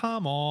like,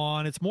 come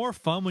on, it's more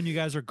fun when you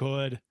guys are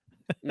good,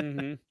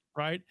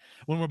 right?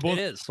 When we're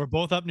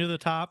both up near the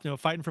top,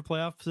 fighting for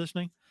playoff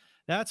positioning.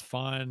 That's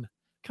fun.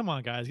 Come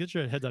on, guys, get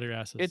your heads out of your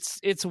asses.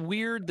 It's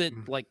weird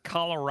that like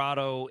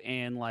Colorado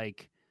and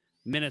like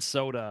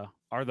Minnesota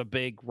are the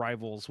big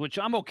rivals, which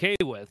I'm okay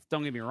with.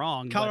 Don't get me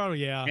wrong. Colorado,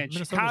 yeah. And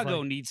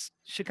Chicago needs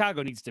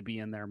to be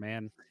in there,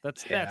 man.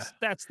 That's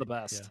the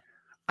best. Yeah.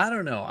 I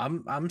don't know.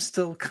 I'm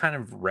still kind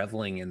of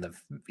reveling in the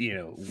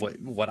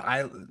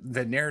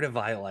the narrative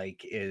I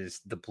like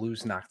is the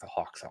Blues knocked the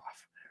Hawks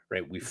off.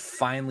 Right, we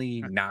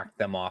finally knocked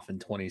them off in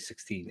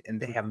 2016, and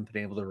they haven't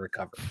been able to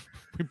recover.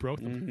 We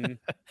broke them.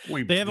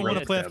 They haven't won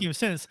a playoff game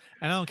since,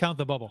 and I don't count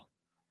the bubble.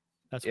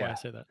 That's why I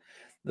say that.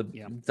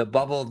 The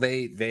bubble,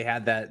 they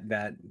had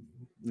that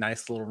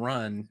nice little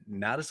run.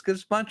 Not as good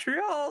as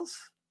Montreal's,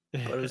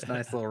 but it was a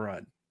nice little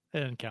run. It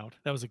didn't count.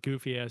 That was a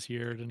goofy ass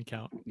year. It didn't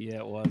count. Yeah,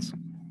 it was.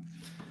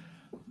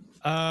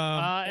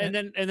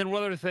 And then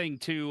one other thing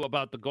too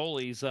about the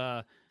goalies.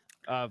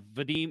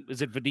 Vadim,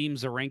 is it Vadim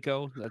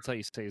Zarenko? That's how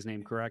you say his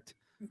name, correct?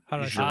 How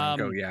did I say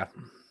Zarenko, yeah.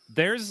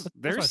 There's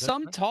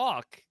some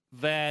talk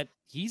that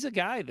he's a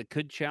guy that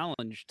could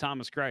challenge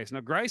Thomas Greiss.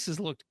 Now, Greiss has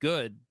looked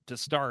good to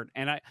start,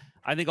 and I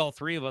think all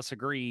three of us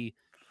agree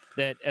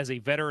that as a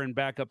veteran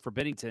backup for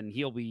Bennington,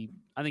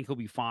 I think he'll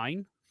be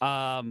fine.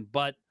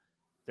 But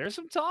there's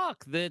some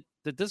talk that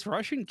this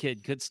Russian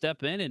kid could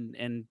step in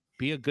and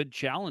be a good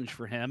challenge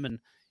for him. And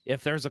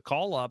if there's a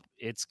call up,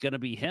 it's going to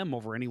be him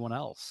over anyone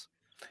else.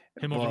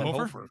 Him over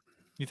Hofer?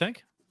 You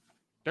think?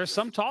 There's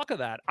some talk of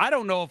that. I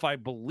don't know if I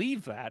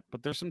believe that,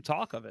 but there's some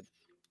talk of it.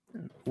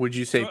 Would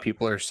you say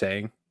people are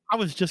saying? I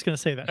was just going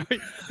to say that.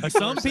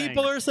 Some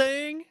people are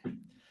saying.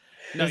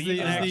 No,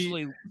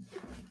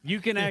 you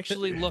can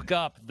actually look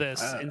up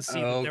this and see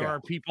that there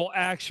are people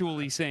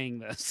actually saying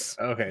this.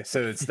 Okay,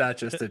 so it's not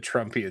just a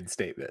Trumpian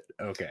statement.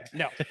 Okay.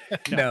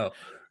 No.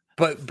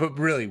 But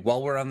really,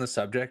 while we're on the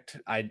subject,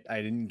 I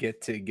didn't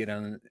get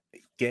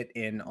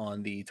in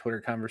on the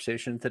Twitter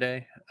conversation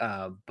today.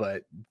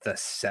 But the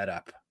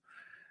setup,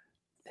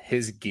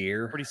 his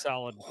gear, pretty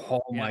solid.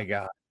 Oh my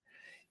God.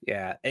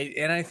 Yeah.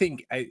 And I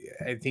think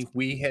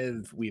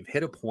we've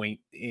hit a point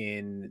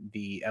in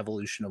the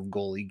evolution of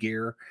goalie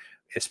gear,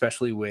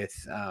 especially with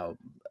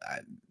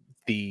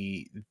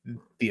the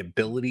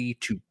ability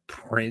to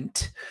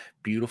print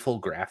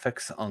beautiful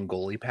graphics on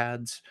goalie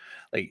pads.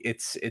 Like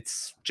it's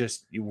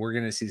just, we're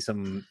going to see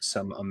some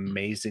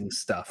amazing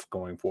stuff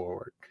going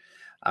forward.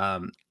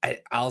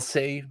 I'll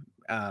say,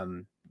 I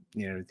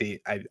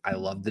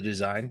love the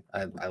design.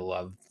 I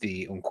love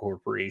the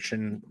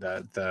incorporation,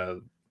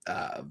 the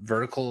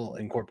vertical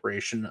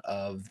incorporation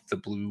of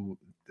the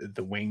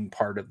wing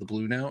part of the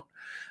Blue Note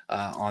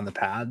on the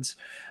pads.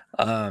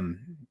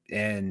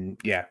 And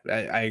yeah,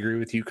 I agree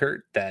with you,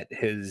 Kurt, that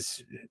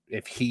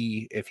if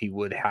he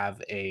would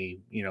have a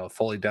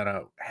fully done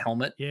a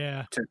helmet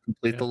to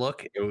complete the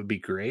look, it would be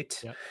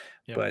great.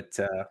 But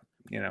I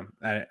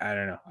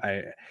don't know.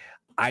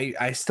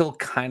 I still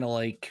kind of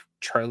like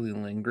Charlie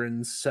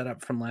Lindgren's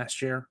setup from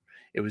last year.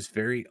 It was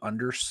very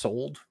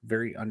undersold,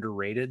 very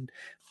underrated,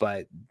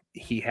 but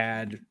it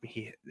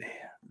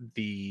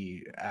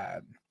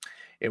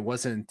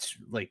wasn't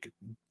like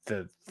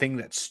the thing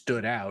that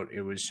stood out.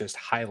 It was just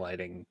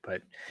highlighting,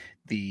 but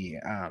the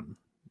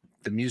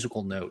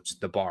musical notes,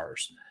 the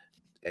bars,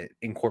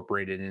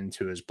 incorporated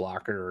into his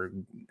blocker or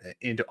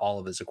into all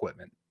of his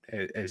equipment,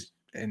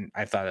 and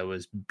I thought it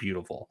was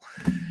beautiful,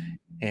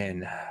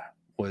 and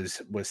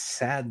was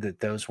sad that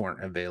those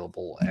weren't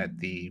available at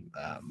the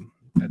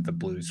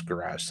Blues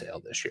garage sale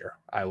this year.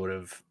 I would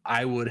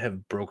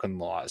have broken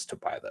laws to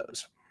buy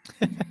those.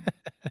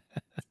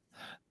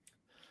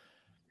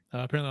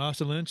 Apparently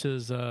Austin Lynch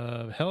is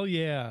hell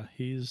yeah,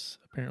 he's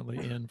apparently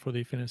in for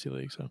the fantasy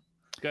league. So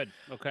good.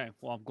 Okay.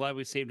 Well, I'm glad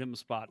we saved him a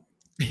spot.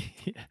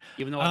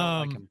 Even though I don't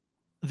like him.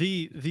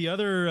 The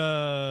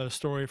other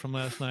story from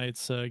last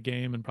night's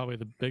game, and probably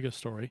the biggest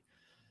story,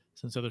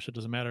 since other shit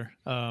doesn't matter,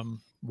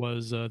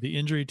 was the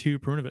injury to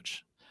Perunovic.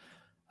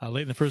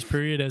 Late in the first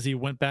period, as he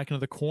went back into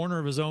the corner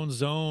of his own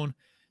zone,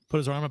 put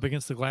his arm up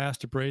against the glass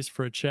to brace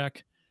for a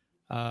check,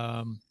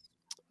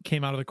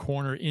 came out of the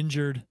corner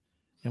injured,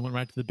 and went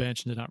right to the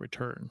bench and did not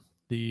return.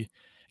 The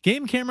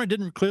game camera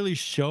didn't clearly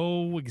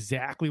show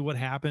exactly what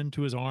happened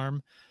to his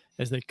arm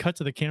as they cut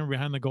to the camera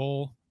behind the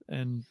goal,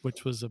 and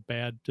which was a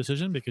bad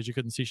decision because you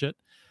couldn't see shit.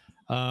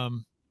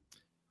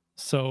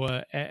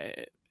 So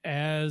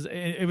as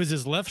it was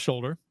his left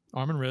shoulder,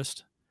 arm and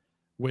wrist,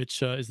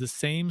 which is the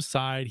same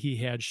side he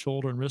had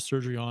shoulder and wrist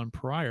surgery on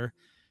prior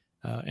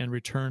and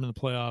returned in the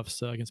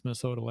playoffs against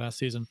Minnesota last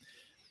season.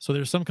 So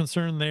there's some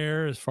concern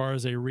there as far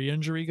as a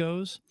re-injury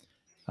goes.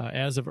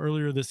 As of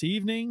earlier this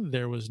evening,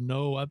 there was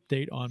no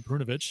update on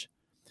Perunovic.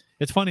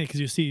 It's funny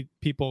because you see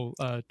people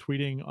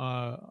tweeting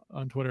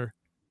on Twitter.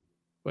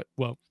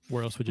 Well,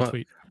 where else would you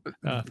tweet?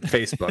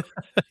 Facebook.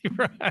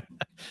 Right.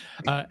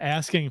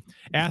 Asking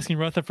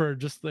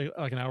Rutherford just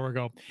like an hour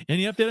ago,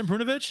 any update on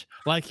Perunovic?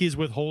 Like he's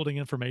withholding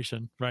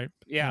information, right?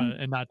 Yeah,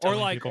 and not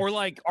telling people. Or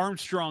like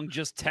Armstrong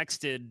just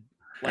texted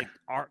like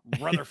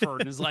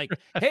Rutherford and is like,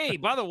 "Hey,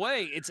 by the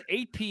way, it's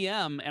 8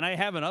 p.m. and I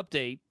have an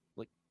update."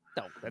 Like,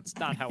 no, that's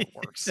not how it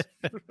works.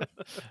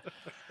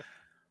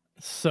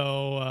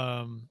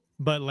 So,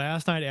 but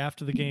last night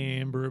after the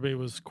game, Berube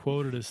was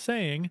quoted as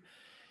saying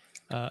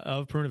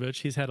of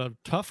Perunovic, he's had a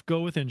tough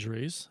go with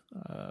injuries.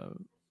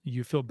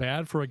 You feel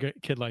bad for a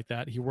kid like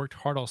that. He worked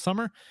hard all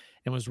summer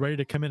and was ready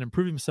to come in and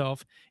prove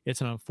himself.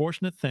 It's an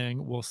unfortunate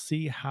thing. We'll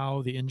see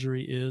how the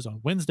injury is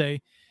on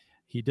Wednesday.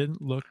 He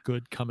didn't look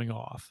good coming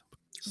off.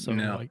 So,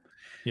 no.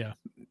 Yeah.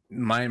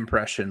 My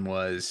impression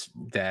was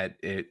that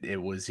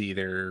it was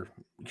either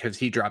because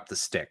he dropped the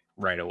stick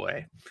right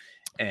away,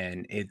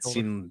 and it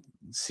seemed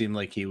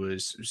like he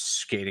was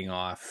skating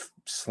off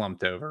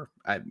slumped over.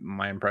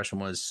 My impression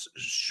was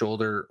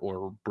shoulder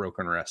or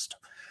broken wrist,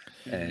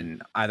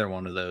 and either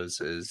one of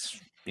those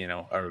is,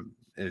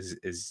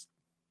 is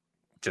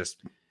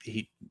just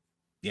repeat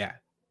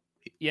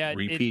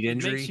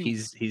injury.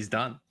 He's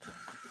done.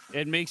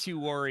 It makes you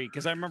worry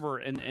because I remember,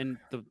 and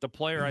the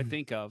player I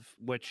think of,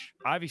 which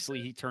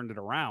obviously he turned it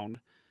around,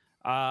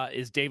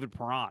 is David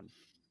Perron.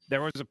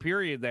 There was a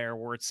period there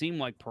where it seemed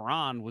like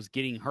Perron was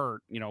getting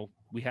hurt.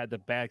 We had the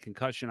bad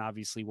concussion,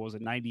 obviously. What was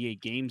it, 98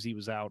 games he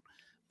was out?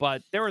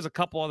 But there was a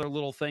couple other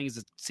little things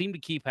that seemed to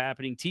keep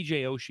happening.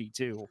 TJ Oshie,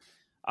 too,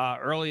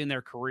 early in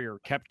their career,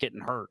 kept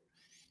getting hurt.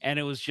 And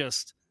it was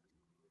just,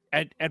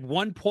 at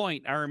one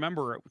point, I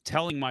remember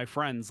telling my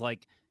friends,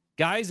 like,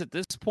 guys, at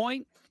this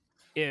point,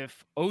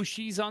 if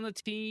Oshie's on the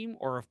team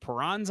or if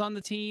Perron's on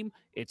the team,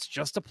 it's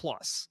just a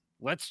plus.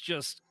 Let's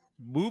just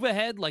move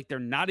ahead like they're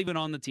not even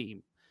on the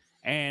team.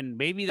 And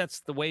maybe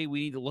that's the way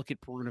we need to look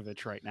at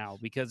Perunovic right now,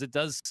 because it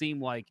does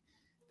seem like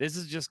this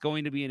is just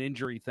going to be an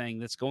injury thing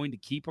that's going to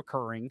keep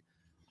occurring.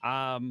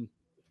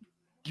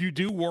 You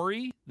do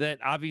worry that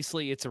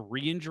obviously it's a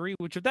re-injury,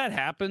 which if that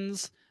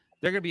happens,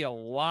 there are going to be a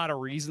lot of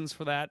reasons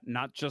for that,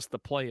 not just the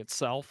play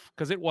itself,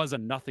 because it was a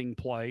nothing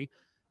play.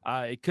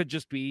 It could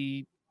just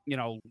be,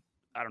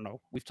 I don't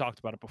know. We've talked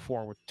about it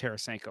before with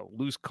Tarasenko,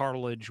 loose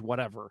cartilage,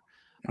 whatever,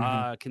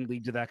 can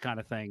lead to that kind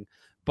of thing.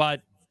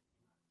 But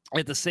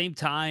at the same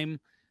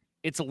time,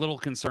 it's a little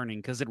concerning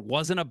because it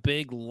wasn't a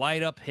big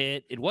light up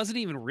hit. It wasn't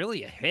even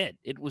really a hit.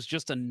 It was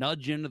just a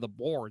nudge into the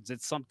boards.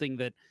 It's something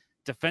that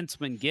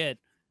defensemen get,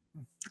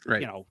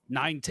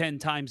 9-10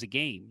 times a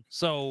game.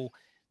 So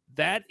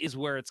that is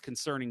where it's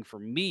concerning for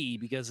me,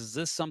 because is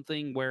this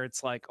something where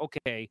it's like,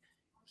 okay,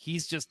 he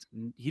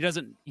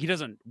doesn't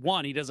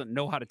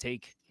know how to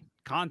take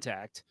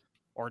contact,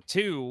 or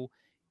two,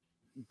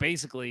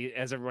 basically,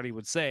 as everybody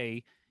would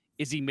say,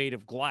 is he made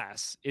of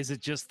glass? Is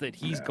it just that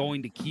he's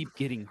going to keep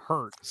getting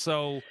hurt?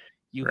 So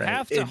you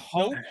have to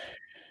hope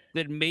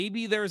that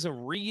maybe there's a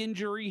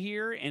re-injury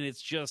here, and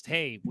it's just,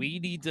 hey, we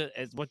need to,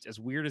 as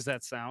weird as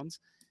that sounds,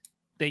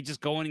 they just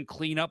go in and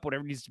clean up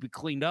whatever needs to be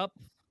cleaned up.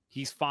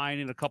 He's fine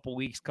in a couple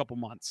weeks, couple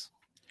months.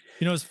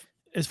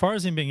 As far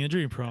as him being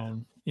injury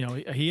prone,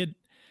 he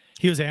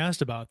was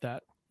asked about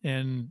that,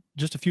 and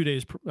just a few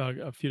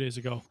days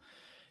ago,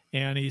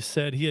 and he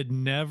said he had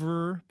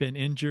never been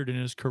injured in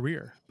his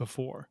career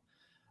before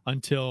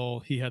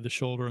until he had the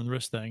shoulder and the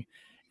wrist thing.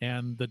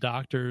 And the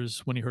doctors,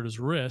 when he hurt his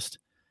wrist,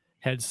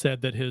 had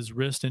said that his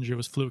wrist injury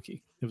was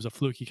fluky. It was a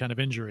fluky kind of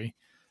injury.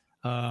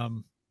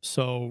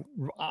 So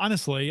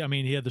honestly,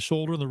 he had the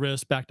shoulder and the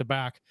wrist back to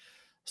back.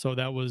 So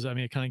that was,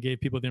 it kind of gave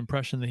people the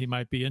impression that he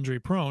might be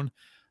injury prone,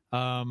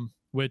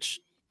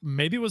 which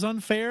maybe was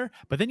unfair.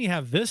 But then you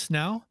have this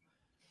now.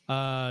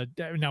 Now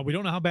we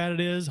don't know how bad it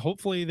is.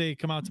 Hopefully they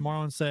come out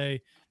tomorrow and say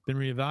been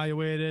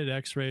reevaluated,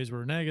 x-rays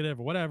were negative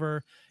or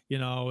whatever.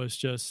 It's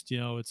just,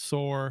 it's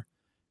sore,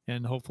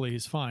 and hopefully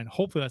he's fine.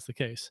 Hopefully that's the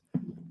case.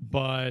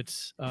 But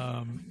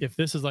if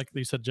this is, like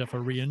you said, Jeff, a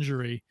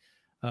re-injury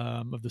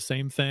of the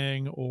same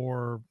thing,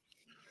 or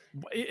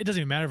it doesn't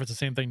even matter if it's the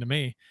same thing to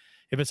me.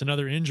 If it's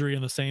another injury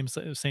in the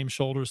same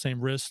shoulder,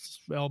 same wrist,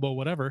 elbow,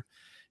 whatever,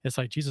 it's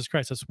like, Jesus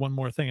Christ, that's one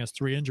more thing. That's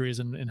 3 injuries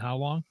in how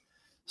long?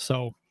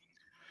 So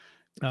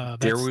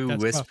dare we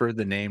whisper tough.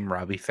 The name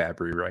Robbie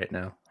Fabry right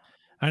now?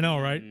 I know,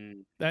 right?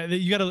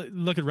 You got to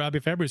look at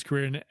Robbie Fabry's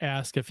career and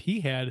ask if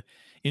he had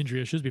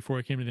injury issues before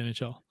he came to the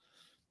NHL.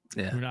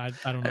 Yeah,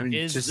 I don't know.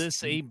 Is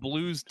this a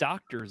Blues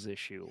doctor's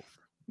issue?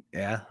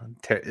 Yeah,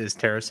 is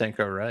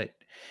Tarasenko right?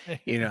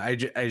 I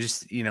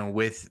just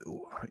with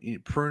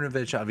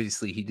Perunovic,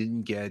 obviously he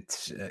didn't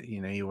get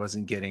he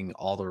wasn't getting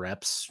all the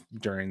reps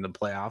during the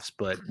playoffs,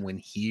 but when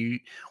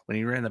he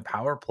ran the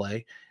power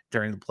play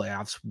during the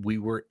playoffs, we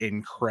were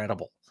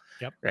incredible.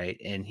 Yep. Right.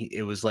 And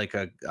it was like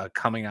a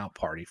coming out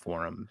party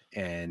for him.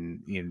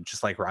 And,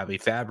 just like Robbie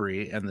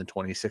Fabry and the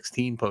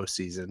 2016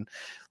 postseason,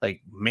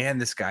 like, man,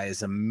 this guy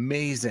is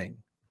amazing.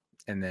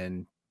 And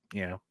then,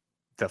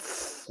 the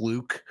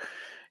fluke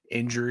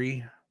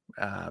injury,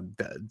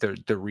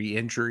 the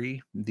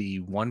re-injury,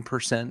 the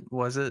 1%,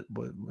 was it?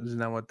 Wasn't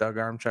that what Doug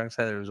Armstrong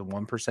said? There was a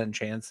 1%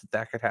 chance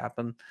that could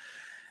happen.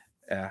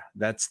 Yeah,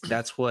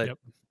 that's what, yep.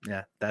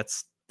 Yeah,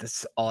 that's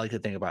all I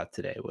could think about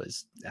today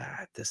was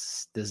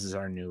this is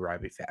our new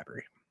Robbie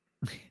Fabry.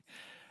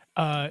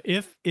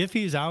 If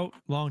he's out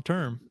long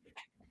term,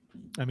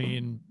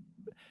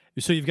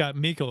 so you've got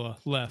Mikkola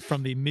left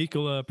from the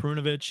Mikkola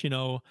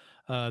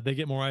Perunovic. They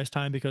get more ice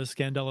time because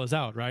Scandella's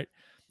out, right?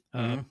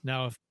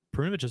 Now if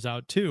Perunovic is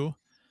out too,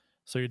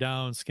 so you're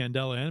down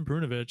Scandella and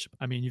Perunovic.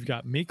 You've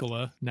got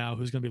Mikkola now,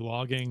 who's going to be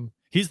logging.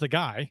 He's the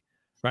guy,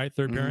 right?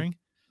 Third pairing,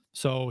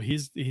 so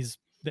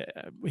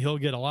he'll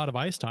get a lot of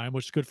ice time,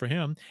 which is good for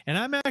him. And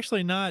I'm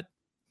actually not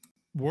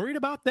worried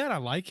about that. I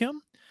like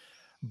him,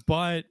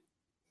 but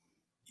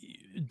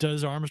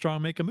does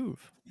Armstrong make a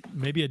move?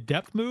 Maybe a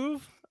depth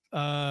move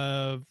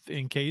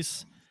in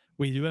case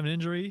we do have an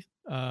injury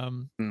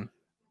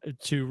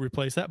to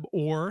replace that,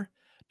 or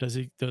does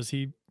he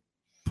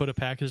put a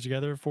package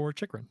together for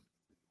Chychrun,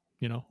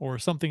 or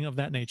something of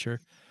that nature,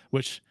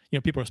 which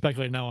people are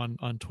speculating now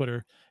on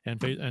Twitter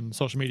and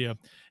social media.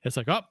 It's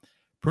like, oh,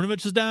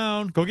 Perunovic is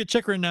down. Go get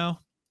Chikrin now.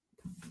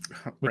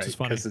 Which is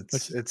funny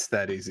because it's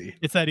that easy.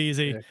 It's that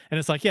easy, Yeah. and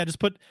it's like, yeah, just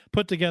put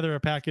together a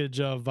package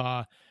of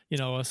a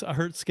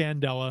Hurt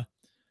Scandella,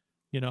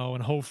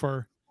 and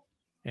Hofer,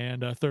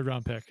 and a 3rd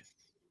round pick.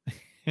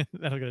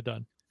 That'll get it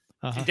done.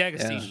 And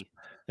D'Agostini.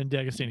 And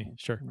D'Agostini,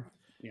 sure.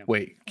 Yeah.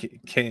 Wait,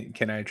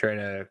 can I try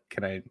to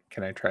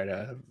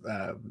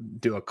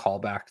do a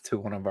callback to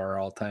one of our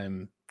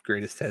all-time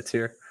greatest hits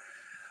here?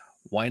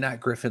 Why not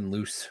Griffin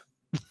Loose?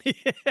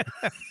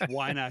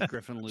 Why not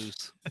Griffin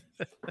Loose?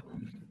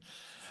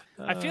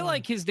 I feel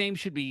like his name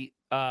should be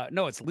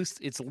no, it's Loose.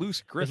 It's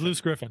Loose Griffin. It's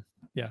Loose Griffin.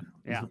 Yeah.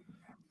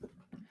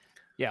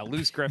 Yeah,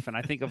 Loose Griffin.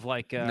 I think of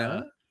like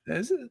no,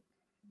 is it?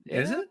 Yeah.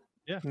 Is it?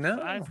 Yeah.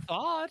 No, I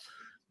thought.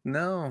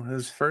 No,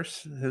 his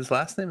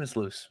last name is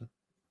Loose.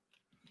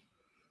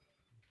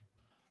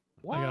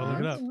 What? I gotta look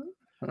it up.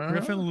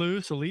 Griffin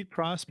Loose, elite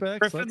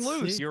prospects. Griffin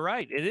Loose. You're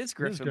right. It is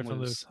Griffin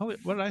Loose. Holy,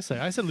 what did I say?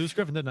 I said Loose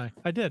Griffin, didn't I?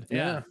 I did.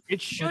 Yeah.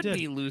 It should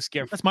be Loose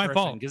Griffin. That's my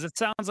fault. Because it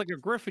sounds like a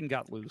griffin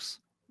got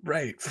loose.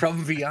 Right.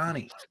 From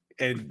Vianney.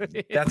 And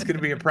that's going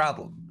to be a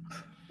problem.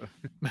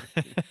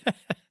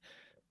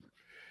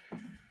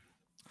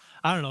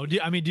 I don't know. Do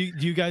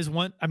you guys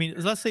want,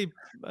 let's say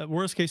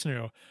worst case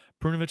scenario,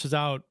 Perunovic is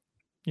out,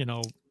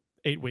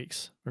 8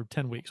 weeks or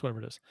 10 weeks,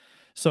 whatever it is.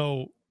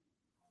 So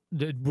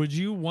would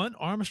you want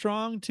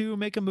Armstrong to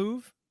make a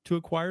move to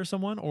acquire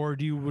someone, or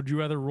would you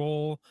rather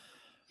roll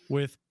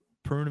with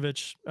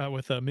Perunovic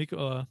with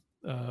Mikola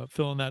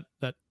filling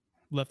that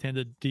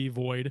left-handed D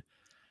void,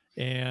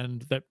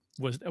 and that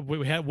was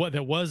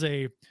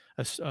a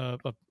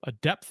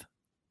depth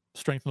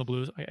strength in the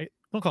Blues. I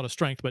don't call it a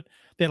strength, but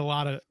they had a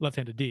lot of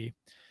left-handed D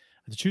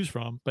to choose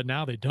from, but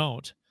now they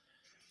don't.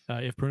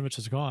 If Perunovic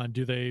is gone,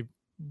 do they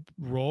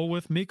roll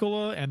with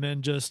Mikola, and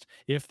then just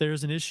if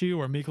there's an issue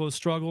or Mikola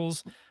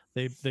struggles,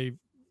 they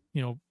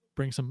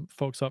bring some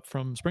folks up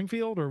from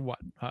Springfield, or what?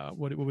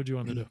 What would you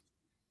want to do?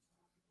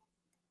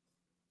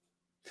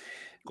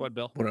 Go ahead,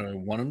 Bill. What do I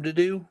want them to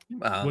do?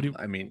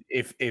 I mean,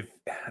 if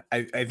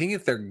I think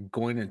if they're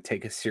going to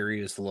take a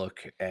serious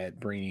look at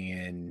bringing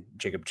in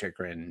Jacob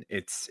Chikrin,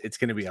 it's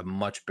going to be a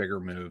much bigger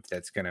move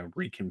that's going to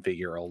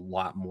reconfigure a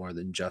lot more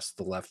than just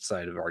the left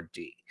side of our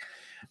D.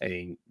 I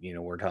mean,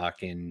 we're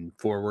talking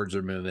forwards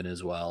are moving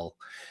as well,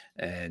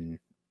 and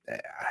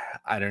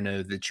I don't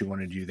know that you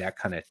want to do that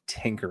kind of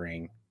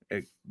tinkering.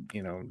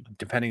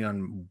 Depending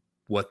on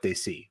what they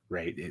see,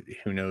 right?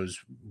 Who knows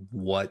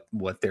what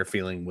they're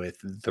feeling with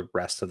the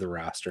rest of the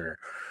roster,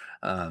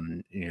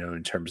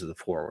 in terms of the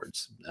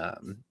forwards.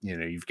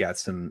 You've got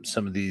some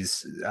of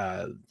these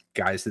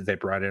guys that they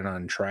brought in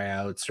on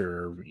tryouts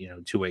or,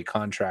 two-way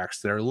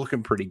contracts that are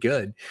looking pretty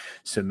good.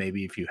 So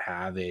maybe if you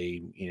have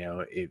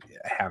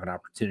have an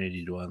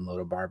opportunity to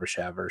unload a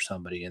Barbashev or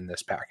somebody in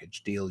this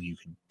package deal, you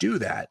could do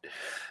that.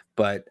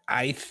 But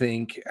I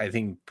think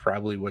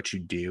probably what you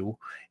do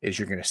is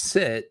you're going to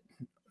sit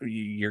and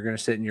you're going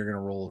to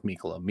roll with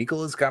Mikola.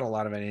 Mikola's got a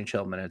lot of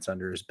NHL minutes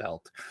under his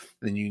belt.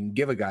 Then you can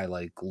give a guy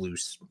like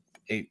Loose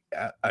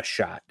a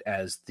shot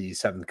as the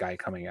 7th guy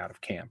coming out of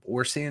camp,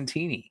 or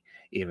Santini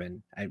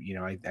even. I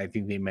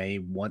think they may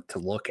want to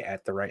look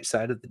at the right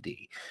side of the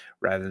D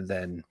rather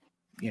than,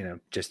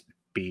 just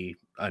be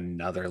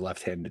another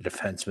left-handed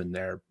defenseman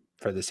there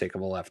for the sake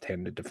of a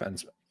left-handed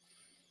defenseman.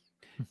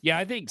 Yeah,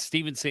 I think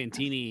Steven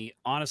Santini,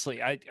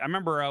 honestly, I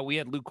remember we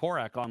had Lou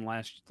Korak on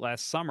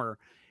last summer,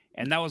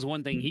 and that was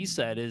one thing he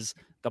said is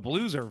the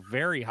Blues are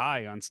very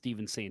high on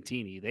Steven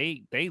Santini.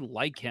 They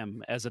like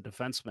him as a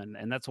defenseman,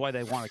 and that's why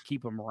they want to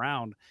keep him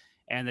around,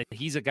 and that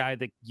he's a guy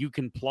that you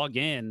can plug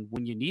in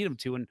when you need him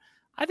to. And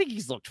I think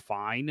he's looked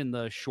fine in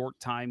the short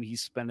time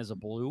he's spent as a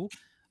Blue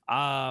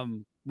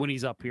when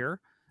he's up here.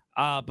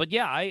 But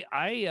yeah,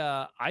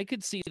 I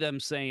could see them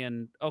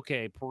saying,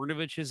 okay,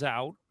 Perunovic is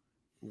out.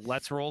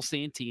 Let's roll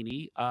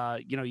Santini.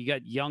 You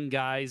got young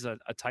guys, a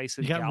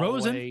Tyson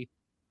Galloway.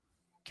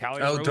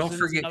 Rosen. Don't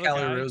forget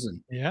Calle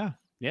Rosen. Yeah.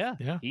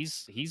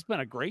 He's been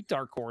a great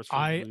dark horse.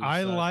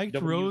 I liked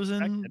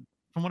Rosen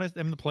from what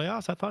in the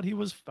playoffs. I thought he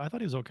was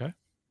okay.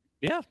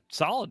 Yeah,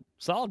 solid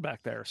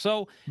back there.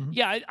 So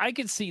yeah, I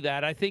could see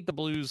that. I think the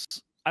Blues.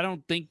 I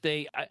don't think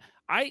they.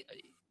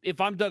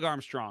 If I'm Doug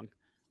Armstrong,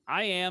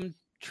 I am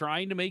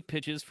trying to make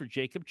pitches for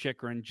Jacob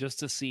Chikrin just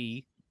to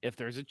see if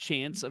there's a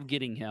chance of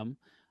getting him.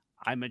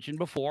 I mentioned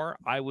before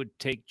I would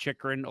take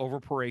Chikrin over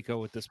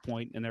Parayko at this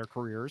point in their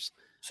careers.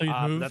 So you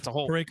move that's a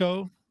whole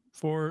Parayko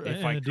for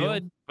if I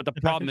could, but the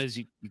problem is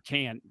you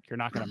can't. You're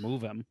not going to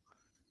move him.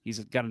 He's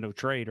got a no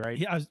trade, right?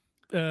 Yeah,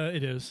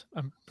 it is.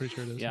 I'm pretty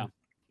sure it is. Yeah,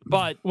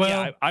 but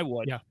I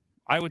would. Yeah,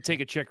 I would take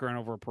a Chikrin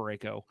over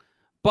Parayko.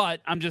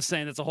 But I'm just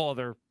saying that's a whole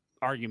other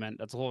argument.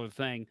 That's a whole other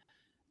thing.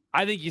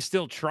 I think you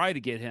still try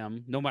to get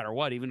him no matter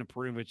what, even if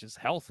Perunovic is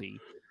healthy.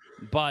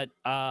 But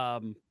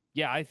I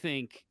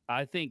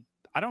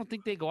don't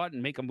think they go out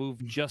and make a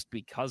move just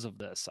because of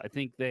this. I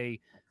think they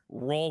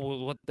roll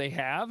with what they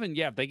have. And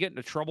if they get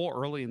into trouble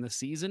early in the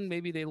season,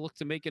 maybe they look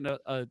to making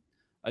a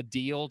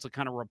deal to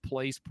kind of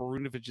replace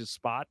Perunovic's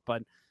spot.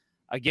 But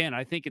again,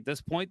 I think at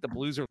this point the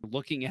Blues are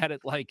looking at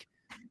it like,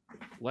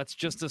 let's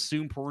just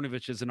assume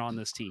Perunovich isn't on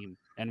this team,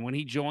 and when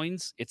he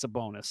joins, it's a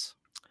bonus.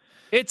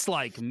 It's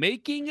like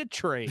making a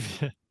trade.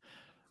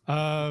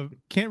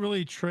 Can't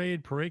really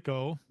trade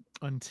Parayko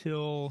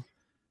until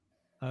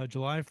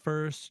July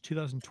 1st,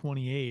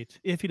 2028,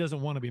 if he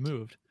doesn't want to be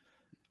moved,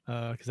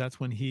 because that's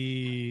when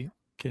he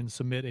can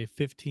submit a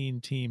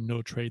 15-team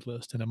no-trade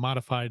list, and a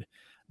modified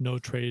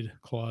no-trade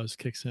clause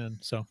kicks in.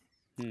 So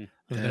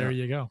there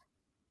you go.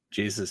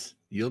 Jesus,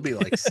 you'll be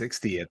like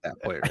 60 at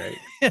that point, right?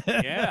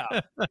 Yeah.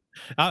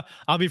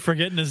 I'll be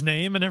forgetting his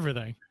name and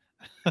everything.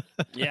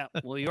 Yeah,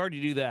 well, you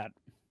already do that.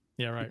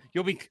 Yeah, right.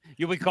 You'll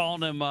be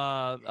calling him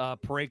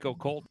Parayko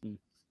Colton.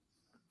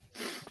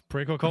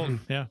 Parayko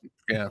Colton, yeah.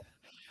 Yeah.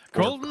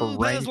 Colton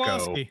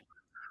Parenko.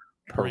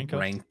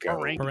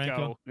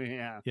 Parenko.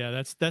 Yeah.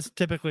 Yeah, that's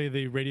typically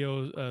the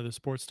radio, the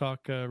sports talk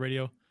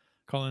radio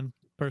calling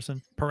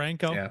person.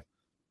 Parenko.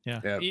 Yeah.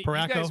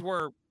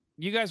 Parayko.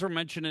 You guys were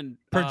mentioning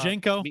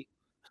Perjenko.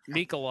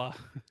 Mikkola.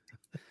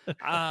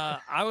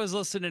 I was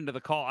listening to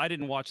the call. I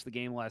didn't watch the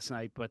game last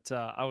night, but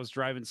I was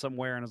driving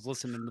somewhere and I was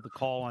listening to the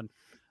call on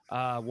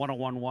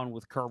 101.1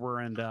 with Kerber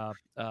and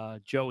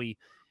Joey,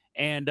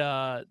 and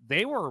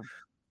they were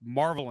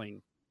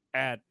marveling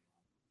at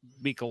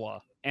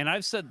Mikkola. And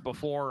I've said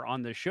before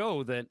on the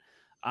show that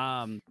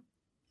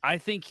I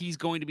think he's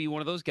going to be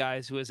one of those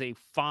guys who has a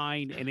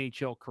fine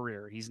NHL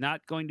career. He's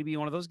not going to be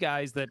one of those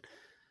guys that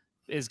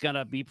is going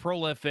to be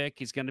prolific.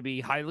 He's going to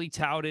be highly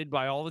touted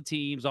by all the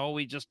teams.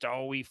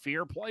 We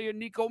fear playing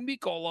Nico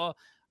Mikkola.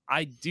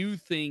 I do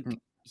think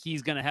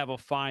he's going to have a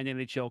fine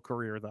NHL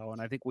career, though,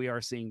 and I think we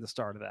are seeing the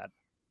start of that.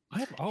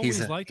 I've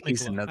always liked Mikkola.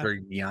 He's another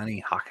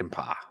Yanni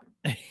Hakanpää.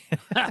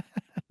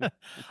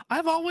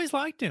 I've always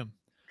liked him.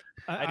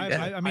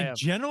 I mean, have.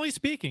 Generally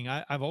speaking,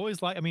 I've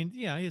always liked. I mean,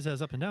 yeah, he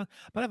has up and down,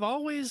 but I've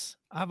always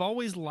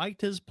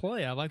liked his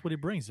play. I like what he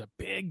brings. He's a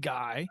big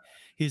guy.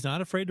 He's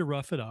not afraid to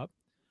rough it up.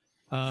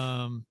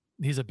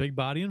 He's a big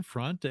body in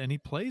front, and he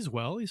plays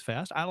well. He's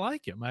fast. I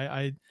like him.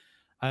 I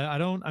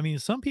don't. I mean,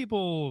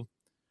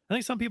 I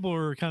think some people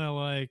are kind of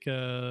like,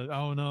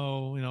 oh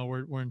no,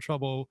 we're in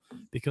trouble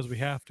because we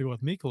have to go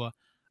with Mikkola.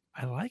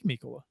 I like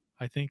Mikkola.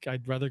 I think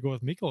I'd rather go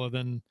with Mikkola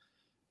than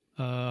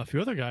a few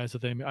other guys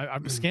that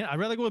I'd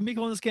rather go with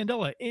Mikkola and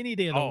Scandella any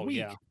day of the week.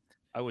 Yeah,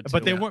 I would.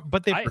 But too.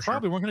 they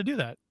probably weren't going to do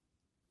that.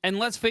 And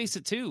let's face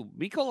it, too.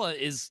 Mikkola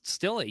is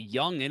still a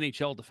young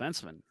NHL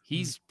defenseman.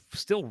 He's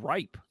still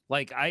ripe.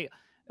 Like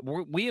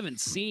we haven't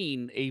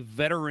seen a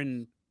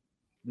veteran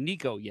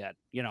Nico yet.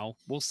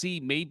 We'll see.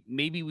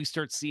 Maybe we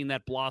start seeing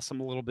that blossom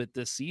a little bit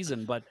this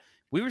season. But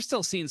we were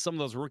still seeing some of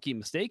those rookie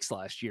mistakes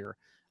last year.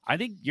 I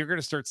think you're going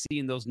to start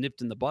seeing those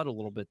nipped in the bud a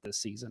little bit this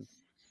season.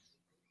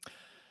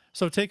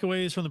 So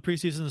takeaways from the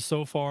preseason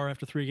so far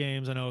after 3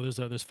 games. I know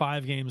there's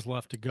 5 games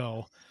left to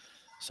go,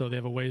 so they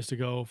have a ways to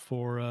go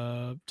for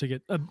to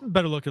get a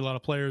better look at a lot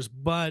of players.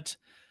 But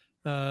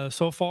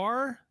so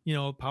far,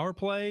 power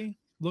play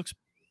looks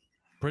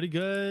pretty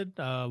good.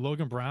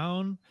 Logan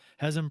Brown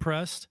has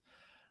impressed.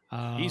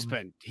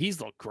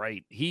 He's looked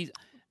great.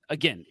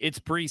 It's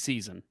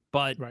preseason,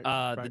 but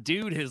the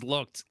dude has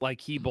looked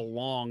like he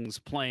belongs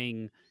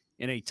playing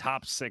in a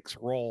top 6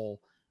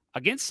 role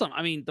against some.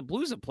 I mean, the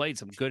Blues have played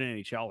some good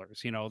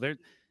NHLers.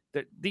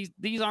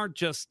 These aren't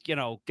just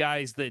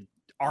guys that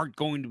aren't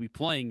going to be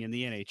playing in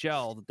the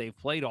NHL that they've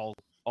played all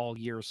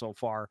year so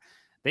far.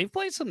 They've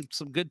played some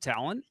good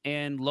talent,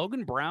 and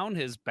Logan Brown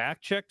has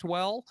back-checked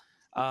well.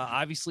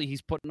 Obviously,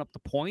 he's putting up the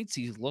points.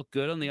 He's looked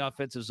good on the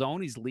offensive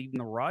zone. He's leading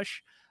the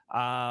rush,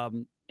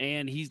 and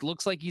he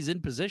looks like he's in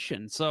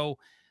position. So,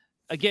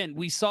 again,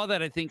 we saw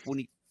that, I think, when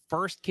he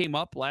first came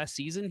up last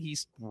season.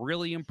 He's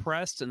really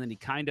impressed, and then he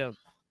kind of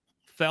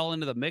fell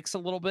into the mix a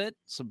little bit.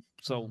 So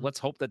let's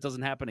hope that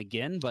doesn't happen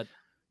again. But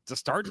to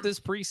start this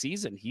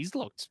preseason, he's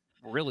looked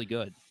really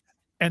good.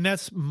 And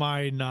that's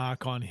my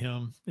knock on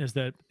him, is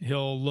that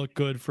he'll look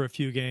good for a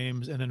few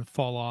games and then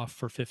fall off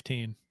for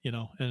 15,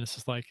 and it's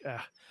just like,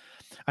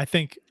 I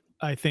think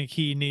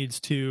he needs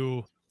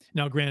to.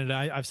 Now, granted,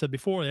 I've said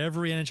before,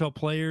 every NHL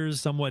player is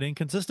somewhat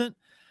inconsistent.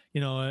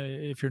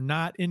 If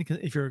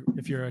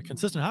you're a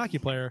consistent hockey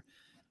player,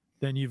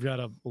 then you've got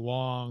a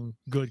long,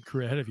 good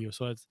career ahead of you.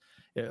 So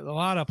a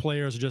lot of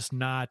players are just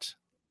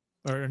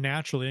are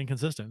naturally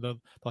inconsistent. They'll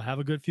have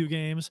a good few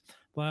games,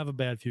 they'll have a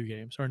bad few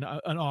games, or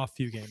an off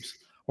few games,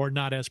 or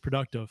not as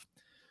productive.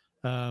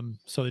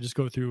 So they just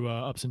go through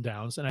ups and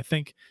downs. And I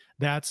think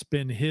that's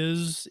been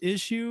his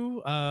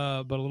issue,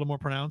 but a little more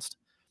pronounced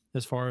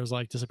as far as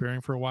like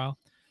disappearing for a while,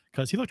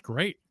 because he looked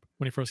great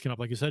when he first came up,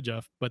 like you said,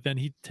 Jeff, but then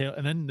he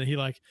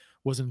like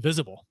was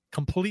invisible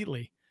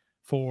completely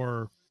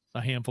for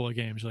a handful of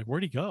games. You're like,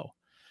 where'd he go?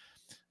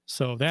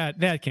 So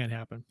that can't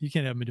happen. You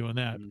can't have him doing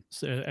that,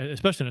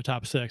 especially in a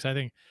top 6. I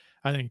think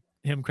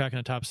him cracking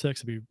a top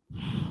 6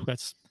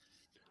 that's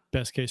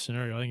best case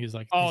scenario. I think he's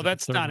like,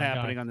 that's not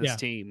happening on this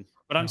team.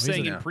 But I'm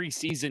saying in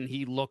preseason,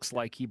 he looks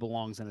like he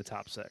belongs in a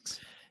top 6.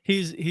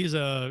 He's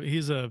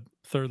a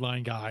third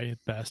line guy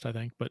at best, I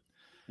think. But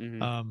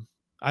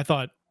I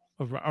thought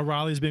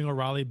O'Reilly's being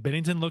O'Reilly.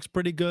 Bennington looks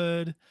pretty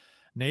good.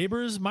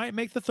 Neighbors might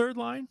make the third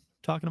line.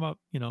 Talking about,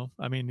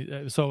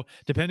 so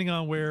depending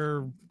on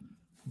where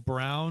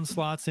Brown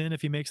slots in,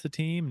 if he makes the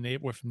team,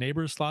 if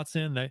Neighbors slots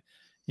in, they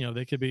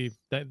could be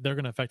that they're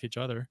going to affect each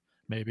other.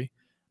 Maybe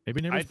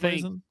Neighbors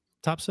plays in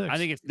top 6. I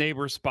think it's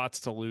Neighbors'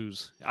 spots to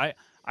lose. I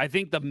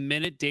think the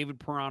minute David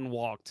Perron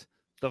walked,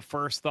 the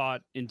first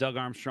thought in Doug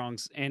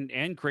Armstrong's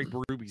and Craig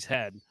Berube's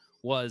head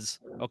was,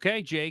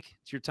 okay, Jake,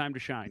 it's your time to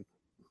shine.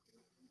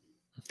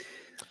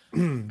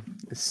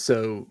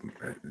 So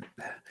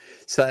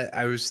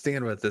I was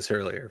thinking about this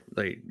earlier.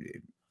 Like,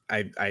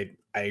 I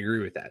agree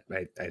with that.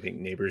 I think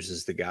Neighbors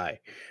is the guy,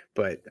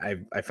 but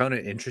I found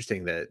it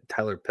interesting that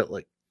Tyler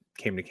Pitlick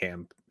came to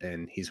camp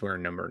and he's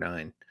wearing number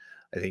 9.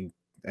 I think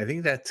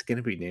that's going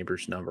to be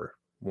Neighbors' number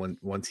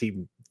once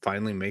he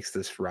finally makes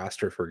this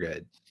roster for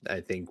good.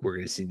 I think we're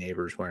going to see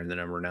Neighbors wearing the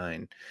number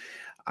 9.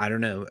 I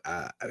don't know.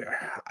 I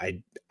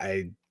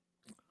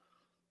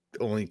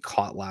only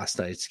caught last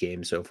night's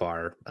game so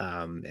far,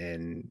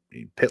 and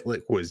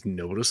Pitlick was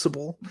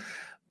noticeable,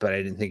 but I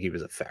didn't think he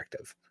was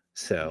effective.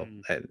 So,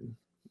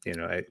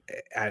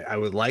 I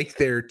would like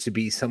there to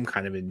be some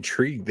kind of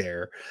intrigue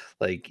there,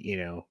 like,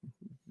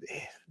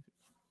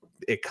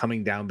 it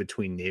coming down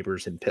between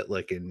Neighbors and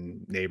Pitlick,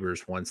 and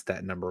Neighbors wants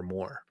that number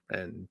more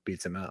and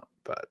beats him out.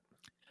 But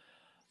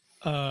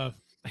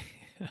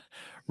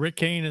Rick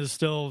Kane is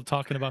still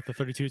talking about the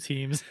 32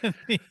 teams in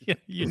the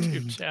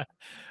YouTube chat,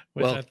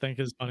 which I think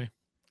is funny.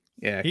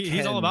 Yeah,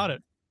 he's all about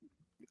it.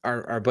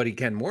 Our buddy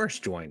Ken Morris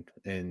joined,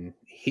 and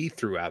he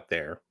threw out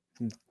there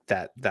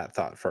that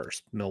thought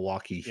first: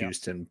 Milwaukee,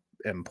 Houston,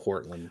 and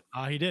Portland.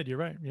 He did. You're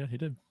right. Yeah, he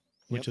did.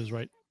 Which is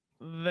right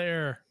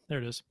there. There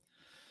it is.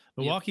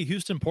 Milwaukee,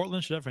 Houston,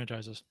 Portland should have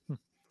franchises. Look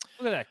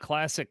at that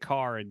classic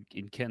car in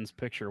Ken's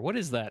picture. What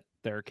is that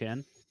there,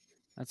 Ken?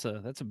 That's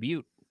a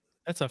Butte.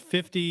 That's a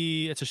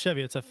 50. It's a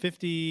Chevy. It's a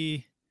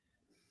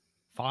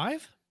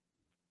 55,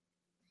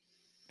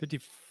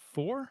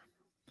 54.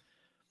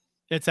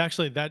 It's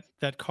actually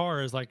that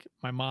car is like,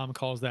 my mom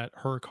calls that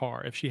her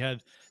car. If she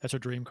had, that's her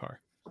dream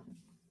car.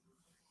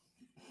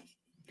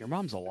 Your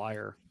mom's a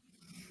liar.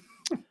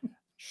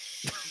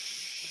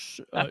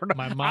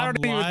 My mom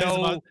lies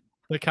about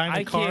the kind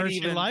of car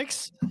she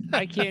likes.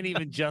 I can't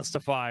even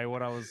justify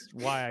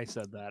why I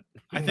said that.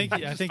 I think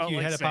you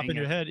had it pop in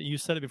your head. You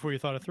said it before you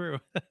thought it through.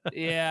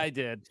 Yeah, I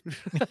did.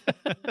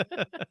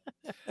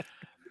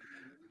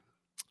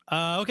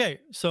 Okay,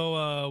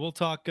 so we'll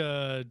talk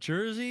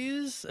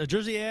jerseys,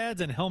 jersey ads,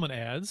 and helmet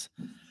ads,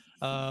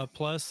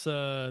 plus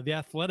the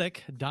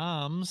Athletic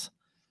Dom's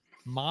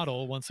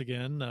model once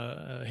again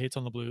hates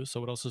on the Blues. So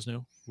what else is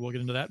new? We'll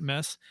get into that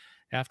mess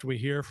after we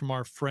hear from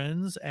our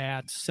friends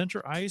at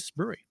Center Ice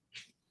Brewery.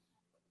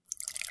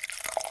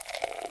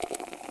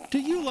 Do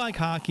you like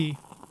hockey?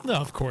 No,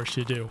 of course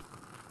you do.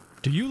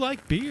 Do you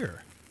like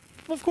beer?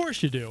 Of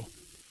course you do.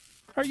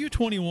 Are you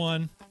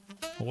 21?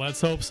 Let's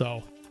hope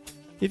so.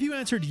 If you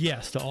answered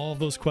yes to all of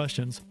those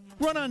questions,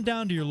 run on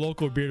down to your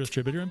local beer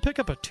distributor and pick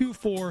up a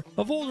 2-4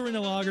 of Old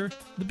Arena Lager,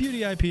 the Beauty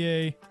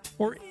IPA,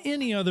 or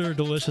any other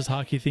delicious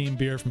hockey-themed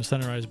beer from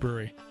Center Ice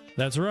Brewery.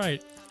 That's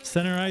right,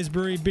 Center Ice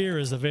Brewery beer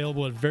is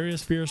available at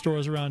various beer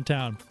stores around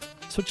town,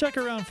 so check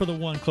around for the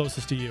one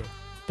closest to you.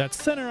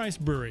 That's Center Ice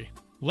Brewery.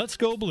 Let's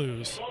go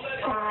Blues.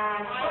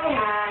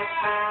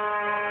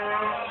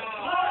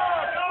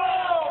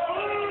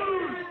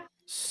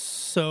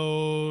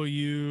 So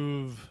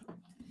you've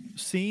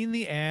seen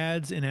the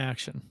ads in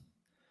action.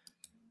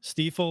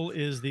 Stiefel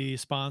is the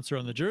sponsor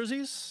on the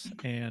jerseys,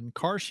 and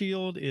Car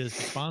Shield is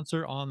the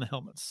sponsor on the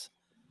helmets.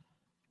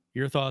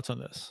 Your thoughts on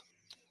this?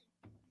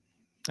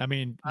 I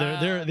mean,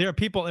 there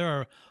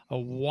are a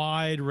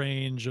wide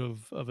range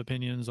of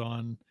opinions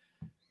on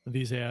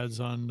these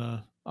ads on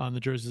the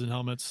jerseys and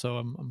helmets. So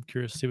I'm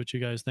curious to see what you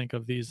guys think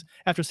of these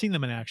after seeing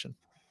them in action.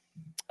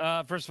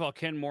 First of all,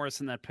 Ken Morris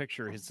in that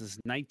picture is his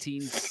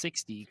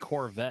 1960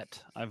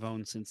 Corvette I've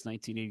owned since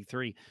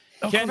 1983.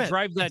 Ken,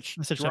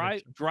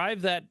 Corvette.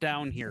 drive that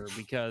down here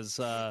because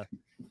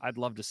I'd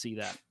love to see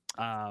that.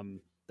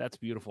 That's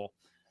beautiful.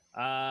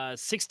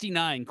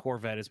 69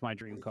 Corvette is my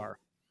dream car.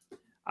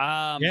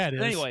 Yeah, it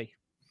is. Anyway,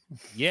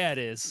 yeah, it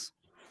is.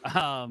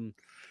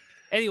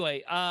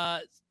 Anyway, yeah,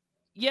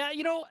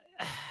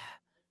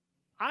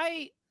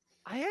 I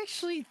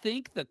actually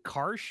think the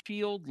Car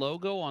Shield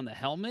logo on the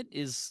helmet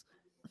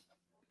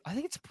I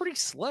think it's pretty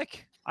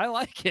slick. I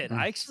like it.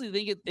 I actually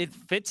think it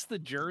fits the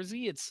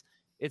jersey. It's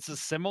a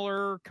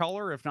similar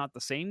color, if not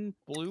the same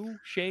blue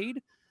shade.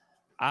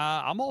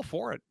 I'm all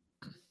for it.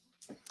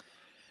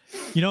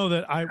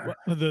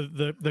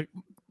 That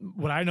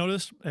what I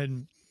noticed,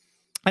 and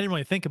I didn't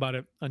really think about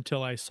it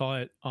until I saw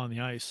it on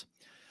the ice,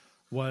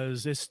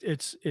 was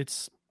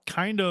it's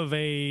kind of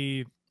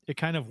it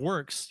kind of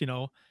works,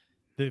 the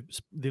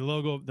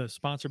logo, the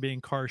sponsor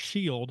being Car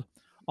Shield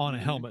on a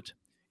helmet.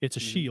 It's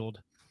a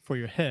shield for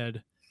your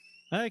head.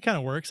 It kind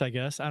of works, I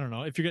guess. I don't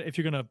know if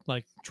you're gonna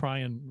like try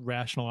and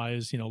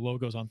rationalize,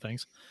 logos on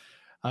things.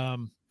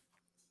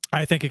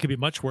 I think it could be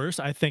much worse.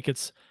 I think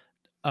it's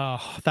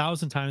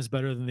 1,000 times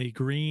better than the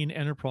green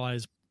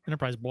Enterprise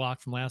enterprise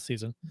block from last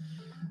season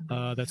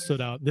that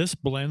stood out. This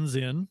blends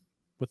in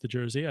with the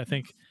jersey. I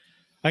think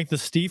the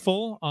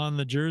Stiefel on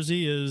the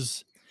jersey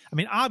is, I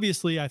mean,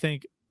 obviously, I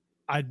think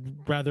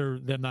I'd rather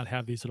them not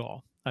have these at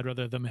all. I'd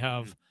rather them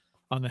have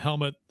on the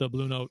helmet the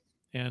blue note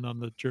and on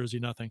the jersey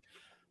nothing.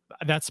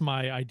 That's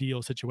my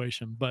ideal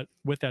situation. But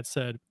with that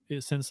said,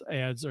 since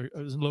ads or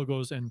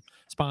logos and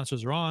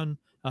sponsors are on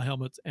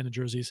helmets and the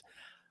jerseys,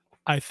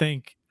 I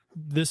think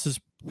this is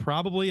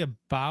probably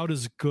about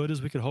as good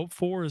as we could hope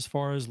for as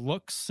far as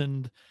looks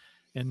and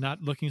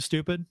not looking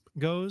stupid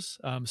goes.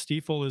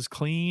 Stiefel is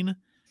clean.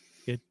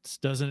 It's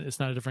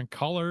not a different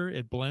color.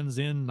 It blends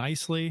in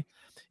nicely.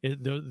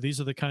 These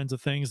are the kinds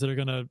of things that are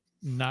going to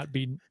not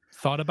be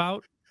thought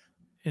about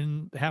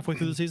in halfway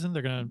through the season.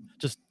 They're going to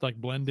just like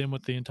blend in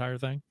with the entire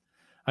thing,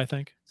 I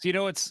think.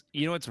 So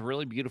what's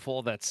really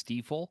beautiful that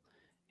Stiefel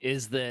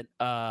is that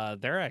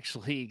they're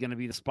actually going to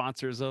be the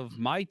sponsors of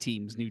my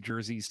team's new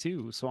jerseys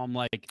too. So I'm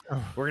like,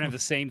 we're gonna have the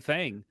same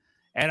thing,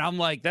 and I'm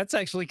like, that's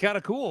actually kind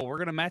of cool. We're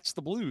gonna match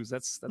the blues.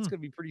 That's gonna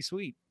be pretty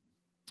sweet.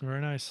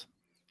 Very nice.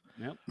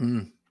 Yep.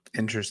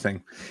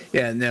 Interesting.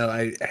 Yeah. No,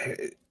 I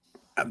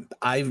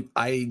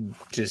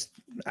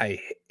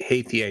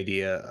hate the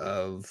idea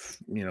of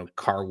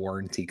car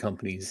warranty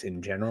companies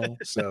in general.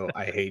 So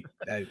I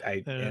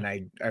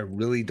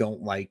really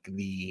don't like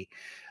the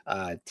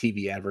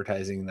TV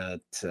advertising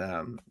that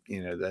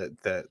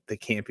the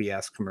campy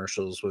ass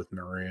commercials with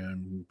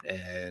Maroon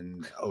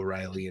and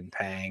O'Reilly and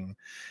Pang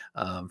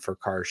for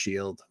Car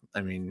Shield. I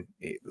mean,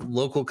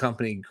 local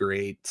company,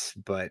 great,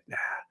 but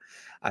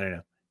I don't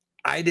know.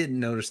 I didn't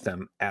notice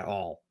them at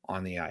all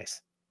on the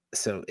ice,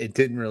 so it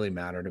didn't really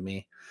matter to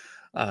me.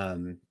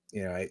 I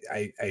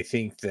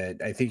think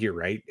you're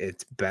right.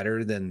 It's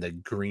better than the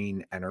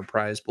green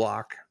Enterprise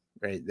block,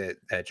 right? It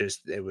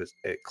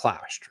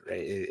clashed,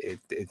 right? It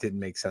didn't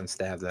make sense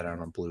to have that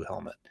on a blue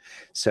helmet.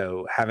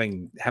 So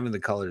having the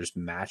colors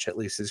match at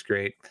least is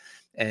great.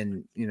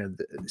 And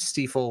the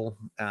Stiefel,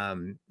 I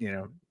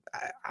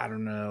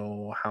don't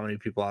know how many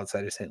people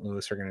outside of St.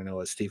 Louis are going to know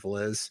what Stiefel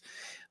is.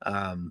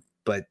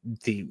 But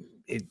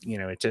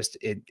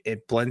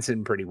it blends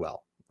in pretty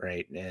well,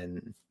 right?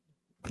 And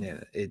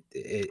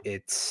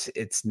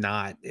it's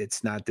not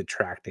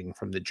detracting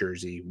from the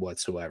jersey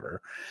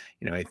whatsoever.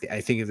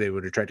 I think if they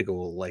would have tried to go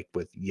like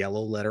with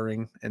yellow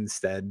lettering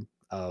instead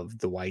of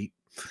the white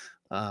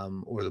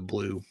or the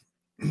blue,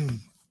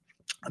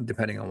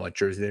 depending on what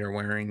jersey they're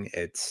wearing,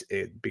 it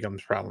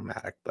becomes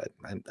problematic. But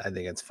I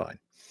think it's fine.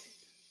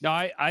 No,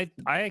 I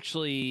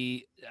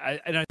actually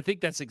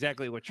think that's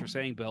exactly what you're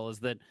saying, Bill, is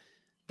that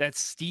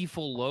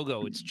Stiefel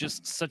logo, it's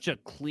just such a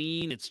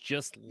clean, it's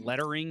just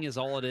lettering is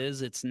all it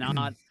is. It's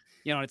not,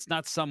 it's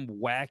not some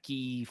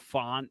wacky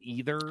font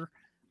either.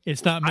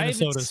 It's not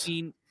Minnesota's.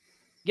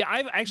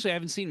 I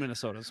haven't seen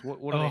Minnesota's.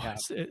 What do they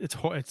have?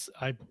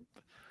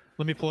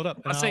 Let me pull it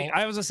up.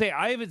 I was gonna say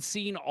I haven't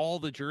seen all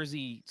the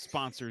jersey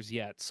sponsors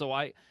yet, so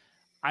I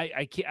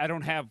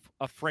don't have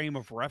a frame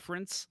of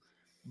reference,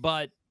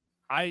 but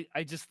I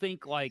just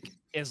think like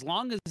as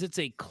long as it's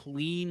a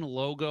clean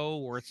logo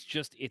or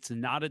it's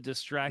not a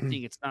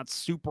distracting, it's not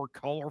super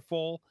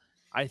colorful,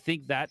 I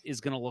think that is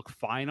going to look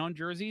fine on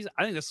jerseys.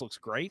 I think this looks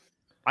great.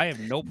 I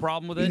have no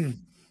problem with it.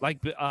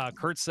 Like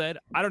Kurt said,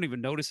 I don't even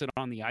notice it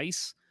on the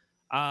ice.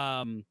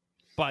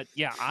 But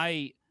yeah,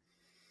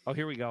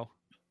 here we go.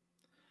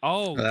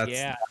 Oh,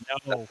 yeah,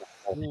 no.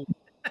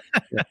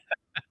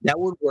 That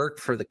would work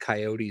for the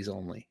Coyotes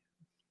only.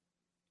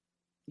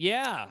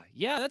 Yeah,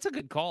 that's a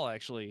good call.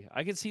 Actually,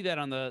 I can see that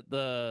on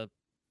the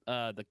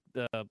I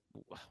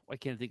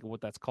can't think of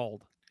what that's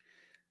called.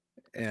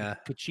 Yeah,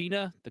 the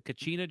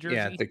Kachina jersey.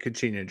 Yeah, the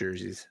Kachina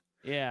jerseys.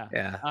 Yeah.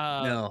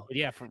 No.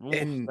 Yeah.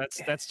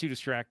 That's too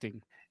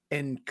distracting.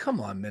 And come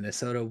on,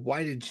 Minnesota,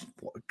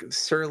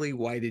 Surly?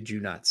 Why did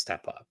you not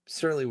step up?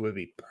 Surly would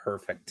be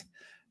perfect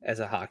as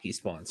a hockey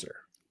sponsor.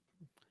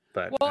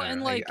 But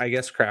I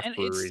guess craft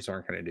breweries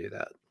aren't going to do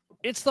that.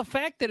 It's the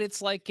fact that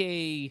it's like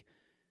you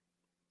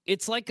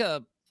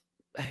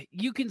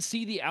can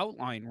see the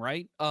outline,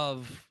 right,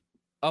 of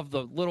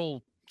the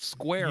little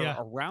square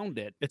around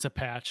it. It's a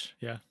patch.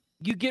 Yeah.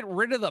 You get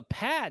rid of the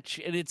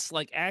patch and it's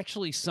like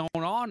actually sewn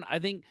on. I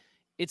think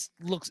it's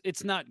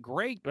not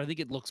great, but I think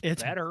it looks better.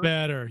 It's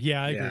better.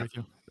 Yeah, I agree with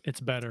you. It's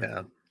better.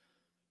 Yeah.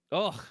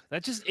 Oh,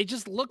 it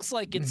just looks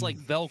like it's like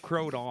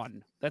Velcroed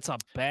on. That's a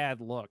bad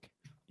look.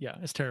 Yeah,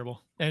 it's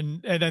terrible.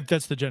 And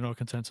that's the general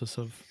consensus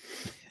of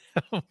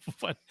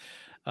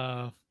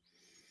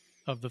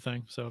of the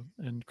thing. So,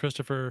 and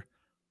Christopher,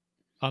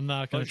 I'm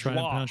not going to try and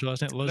pronounce your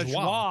last name.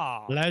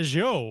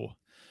 Lajoie.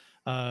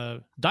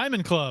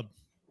 Diamond Club.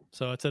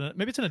 So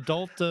maybe it's an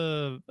adult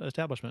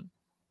establishment.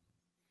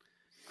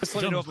 Just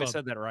let me know if I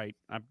said that right.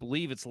 I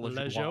believe it's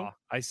Lajoie.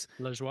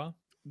 Lajoie.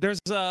 There's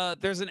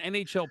an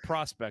NHL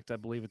prospect, I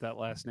believe, with that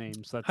last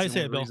name. So that's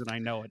the reason I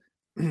know it.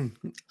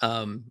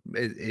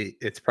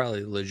 It's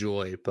probably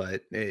Lajoie,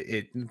 but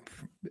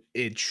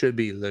it should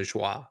be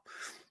Lajoie.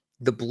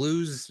 The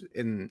Blues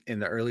in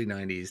the early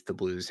 90s, the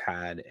Blues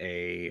had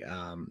a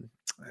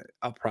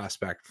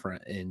prospect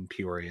in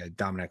Peoria,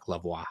 Dominic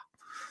Lavoie.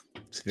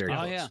 It's very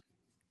close. Yeah.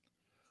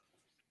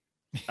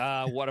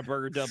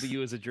 Whataburger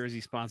W is a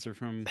jersey sponsor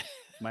from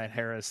Matt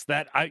Harris.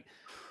 That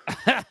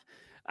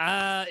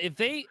if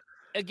they,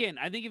 again,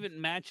 I think if it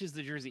matches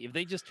the jersey, if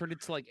they just turned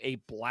it to like a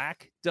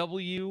black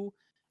W,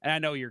 and I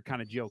know you're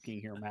kind of joking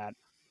here, Matt,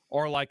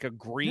 or like a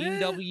green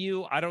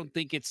W, I don't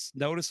think it's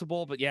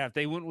noticeable. But yeah, if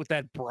they went with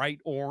that bright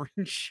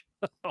orange,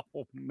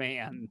 oh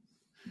man,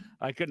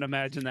 I couldn't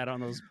imagine that on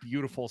those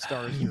beautiful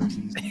Stars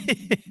jerseys.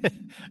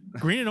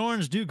 Green and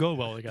orange do go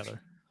well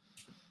together.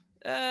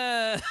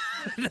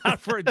 Not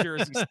for a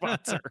jersey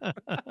sponsor.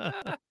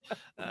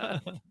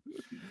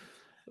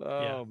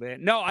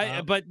 Man.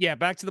 No, but yeah,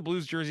 back to the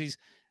Blues jerseys.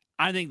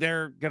 I think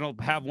they're going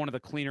to have one of the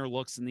cleaner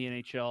looks in the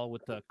NHL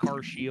with the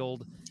car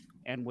shield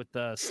and with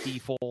the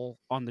Stiefel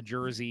on the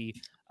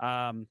jersey.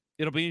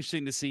 It'll be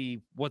interesting to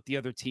see what the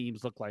other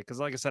teams look like. Because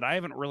like I said, I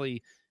haven't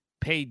really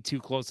paid too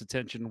close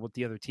attention to what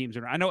the other teams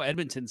are. I know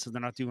Edmonton said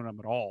they're not doing them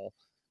at all,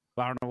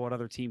 but I don't know what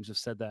other teams have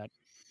said that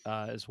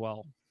as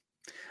well.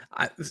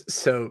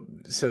 So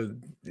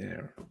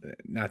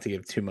not to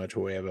give too much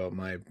away about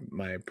my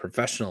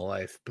professional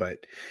life, but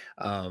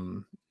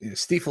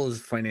Stiefel is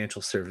a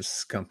financial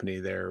services company.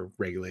 They're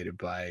regulated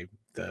by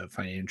the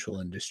Financial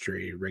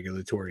Industry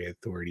Regulatory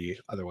Authority,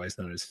 otherwise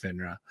known as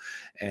FINRA,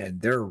 and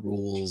there are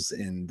rules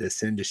in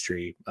this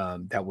industry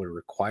that would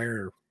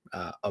require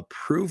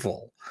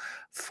approval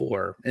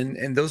for,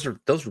 and those are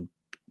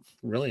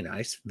really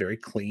nice, very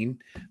clean,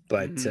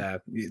 but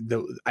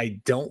I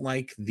don't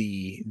like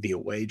the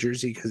away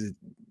jersey because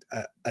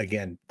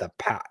again, the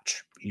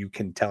patch, you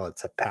can tell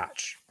it's a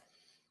patch.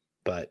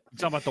 But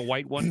talking about the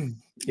white one.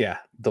 Yeah,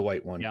 the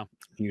white one. Yeah,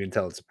 you can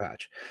tell it's a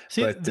patch.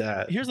 See,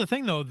 but here's the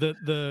thing though,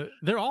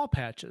 they're all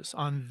patches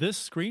on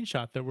this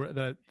screenshot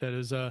that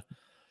is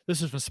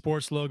this is from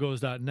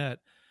sportslogos.net,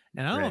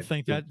 and I don't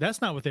think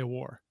that's not what they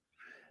wore.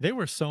 They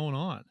were sewn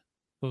on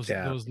those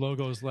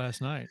logos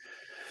last night.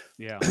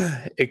 Yeah,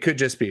 it could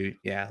just be,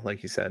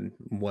 like you said,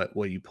 what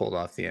you pulled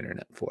off the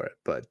internet for it.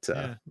 But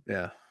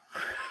yeah.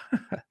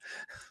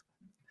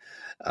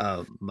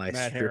 My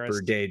Matt stripper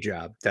Harris. day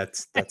job.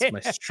 That's my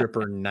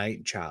stripper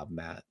night job,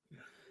 Matt.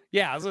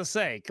 Yeah, I was gonna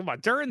say, come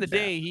on. During the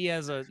day, he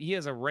has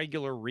a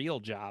regular real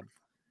job.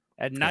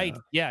 At night,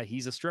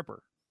 he's a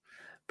stripper.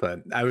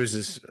 But I was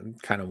just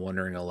kind of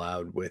wondering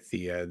aloud with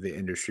the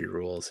industry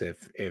rules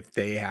if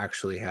they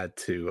actually had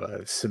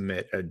to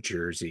submit a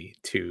jersey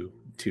to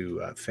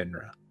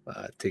FINRA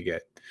to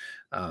get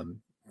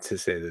to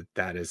say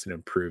that is an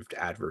improved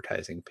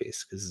advertising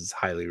piece because it's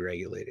highly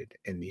regulated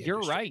in the industry.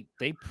 You're right.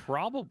 They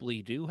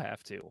probably do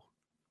have to.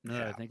 Now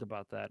that I think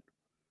about that.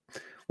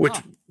 Which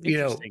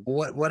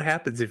what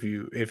happens if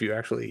you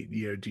actually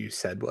do you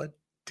send one?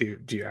 Do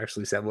you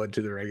actually send one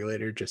to the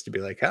regulator just to be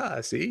like,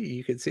 see,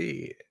 you can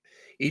see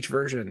each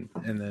version,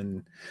 and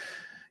then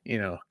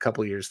a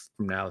couple of years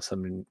from now,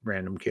 some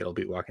random kid will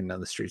be walking down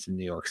the streets of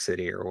New York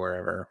City or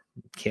wherever,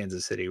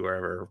 Kansas City,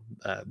 wherever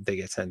they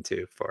get sent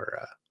to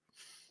for.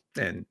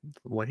 And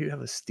why do you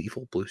have a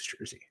Stiefel Blues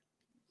jersey?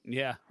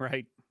 Yeah,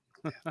 right.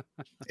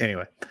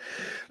 Anyway,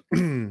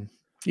 you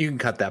can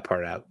cut that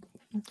part out.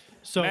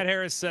 So Matt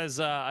Harris says,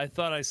 I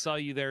thought I saw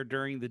you there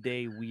during the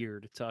day.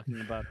 Weird,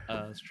 talking about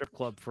strip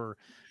club for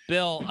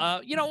Bill.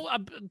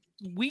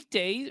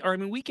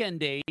 Weekend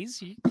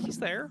days, he's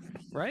there,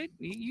 right?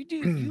 You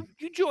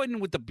you join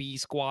in with the B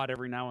squad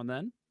every now and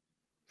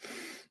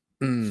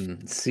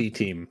then. C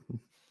team.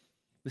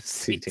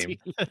 C team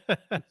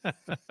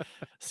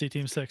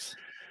 6.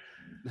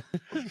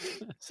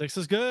 6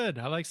 is good.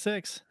 I like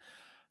 6.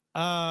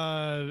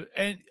 So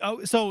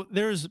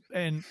there's,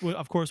 and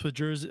of course with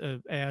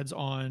jersey ads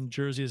on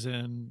jerseys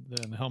and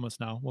the helmets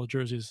now. Well,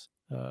 jerseys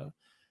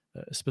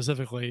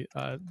specifically,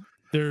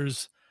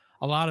 there's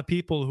a lot of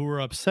people who are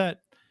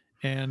upset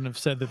and have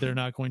said that they're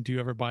not going to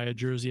ever buy a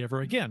jersey ever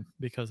again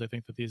because they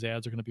think that these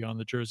ads are going to be on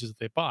the jerseys that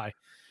they buy.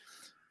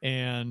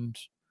 And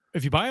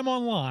if you buy them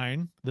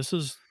online, this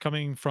is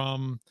coming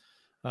from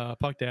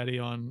Puck Daddy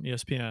on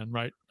ESPN,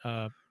 right?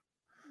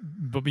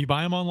 But you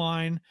buy them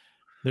online,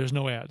 there's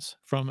no ads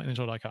from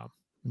NHL.com.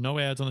 No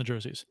ads on the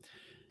jerseys.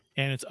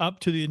 And it's up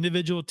to the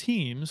individual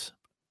teams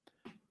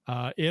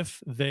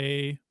if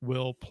they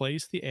will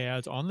place the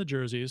ads on the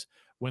jerseys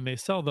when they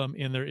sell them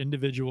in their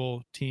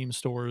individual team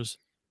stores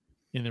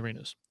in the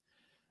arenas.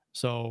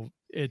 So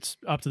it's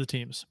up to the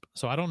teams.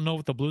 So I don't know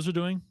what the Blues are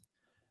doing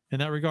in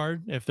that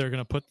regard, if they're going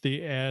to put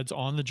the ads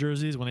on the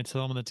jerseys when they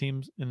sell them in the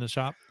teams in the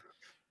shop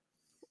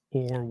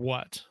or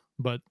what,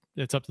 but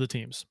it's up to the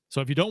teams.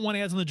 So if you don't want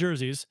ads on the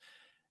jerseys,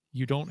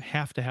 you don't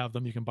have to have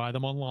them. You can buy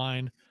them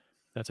online.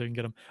 That's how you can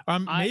get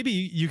them. Maybe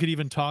you could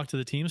even talk to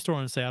the team store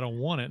and say, I don't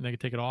want it, and they could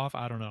take it off.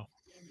 I don't know.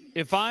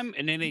 If I'm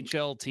an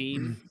NHL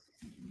team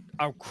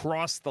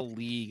across the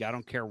league, I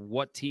don't care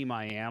what team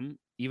I am,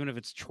 even if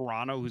it's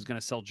Toronto, who's going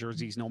to sell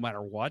jerseys no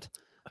matter what,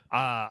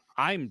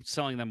 I'm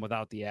selling them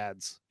without the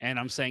ads. And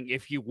I'm saying,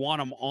 if you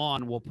want them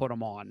on, we'll put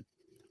them on.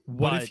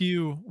 What if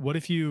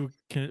you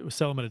can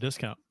sell them at a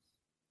discount?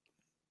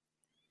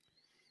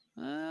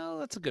 Well,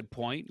 that's a good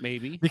point,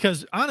 maybe.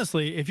 Because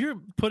honestly, if you're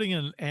putting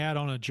an ad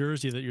on a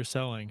jersey that you're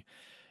selling,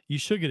 you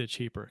should get it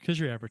cheaper because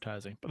you're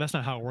advertising. But that's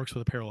not how it works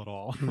with apparel at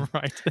all,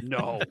 right?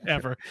 No,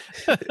 ever.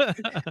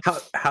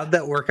 How'd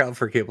that work out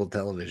for cable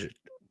television?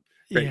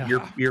 Right?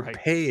 Yeah, you're right.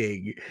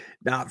 paying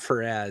not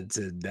for ads,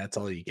 and that's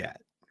all you get.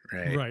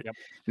 Right. Right. Yep.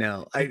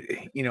 Now,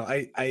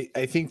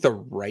 I think the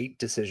right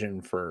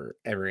decision for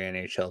every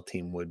NHL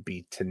team would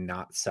be to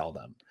not sell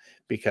them,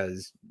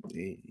 because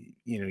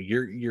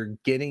you're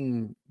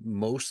getting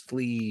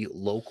mostly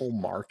local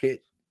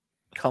market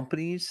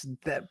companies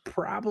that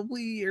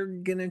probably are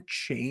gonna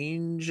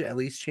at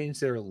least change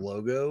their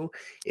logo,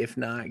 if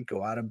not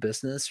go out of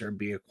business or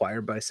be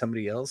acquired by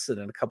somebody else in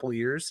a couple of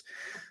years.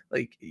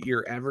 Like,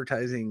 you're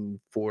advertising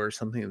for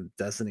something that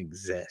doesn't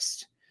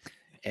exist.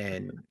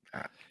 And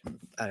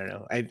I don't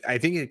know. I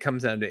think it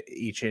comes down to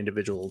each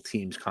individual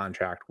team's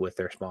contract with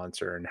their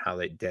sponsor and how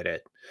they did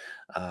it.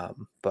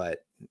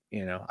 But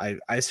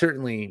I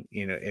certainly,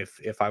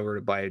 if I were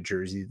to buy a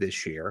jersey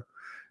this year,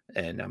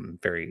 and I'm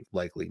very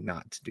likely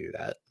not to do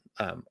that,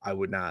 I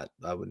would not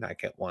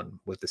get one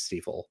with the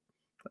Stiefel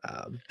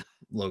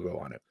logo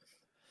on it.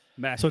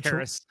 Matt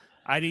Harris,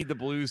 I need the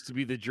Blues to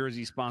be the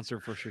jersey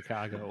sponsor for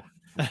Chicago.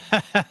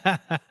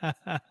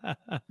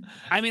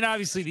 I mean,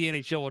 obviously the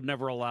NHL would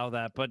never allow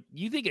that, but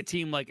you think a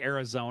team like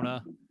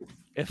Arizona,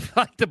 if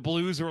like the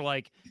Blues were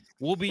like,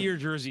 we'll be your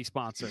jersey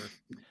sponsor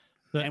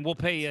and we'll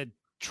pay a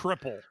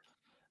triple.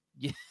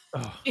 Yeah.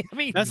 Oh, I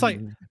mean, that's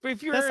like,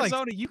 if you're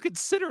Arizona, you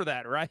consider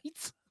that, right?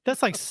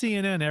 That's like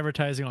CNN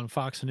advertising on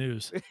Fox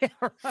News right.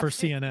 for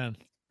CNN,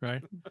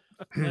 right?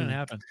 That didn't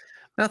happen.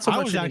 Not so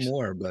much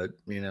anymore, but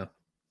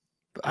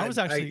I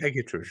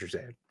get what you're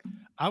saying.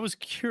 I was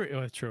curious.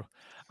 Oh, true.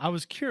 I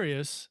was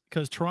curious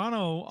because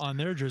Toronto, on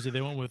their jersey,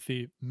 they went with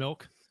the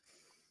milk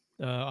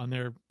on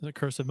the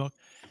cursive milk.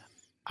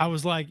 I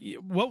was like,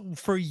 what,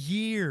 for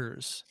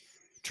years,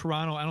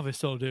 Toronto, I don't know if they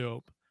still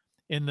do,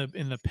 in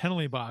the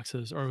penalty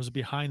boxes, or it was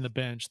behind the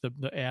bench, the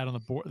ad on the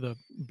board, the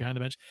behind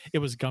the bench, it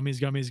was gummies,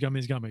 gummies,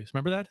 gummies, gummies.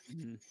 Remember that?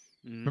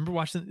 Mm-hmm. Remember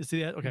watching,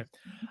 see that? Okay.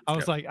 I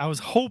was like, I was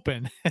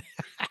hoping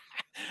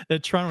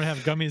that Toronto would have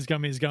gummies,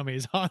 gummies,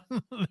 gummies on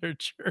their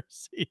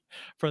jersey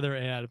for their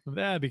ad.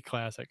 That'd be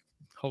classic.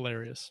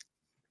 Hilarious.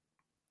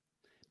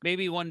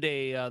 Maybe one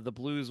day the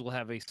Blues will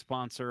have a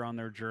sponsor on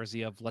their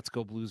jersey of Let's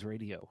Go Blues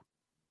Radio.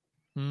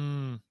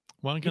 One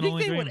can you think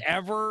only dream.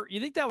 You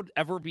think that would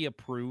ever be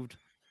approved?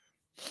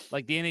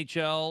 Like the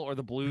NHL or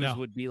the Blues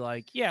would be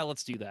like, yeah,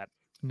 let's do that.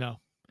 No,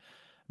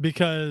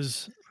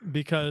 because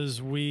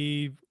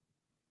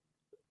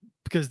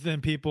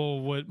then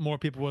more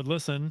people would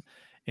listen,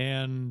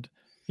 and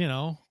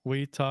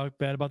we talk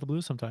bad about the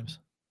Blues sometimes.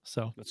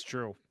 So that's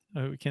true.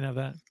 We can't have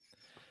that.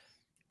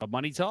 But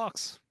money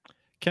talks.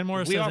 Ken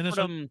Morris we says offered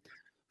them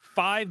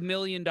 $5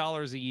 million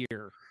a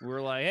year.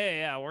 We're like, hey,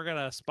 yeah, we're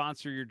gonna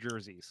sponsor your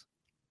jerseys.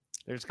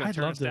 They're just gonna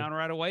turn us down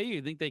right away.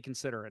 You think they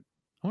consider it?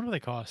 I wonder what they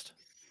cost.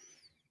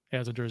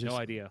 Ads on jerseys. No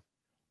idea.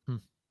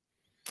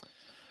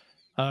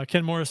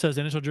 Ken Morris says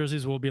NHL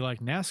jerseys will be like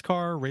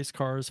NASCAR race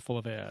cars full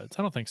of ads.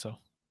 I don't think so.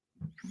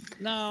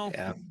 No.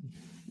 Yeah.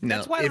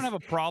 That's why I don't have a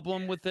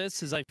problem with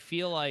this. Is I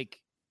feel like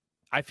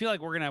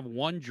we're gonna have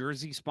one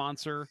jersey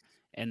sponsor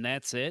and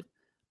that's it.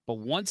 But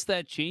once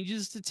that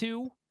changes to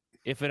two,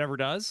 if it ever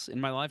does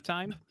in my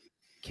lifetime,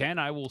 Ken,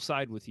 I will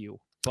side with you.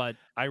 But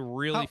I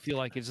really feel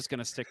like it's just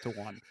gonna stick to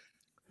one.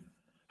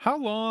 How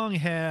long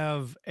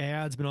have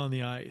ads been on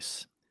the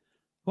ice?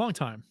 Long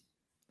time.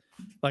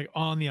 Like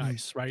on the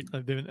ice, right?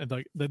 They've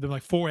been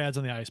like 4 ads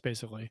on the ice,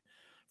 basically,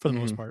 for the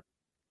most part.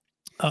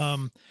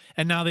 And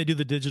now they do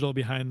the digital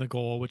behind the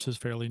goal, which is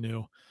fairly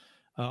new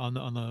on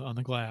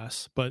the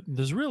glass. But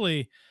there's really,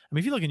 I mean,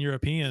 if you look in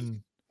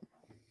European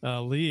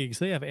leagues,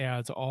 they have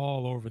ads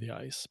all over the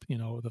ice.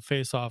 The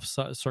face-off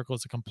circle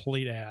is a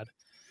complete ad,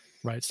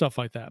 right? Stuff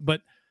like that.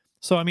 But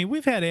so, I mean,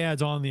 we've had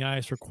ads on the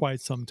ice for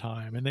quite some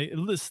time, and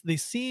they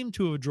seem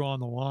to have drawn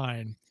the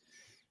line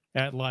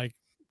at like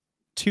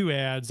 2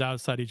 ads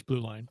outside each blue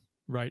line,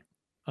 right,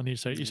 on each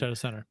side of the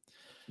center.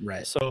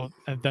 Right. So,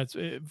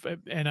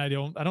 and I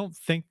don't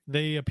think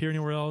they appear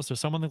anywhere else.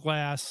 There's some on the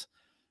glass,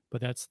 but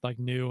that's like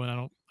new,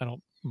 and I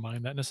don't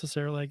mind that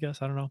necessarily. I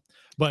guess I don't know,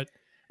 but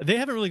they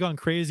haven't really gone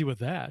crazy with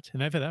that,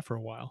 and I've had that for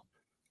a while.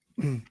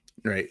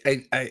 Right.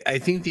 I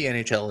think the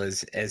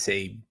NHL as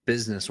a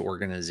business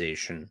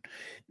organization,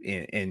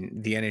 and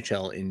the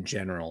NHL in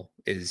general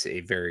is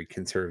a very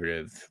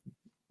conservative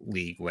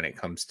league when it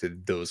comes to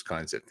those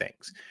kinds of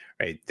things,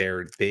 right?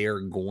 They are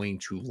going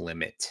to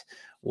limit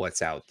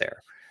what's out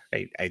there.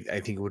 Right? I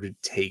think it would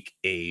take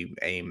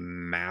a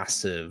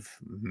massive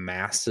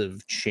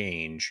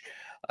change.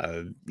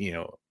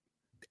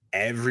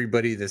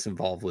 Everybody that's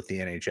involved with the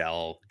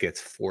NHL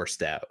gets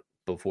forced out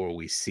before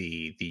we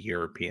see the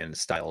European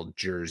style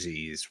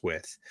jerseys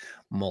with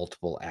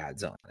multiple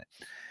ads on it.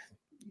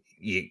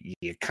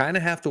 You kind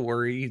of have to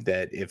worry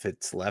that if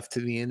it's left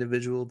to the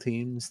individual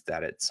teams,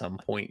 that at some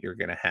point you're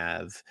going to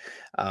have,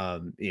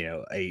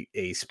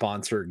 a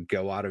sponsor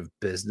go out of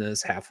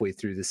business halfway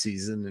through the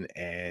season,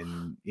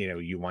 and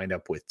you wind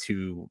up with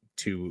two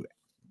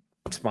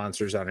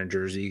sponsors on a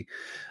jersey,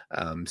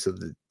 so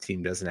the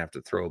team doesn't have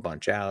to throw a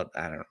bunch out.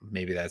 I don't know.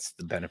 Maybe that's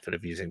the benefit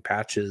of using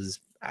patches.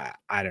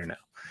 I don't know.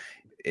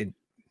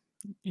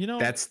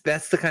 That's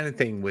the kind of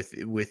thing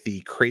with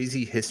the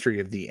crazy history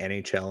of the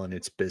NHL and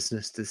its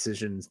business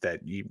decisions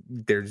that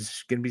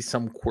there's going to be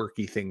some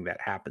quirky thing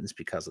that happens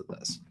because of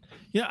this.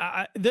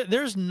 Yeah,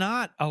 there's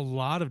not a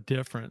lot of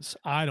difference,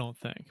 I don't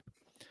think,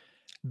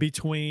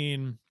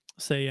 between,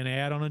 say, an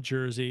ad on a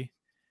jersey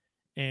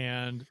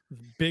and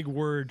big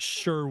word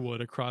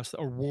Sherwood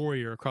or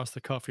Warrior across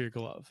the cuff of your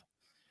glove.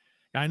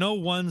 I know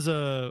one's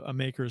a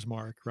maker's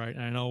mark, right?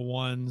 And I know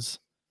one's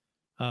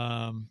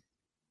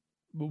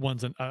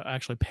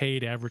actually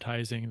paid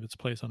advertising that's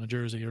placed on a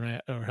jersey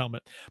or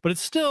helmet, but it's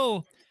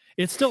still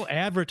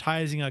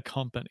advertising a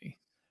company,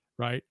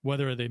 right?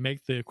 Whether they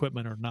make the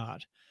equipment or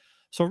not.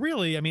 So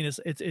really, I mean, it's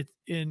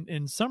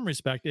in some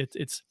respect,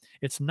 it's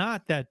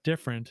not that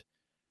different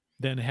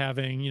than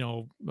having,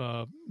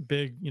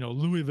 big,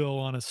 Louisville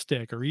on a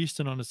stick or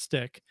Easton on a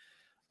stick,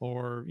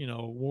 or,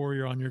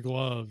 Warrior on your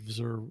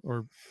gloves or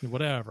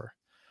whatever,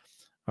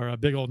 or a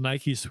big old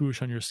Nike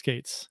swoosh on your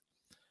skates.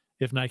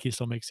 If Nike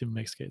still makes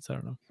skates, I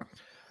don't know.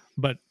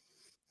 But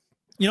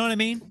you know what I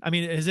mean? I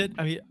mean,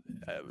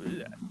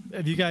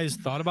 have you guys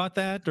thought about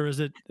that, or is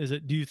it,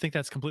 do you think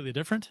that's completely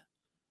different?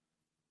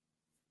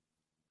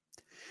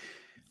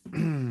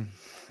 No,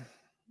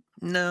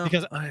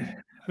 because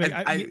I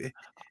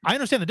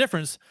understand the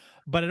difference,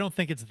 but I don't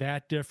think it's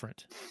that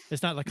different.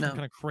 It's not like some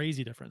kind of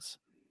crazy difference.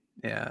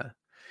 Yeah.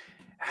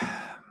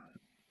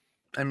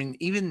 I mean,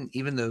 even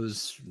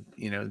those,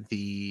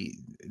 the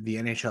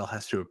NHL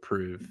has to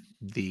approve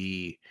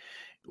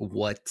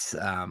what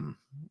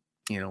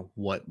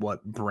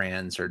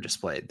brands are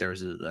displayed. There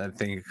was I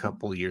think a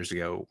couple of years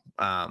ago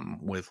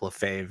with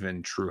Lefebvre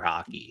and True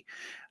Hockey,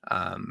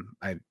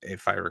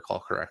 if I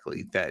recall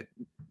correctly, that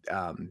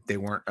they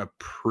weren't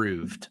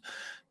approved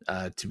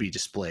to be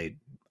displayed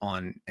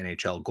on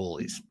NHL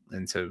goalies,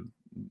 and so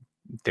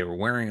they were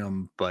wearing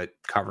them but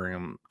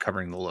covering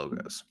the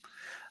logos.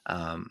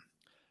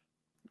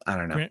 I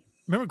don't know.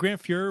 Remember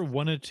Grant Fuhr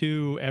wanted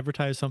to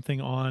advertise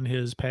something on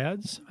his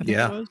pads? I think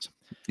it was.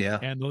 Yeah.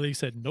 And the league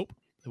said nope.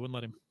 They wouldn't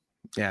let him.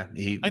 Yeah,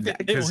 they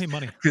owe him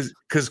money.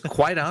 Because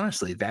quite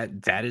honestly,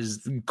 that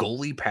is,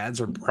 goalie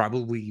pads are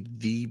probably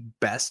the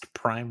best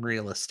prime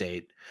real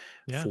estate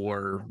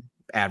for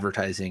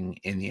advertising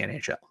in the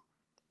NHL.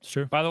 It's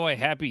true. By the way,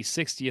 happy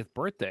 60th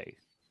birthday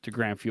to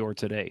Grant Fuhr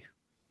today.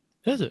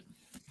 Is it?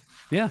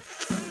 Yeah.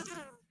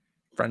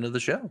 Friend of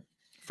the show.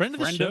 Friend of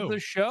the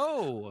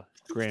show.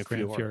 Grant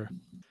Fuhr.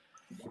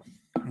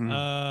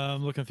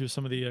 I'm looking through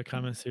some of the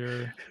comments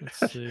here.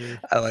 Let's see.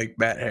 I like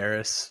Matt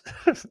Harris,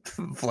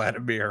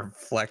 Vladimir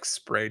Flex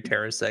Spray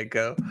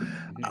Tarasenko.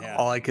 Yeah.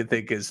 All I could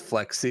think is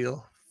Flex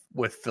Seal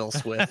with Phil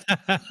Swift.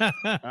 Oh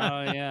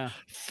yeah,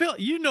 Phil.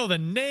 You know the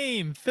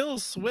name, Phil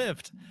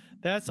Swift.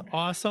 That's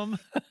awesome.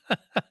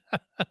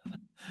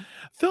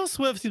 Phil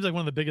Swift seems like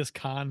one of the biggest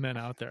con men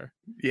out there.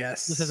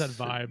 Yes, this has that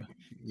vibe.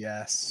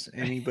 Yes,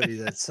 anybody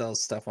that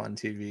sells stuff on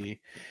TV.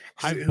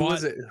 I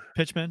bought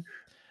Pitchman.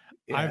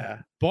 Yeah.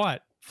 I've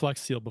bought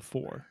Flex Seal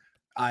before.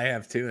 I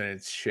have too, and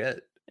it's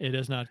shit. It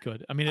is not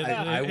good. I mean,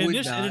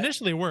 it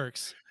initially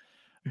works,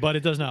 but it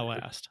does not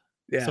last.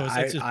 Yeah, so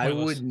it's I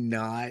would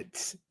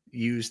not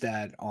use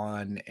that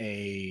on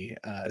a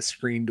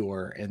screen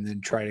door and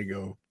then try to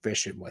go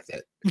fishing with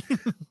it.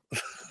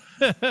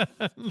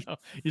 No,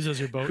 use it as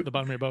your boat, the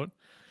bottom of your boat.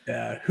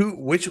 Yeah,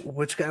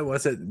 which guy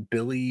was it?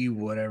 Billy,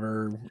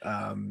 whatever.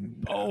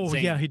 Zane.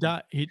 Yeah, he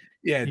died. He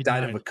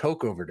died of a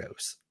coke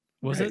overdose.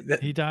 Was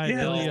it? He died.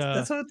 Yeah, Billy,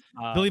 that's what.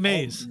 Billy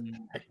Mays.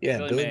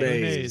 Billy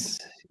Mays.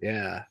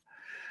 Yeah,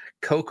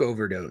 coke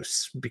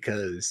overdose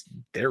because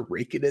they're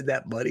raking in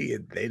that money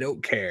and they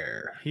don't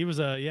care. He was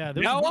a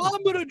Now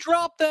I'm gonna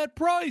drop that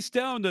price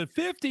down to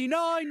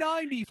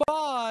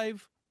 $59.95.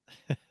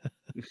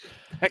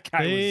 That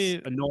guy was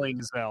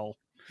annoying as hell.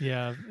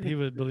 Yeah, he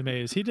was Billy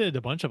Mays. He did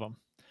a bunch of them,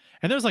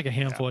 and there's like a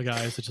handful of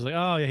guys that just like,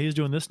 oh yeah, he's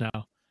doing this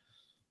now.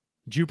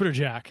 Jupiter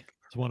Jack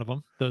is one of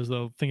them. Those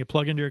the thing you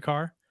plug into your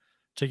car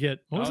to get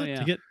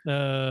to get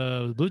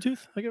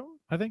Bluetooth.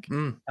 I think.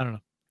 I don't know.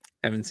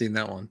 Haven't seen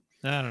that one.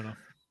 I don't know.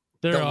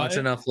 Don't watch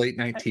enough late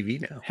night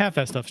TV now. Half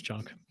that stuff's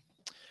junk.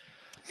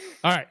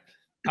 All right.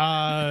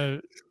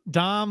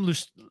 Dom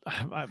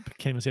I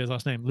can't even say his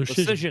last name.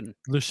 Luszczyszyn.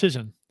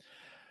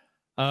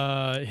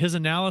 His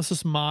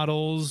analysis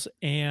models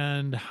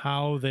and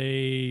how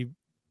they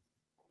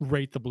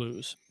rate the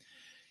Blues.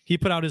 He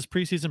put out his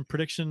preseason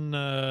prediction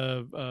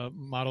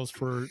models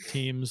for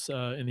teams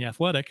in the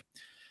Athletic,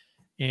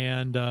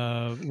 and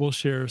we'll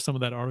share some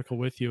of that article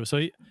with you.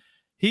 So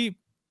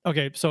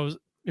so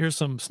here's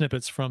some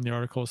snippets from the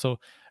article. So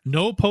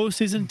no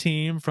postseason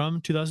team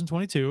from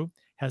 2022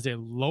 has a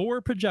lower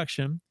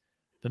projection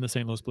than the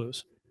St. Louis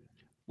Blues.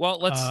 Well,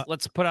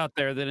 let's put out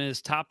there that in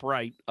his top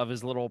right of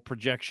his little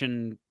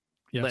projection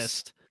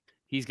list,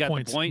 he's got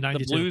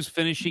the Blues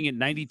finishing at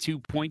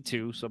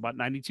 92.2, so about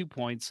 92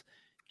 points.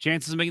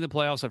 Chances of making the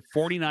playoffs at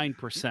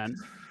 49%.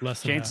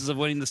 Less than chances that. of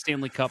winning the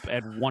Stanley Cup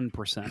at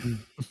 1%.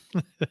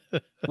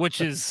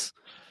 Which is,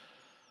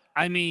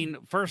 I mean,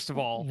 first of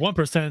all,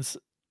 1%.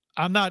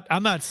 I'm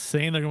not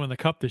saying they're going to win the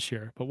cup this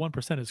year, but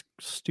 1% is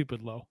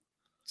stupid low.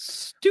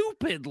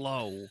 Stupid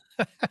low.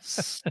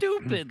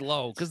 Stupid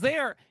low. Because they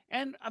are,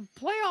 and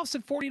playoffs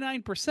at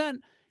 49%.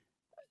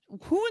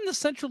 Who in the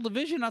Central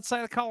Division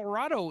outside of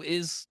Colorado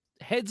is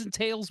heads and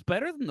tails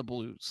better than the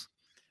Blues?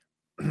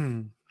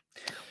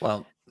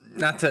 Well,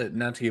 not to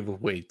give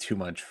away too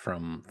much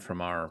from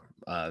our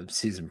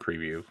season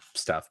preview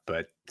stuff,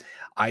 but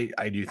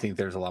I do think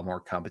there's a lot more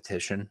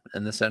competition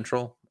in the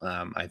Central.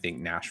 I think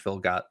Nashville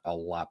got a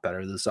lot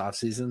better this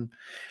offseason.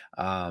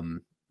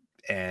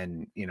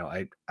 And you know,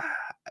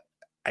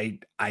 I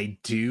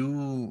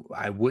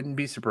wouldn't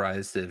be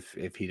surprised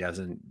if he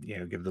doesn't, you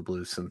know, give the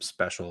Blues some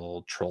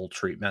special troll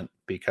treatment,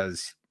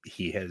 because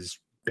he has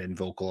been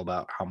vocal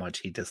about how much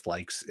he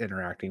dislikes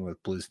interacting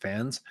with Blues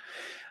fans.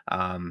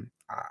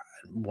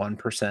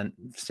 1%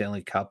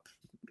 Stanley Cup,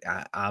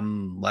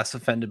 I'm less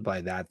offended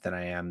by that than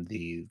I am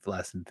the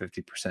less than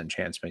 50%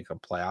 chance to make the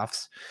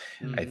playoffs.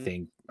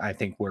 Mm-hmm. I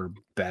think we're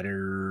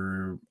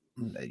better.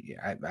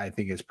 I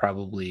think it's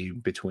probably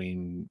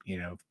between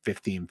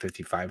 50 and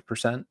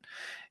 55%,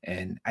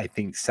 and I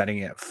think setting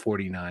it at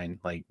 49,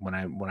 like when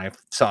I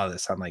saw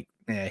this, I'm like,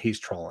 yeah, he's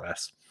trolling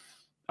us.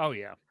 Oh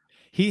yeah,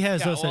 he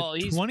has us well,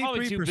 at he's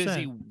 23%. Too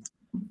busy.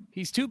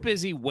 He's too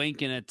busy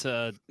wanking at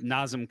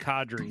Nazem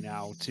Kadri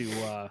now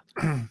to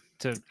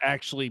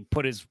actually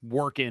put his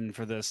work in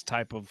for this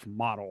type of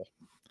model.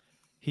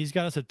 He's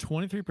got us at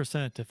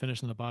 23% to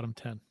finish in the bottom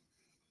 10.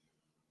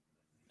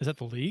 Is that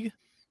the league?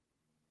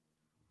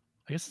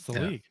 I guess it's the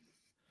league.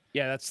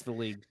 Yeah, that's the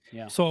league.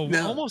 Yeah. So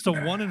almost a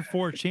 1 in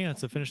 4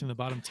 chance of finishing the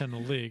bottom 10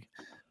 in the league.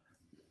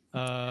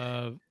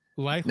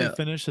 Likely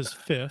finish is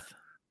 5th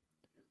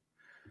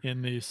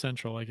in the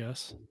Central, I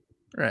guess.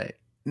 Right.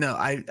 No,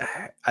 I'm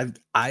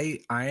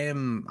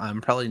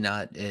probably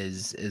not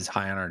as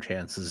high on our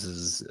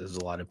chances as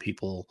a lot of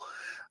people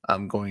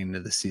going into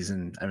the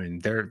season. I mean,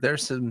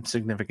 there's some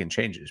significant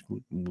changes.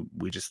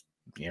 We just,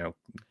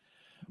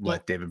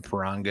 let David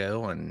Perron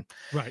go, and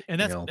right, and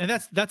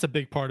that's a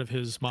big part of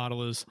his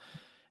model. Is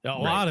a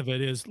lot of it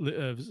is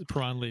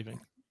Perron leaving.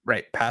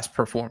 Right, past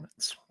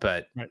performance,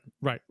 but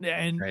right,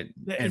 and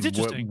it's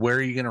interesting. Where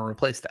are you going to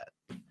replace that?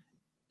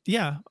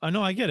 Yeah, I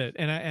know, I get it,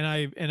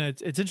 and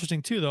it's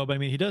interesting too, though. But I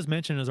mean, he does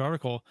mention in his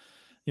article,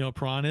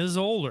 Perron is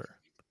older,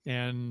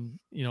 and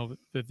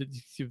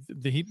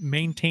the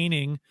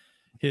maintaining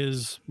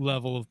his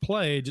level of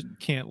play just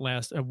can't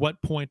last. At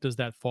what point does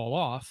that fall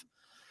off?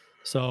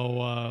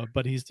 So,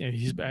 but he's.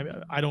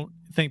 I don't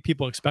think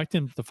people expect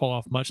him to fall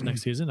off much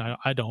next season.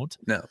 I don't.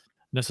 No,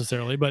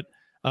 necessarily, but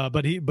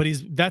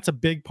he's. That's a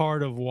big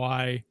part of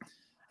why,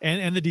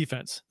 and the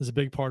defense is a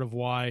big part of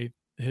why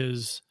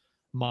his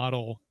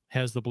model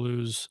has the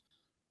Blues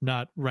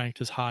not ranked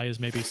as high as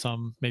maybe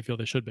some may feel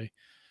they should be.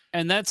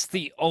 And that's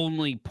the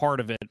only part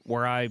of it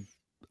where I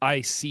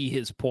see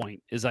his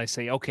point, is I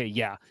say, okay,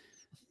 yeah,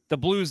 the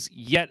Blues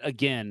yet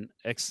again,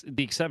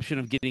 the exception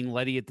of getting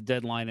Leddy at the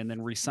deadline and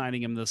then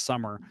re-signing him this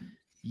summer,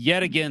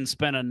 yet again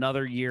spent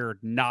another year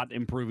not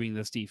improving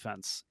this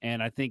defense.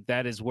 And I think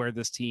that is where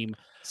this team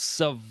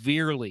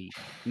severely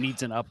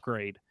needs an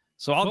upgrade.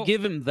 So I'll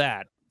give him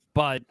that.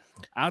 But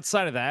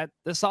outside of that,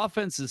 this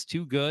offense is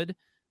too good.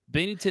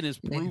 Binnington is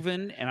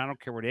proven, and I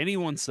don't care what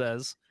anyone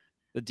says,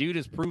 the dude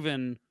has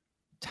proven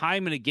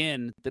time and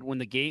again that when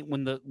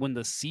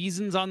the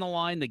season's on the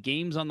line, the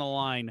game's on the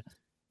line,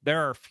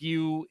 there are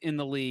few in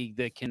the league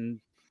that can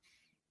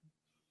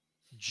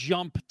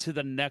jump to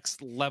the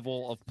next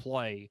level of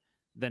play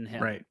than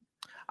him. Right.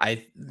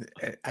 I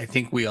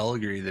think we all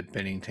agree that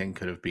Binnington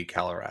could have beat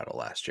Colorado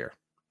last year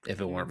if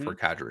it weren't for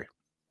Kadri.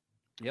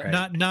 Yep.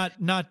 Right?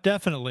 Not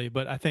definitely,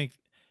 but I think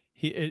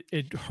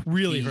it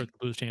really hurt the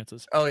Blues'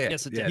 chances. Oh yeah,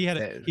 yes, it did. He had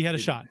a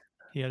shot.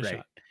 He had a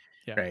shot.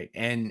 Yeah. Right.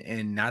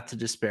 And not to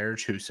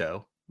disparage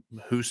Husso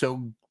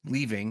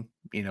leaving,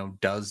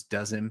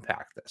 does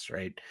impact this,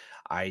 right?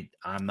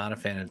 I'm not a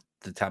fan of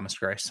the Thomas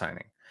Greiss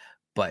signing,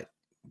 but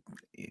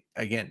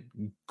again,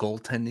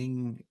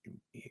 goaltending,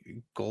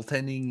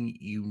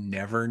 you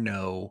never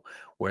know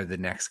where the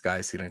next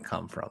guy's going to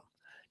come from.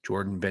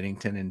 Jordan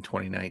Binnington in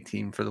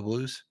 2019 for the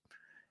Blues,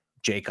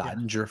 Jake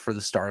Ottinger for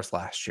the Stars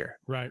last year.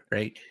 Right.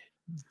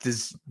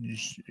 Does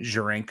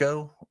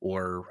Jurenko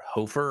or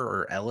Hofer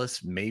or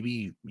Ellis,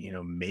 maybe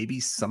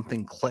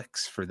something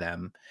clicks for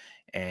them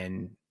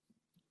and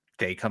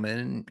they come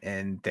in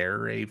and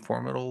they're a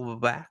formidable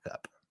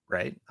backup,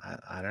 right?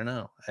 I don't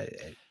know.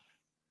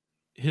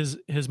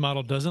 His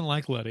model doesn't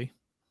like Leddy.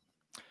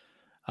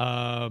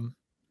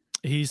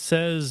 He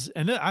says,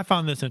 and I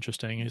found this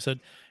interesting. He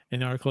said in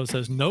the article, it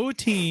says no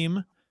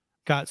team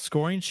got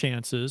scoring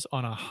chances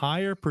on a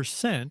higher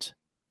percent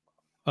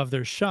of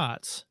their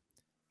shots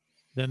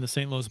than the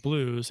St. Louis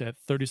Blues at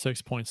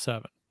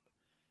 36.7.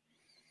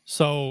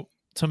 So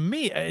to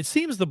me, it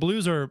seems the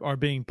Blues are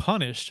being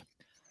punished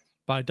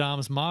by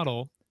Dom's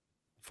model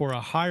for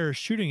a higher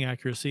shooting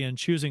accuracy and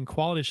choosing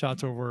quality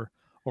shots over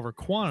over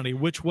quantity,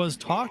 which was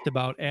talked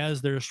about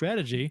as their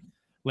strategy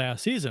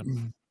last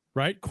season,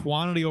 right?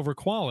 Quantity over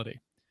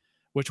quality,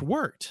 which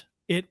worked.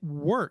 It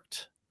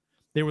worked.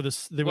 They were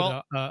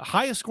the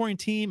highest scoring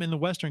team in the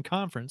Western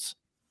Conference.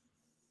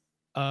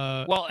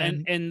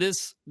 And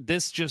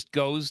this just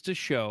goes to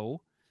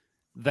show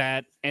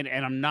that, and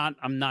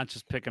I'm not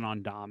just picking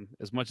on Dom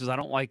as much as I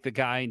don't like the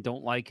guy and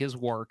don't like his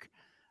work.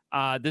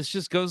 This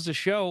just goes to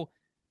show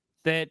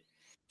that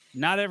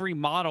not every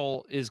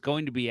model is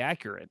going to be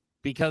accurate,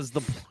 because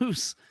the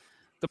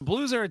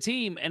Blues are a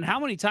team. And how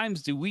many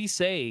times do we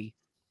say,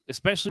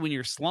 especially when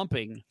you're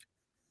slumping,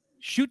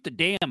 shoot the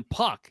damn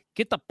puck,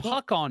 get the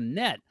puck on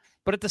net?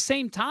 But at the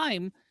same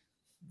time,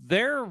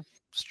 their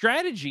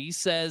strategy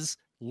says,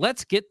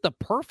 let's get the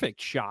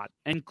perfect shot.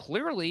 And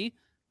clearly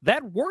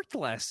that worked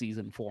last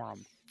season for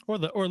him.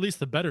 Or at least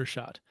the better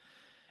shot.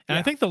 And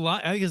I think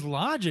his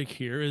logic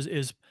here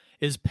is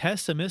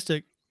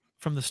pessimistic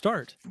from the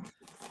start,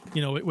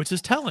 which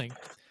is telling,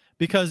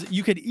 because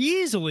you could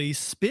easily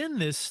spin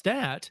this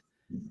stat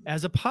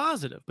as a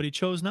positive, but he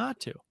chose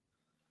not to.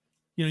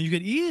 You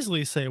could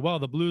easily say, well,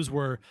 the Blues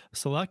were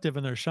selective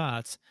in their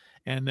shots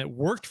and it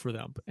worked for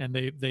them. And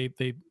he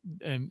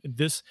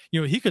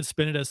could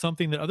spin it as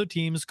something that other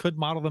teams could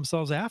model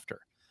themselves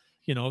after,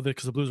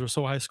 because the Blues were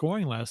so high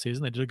scoring last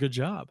season. They did a good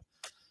job.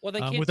 Well, they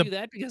can't do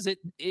that because it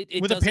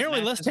with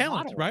apparently less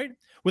talent, model. right?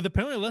 With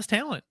apparently less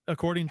talent,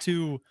 according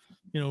to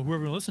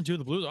whoever you listen to,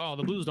 the Blues. Oh,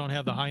 the Blues don't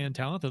have the high end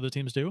talent that other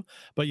teams do,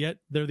 but yet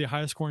they're the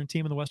highest scoring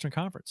team in the Western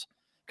Conference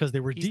because they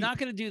were deep. He's not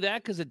going to do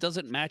that because it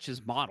doesn't match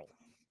his model.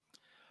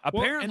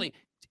 Apparently,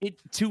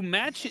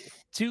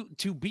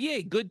 to be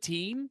a good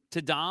team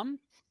to Dom,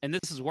 and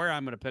this is where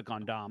I'm going to pick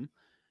on Dom.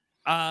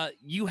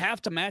 You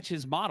have to match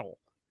his model.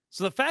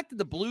 So the fact that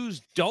the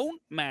Blues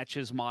don't match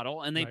his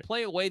model and they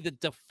play a way that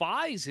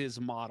defies his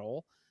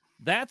model,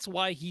 that's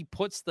why he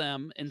puts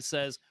them and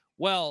says,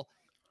 well,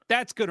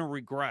 that's going to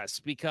regress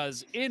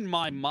because in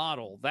my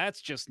model, that's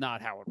just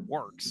not how it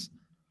works.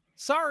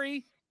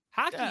 Sorry,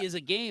 hockey is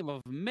a game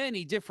of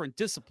many different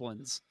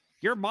disciplines.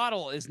 Your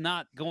model is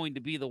not going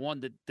to be the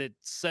one that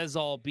says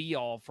all be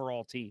all for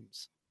all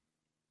teams.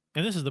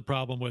 And this is the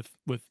problem with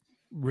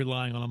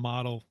relying on a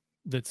model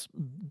that's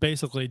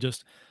basically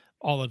just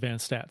all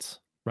advanced stats.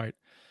 Right.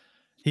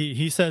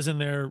 He says in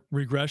there,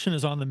 regression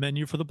is on the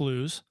menu for the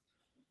Blues,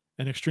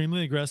 an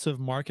extremely aggressive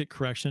market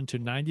correction to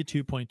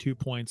 92.2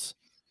 points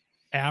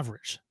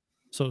average.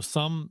 So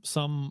some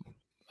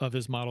of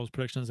his model's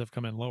predictions have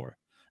come in lower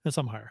and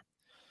some higher.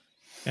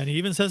 And he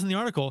even says in the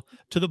article,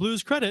 to the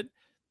Blues' credit,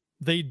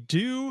 they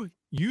do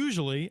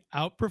usually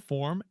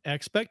outperform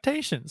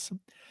expectations.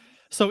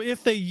 So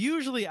if they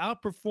usually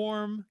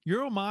outperform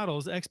your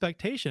model's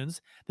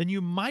expectations, then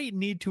you might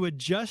need to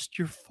adjust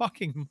your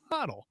fucking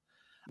model.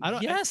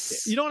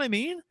 Yes. You know what I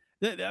mean?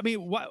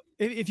 What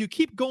if you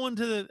keep going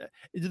to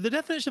the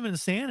definition of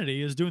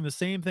insanity is doing the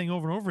same thing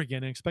over and over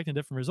again and expecting a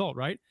different result,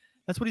 right?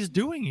 That's what he's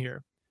doing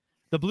here.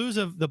 The Blues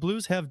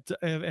have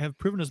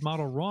proven his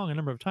model wrong a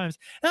number of times.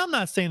 And I'm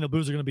not saying the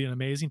Blues are going to be an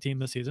amazing team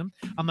this season.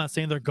 I'm not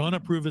saying they're going to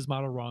prove his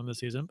model wrong this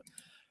season.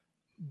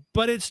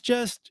 But it's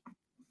just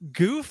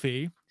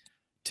goofy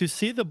to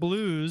see the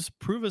Blues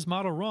prove his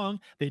model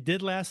wrong. They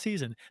did last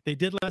season. They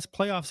did last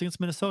playoffs against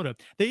Minnesota.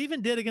 They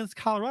even did against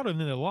Colorado, and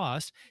then they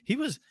lost.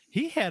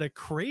 He had a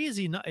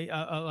crazy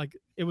I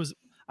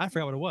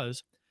forgot what it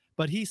was,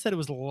 but he said it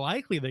was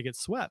likely they get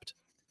swept.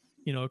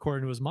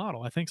 According to his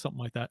model, I think something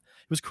like that.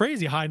 It was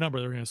crazy high number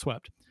they were going to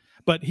swept,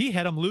 but he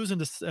had them losing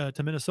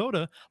to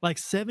Minnesota like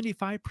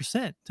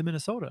 75% to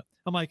Minnesota.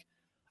 I'm like,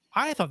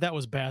 I thought that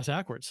was bass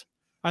backwards.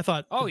 I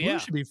thought the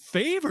Blues should be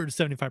favored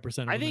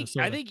 75%. I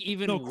think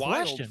even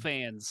Wild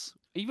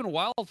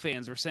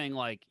fans were saying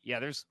like,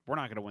 we're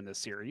not going to win this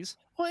series.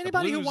 Well,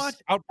 anybody who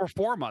watched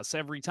outperform us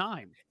every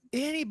time.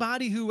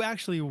 Anybody who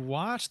actually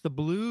watched the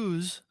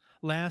Blues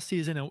last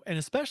season and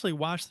especially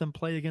watched them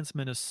play against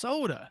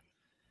Minnesota,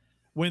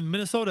 when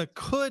Minnesota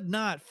could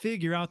not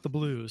figure out the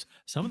Blues.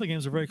 Some of the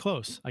games were very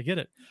close. I get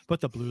it, but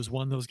the Blues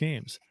won those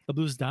games. The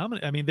Blues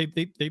dominated. I mean,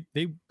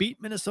 they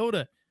beat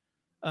Minnesota.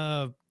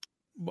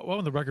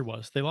 What the record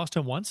was? They lost to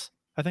him once,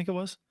 I think it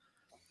was,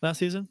 last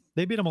season.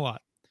 They beat him a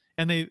lot,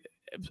 and did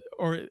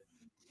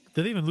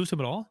they even lose him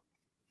at all?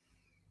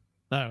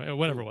 No,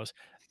 whatever it was.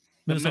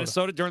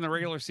 Minnesota during the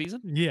regular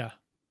season? Yeah,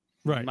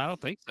 right. I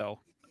don't think so.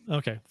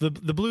 Okay,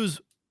 the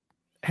Blues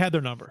had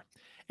their number,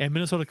 and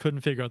Minnesota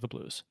couldn't figure out the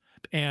Blues,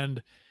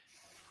 and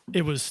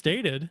it was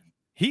stated.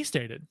 He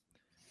stated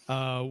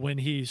when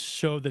he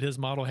showed that his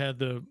model had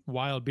the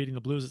Wild beating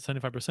the Blues at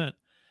 75%.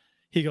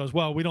 He goes,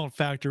 well, we don't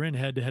factor in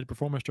head-to-head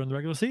performance during the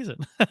regular season.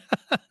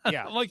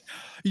 Yeah. I'm like,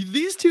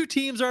 these two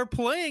teams are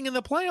playing in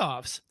the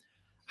playoffs.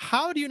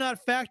 How do you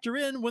not factor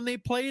in when they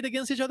played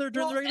against each other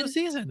during the regular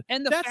season?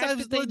 And that's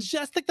the thing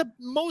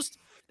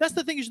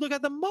you should look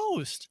at the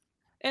most.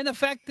 And the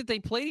fact that they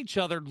played each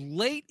other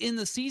late in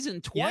the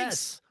season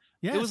twice.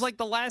 Yes. It was like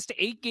the last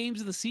 8 games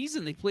of the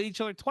season. They played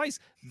each other twice.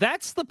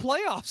 That's the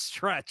playoff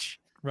stretch.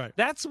 Right.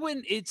 That's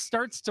when it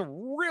starts to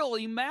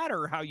really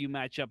matter how you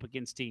match up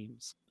against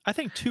teams. I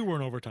think 2 were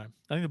in overtime.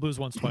 I think the Blues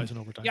won twice in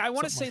overtime. Yeah, I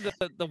want to say that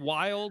the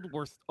Wild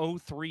were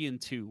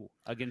 0-3-2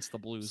 against the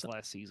Blues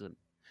last season.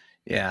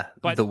 Yeah,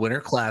 But the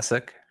Winter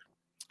Classic,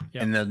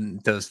 and then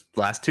those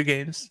last 2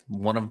 games,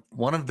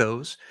 one of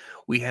those,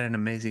 we had an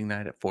amazing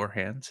night at Four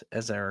Hands,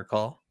 as I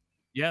recall.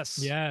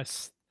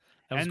 Yes.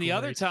 And the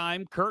other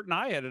time, Kurt and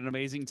I had an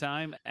amazing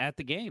time at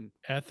the game.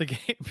 At the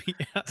game,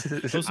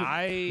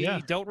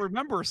 I don't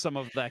remember some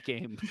of that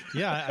game.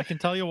 Yeah, I can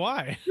tell you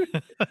why.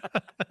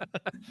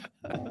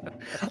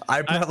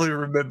 I probably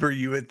remember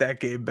you at that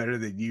game better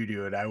than you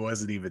do, and I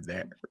wasn't even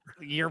there.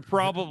 You're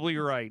probably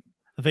right.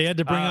 They had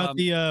to bring out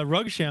the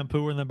rug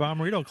shampoo in the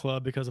Bomberito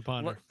Club because of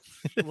Ponder.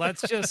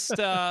 Let's just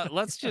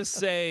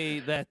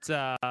say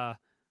that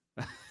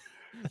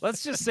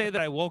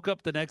I woke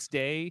up the next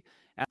day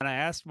and I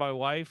asked my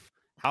wife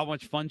how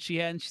much fun she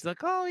had, and she's like,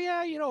 "Oh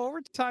yeah,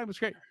 overtime was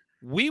great."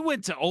 We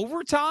went to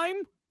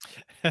overtime.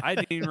 I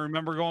didn't even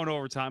remember going to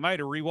overtime. I had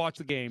to rewatch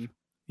the game.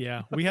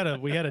 Yeah, we had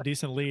a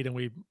decent lead and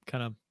we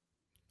kind of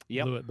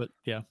blew it, but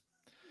yeah.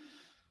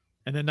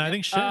 And then I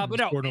think Shen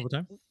scored in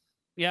overtime.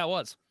 Yeah, it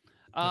was.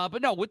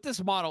 But no, with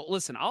this model,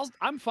 listen,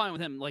 I'm fine with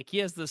him. Like, he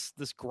has this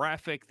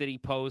graphic that he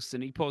posts,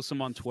 and he posts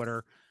them on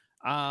Twitter.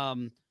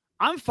 I'm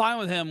fine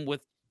with him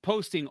with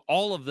posting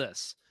all of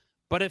this.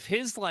 But if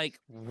his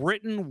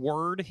written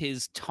word,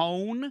 his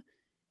tone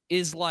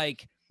is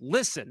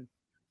listen,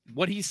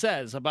 what he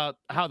says about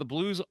how the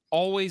Blues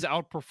always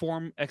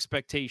outperform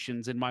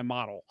expectations in my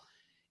model.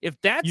 If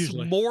that's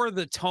more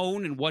the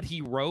tone and what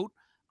he wrote,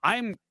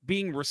 I'm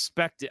being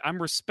respected.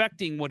 I'm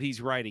respecting what he's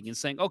writing and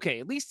saying,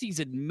 okay, at least he's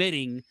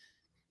admitting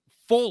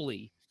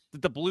fully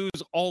that the Blues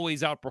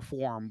always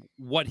outperform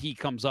what he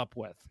comes up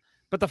with.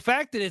 But the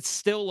fact that it's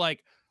still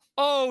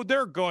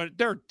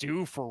they're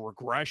due for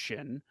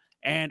regression,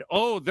 and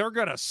they're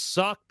gonna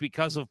suck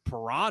because of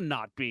Perron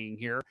not being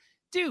here.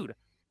 Dude,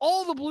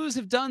 all the Blues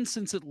have done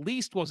since at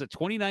least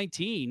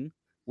 2019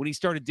 when he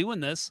started doing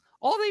this,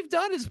 all they've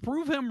done is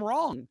prove him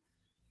wrong.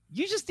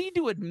 You just need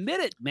to admit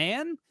it,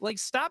 man.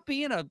 Stop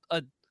being a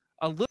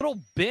little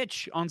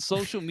bitch on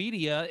social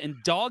media and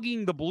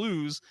dogging the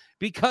Blues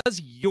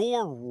because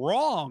you're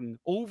wrong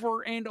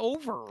over and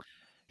over.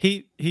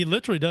 He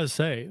literally does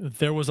say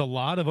there was a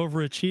lot of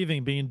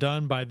overachieving being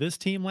done by this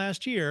team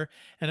last year,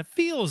 and it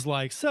feels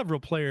like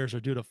several players are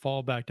due to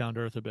fall back down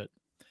to earth a bit.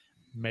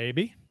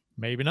 Maybe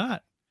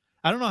not.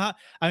 I don't know how.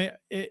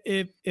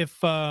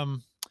 If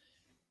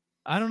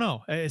I don't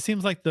know. It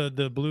seems like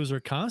the Blues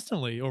are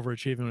constantly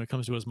overachieving when it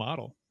comes to his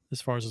model,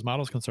 as far as his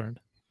model is concerned.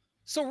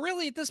 So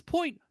really, at this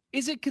point,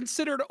 is it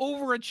considered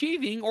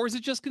overachieving, or is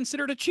it just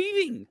considered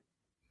achieving?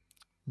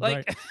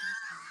 Right.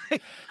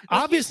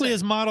 Obviously,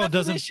 his model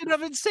doesn't. Definition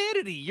of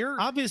insanity. Your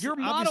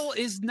model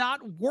is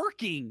not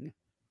working.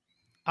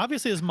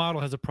 Obviously, his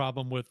model has a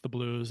problem with the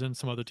Blues and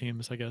some other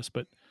teams, I guess.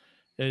 But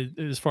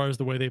as far as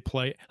the way they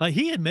play,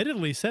 he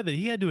admittedly said that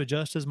he had to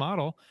adjust his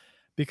model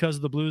because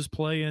of the Blues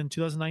play in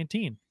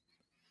 2019.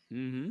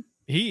 Mm-hmm.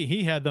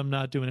 He had them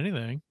not doing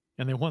anything,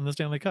 and they won the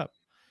Stanley Cup.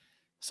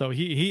 So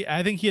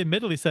I think he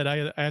admittedly said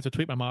I have to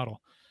tweak my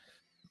model.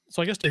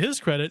 So I guess to his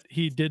credit,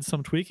 he did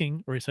some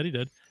tweaking, or he said he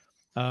did.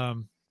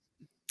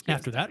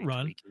 After that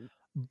run,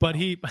 but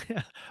he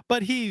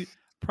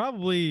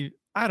probably,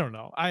 I don't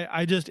know.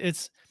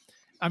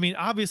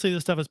 Obviously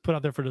this stuff is put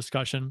out there for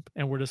discussion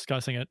and we're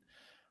discussing it,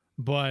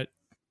 but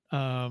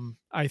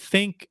I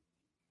think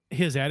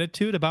his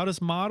attitude about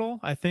his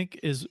model, and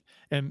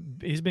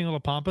he's being a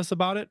little pompous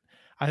about it.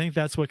 I think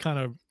that's what kind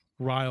of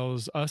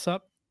riles us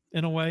up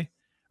in a way,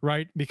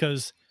 right?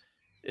 Because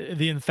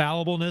the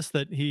infallibleness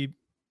that he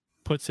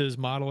puts his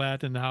model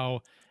at, and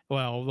how,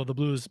 the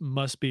Blues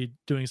must be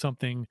doing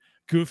something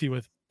goofy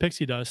with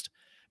pixie dust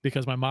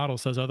because my model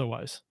says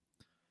otherwise.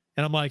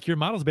 And I'm like, your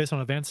model's based on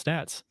advanced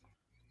stats.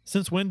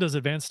 Since when does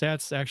advanced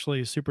stats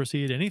actually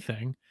supersede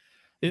anything?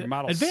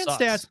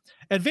 Advanced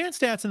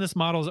stats in this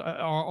model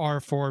are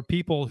for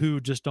people who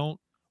just don't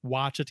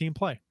watch a team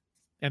play.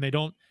 And they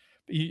don't,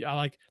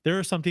 there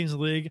are some teams in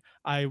the league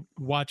I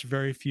watch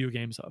very few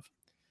games of.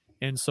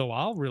 And so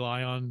I'll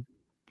rely on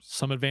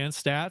some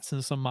advanced stats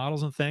and some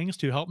models and things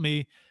to help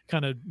me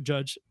kind of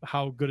judge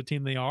how good a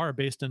team they are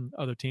based on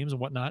other teams and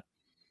whatnot.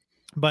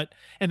 But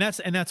and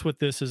that's what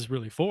this is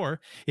really for.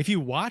 If you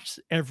watch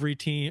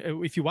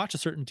a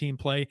certain team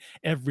play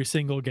every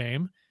single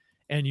game,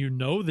 and you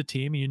know the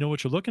team and you know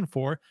what you're looking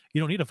for,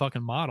 you don't need a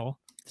fucking model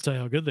to tell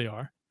you how good they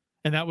are.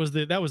 And that was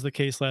the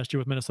case last year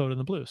with Minnesota and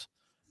the Blues.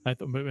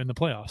 In the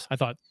playoffs, I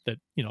thought that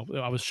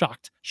I was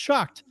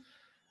shocked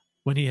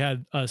when he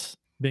had us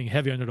being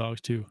heavy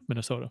underdogs to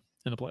Minnesota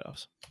in the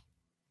playoffs.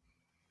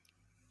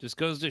 Just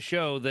goes to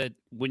show that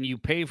when you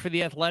pay for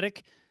The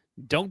Athletic,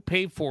 don't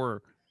pay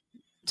for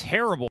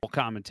terrible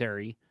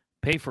commentary.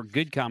 Pay for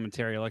good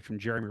commentary, like from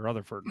Jeremy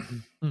Rutherford.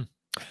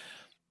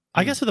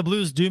 I guess if the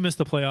Blues do miss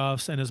the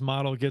playoffs and his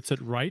model gets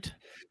it right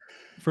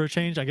for a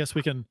change, I guess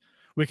we can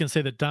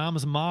say that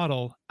Dom's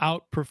model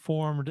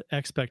outperformed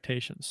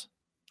expectations.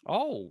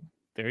 Oh,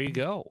 there you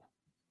go.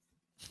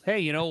 Hey,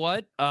 you know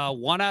what?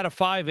 1 out of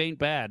 5 ain't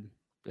bad.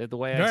 The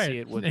way I see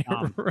it with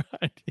Dom.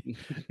 Right.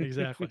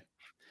 Exactly.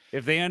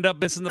 If they end up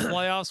missing the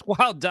playoffs,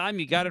 wow, Dime,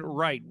 you got it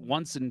right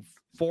once in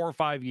 4 or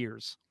 5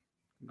 years.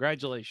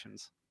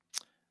 Congratulations.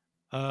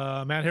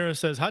 Matt Harris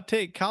says, hot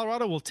take,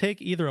 Colorado will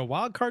take either a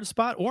wild card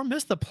spot or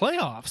miss the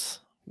playoffs.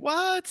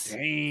 What?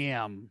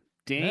 Damn.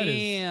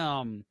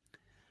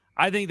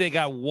 I think they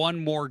got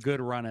one more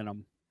good run in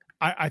them.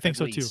 I think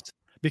so too.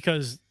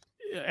 Because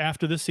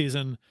after this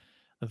season,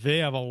 they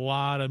have a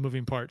lot of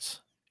moving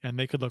parts, and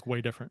they could look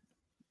way different.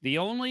 The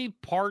only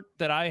part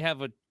that I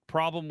have a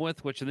problem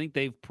with, which I think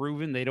they've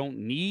proven they don't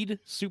need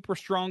super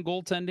strong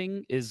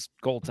goaltending, is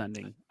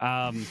goaltending.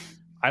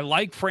 I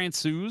like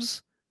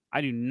Francouz. I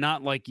do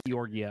not like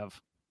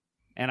Georgiev.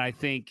 And I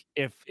think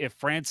if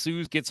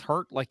Francouz gets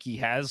hurt like he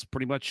has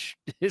pretty much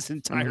his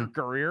entire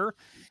career,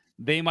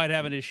 they might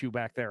have an issue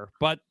back there.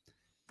 But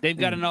they've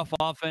got enough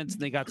offense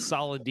and they got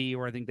solid D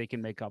where I think they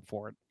can make up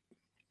for it.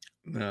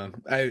 No,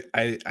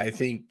 I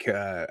think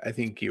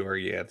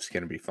Georgiev's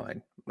going to be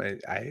fine.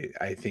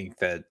 I think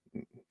that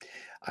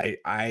I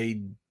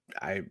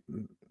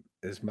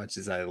as much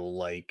as I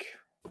like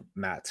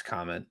Matt's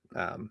comment,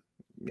 I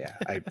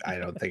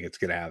don't think it's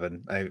going to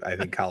happen. I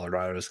think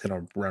Colorado is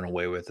going to run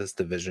away with this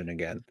division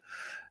again,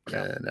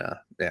 and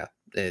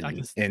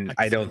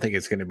I don't think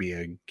it's going to be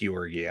a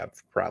Georgiev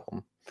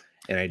problem,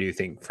 and I do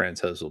think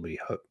Francouz will be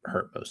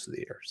hurt most of the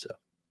year. So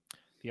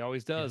he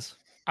always does.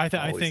 I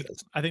think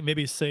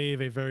maybe save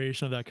a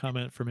variation of that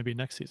comment for maybe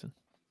next season.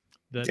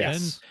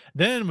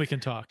 Then we can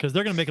talk, because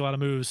they're going to make a lot of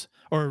moves,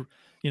 or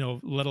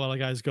let a lot of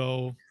guys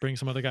go, bring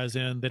some other guys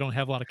in. They don't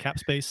have a lot of cap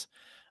space.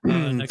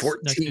 Next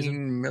 14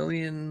 season.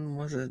 million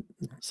was it?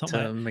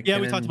 Something like, yeah,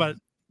 we talked about it.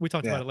 We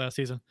talked about it last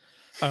season,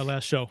 our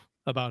last show,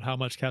 about how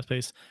much cap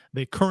space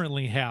they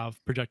currently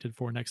have projected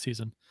for next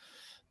season.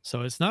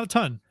 So it's not a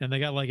ton, and they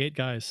got like 8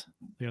 guys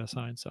they got to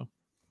sign. So,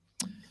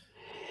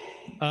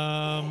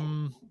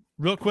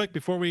 real quick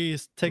before we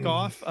take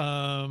off,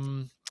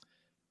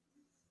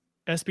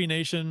 SB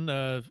Nation,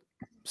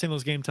 St.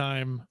 Louis Game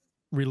Time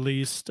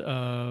released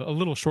a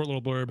little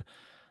blurb.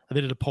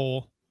 They did a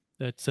poll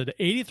that said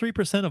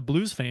 83% of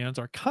Blues fans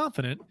are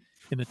confident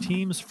in the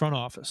team's front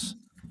office.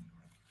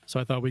 So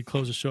I thought we'd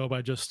close the show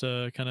by just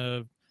kind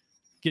of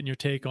getting your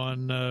take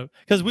on,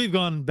 because we've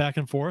gone back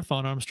and forth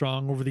on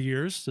Armstrong over the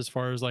years as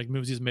far as like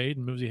moves he's made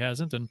and moves he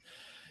hasn't. And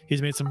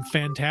he's made some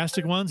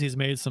fantastic ones. He's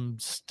made some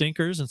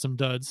stinkers and some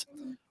duds,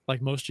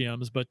 like most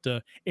GMs. But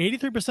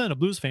 83% of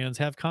Blues fans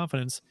have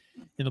confidence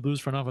in the Blues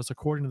front office,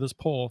 according to this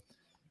poll.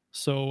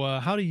 So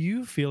how do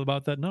you feel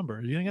about that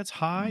number? Do you think it's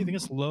high? Do you think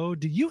it's low?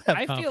 Do you have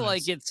confidence? I feel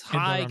like it's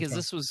high because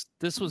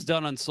this was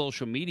done on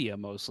social media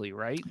mostly,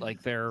 right?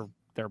 Like they're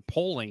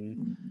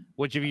polling,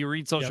 which if you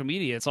read social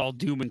media, it's all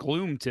doom and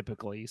gloom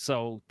typically.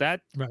 So that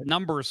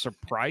number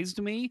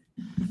surprised me.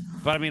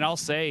 But I mean, I'll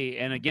say,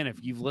 and again, if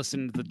you've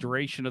listened to the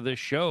duration of this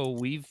show,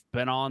 we've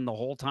been on the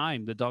whole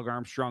time that Doug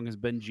Armstrong has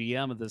been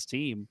GM of this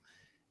team.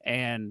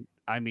 And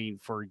I mean,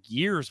 for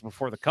years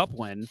before the Cup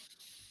win,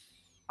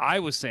 I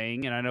was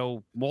saying, and I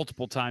know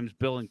multiple times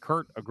Bill and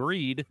Kurt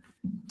agreed,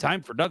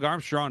 time for Doug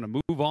Armstrong to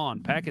move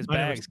on, pack his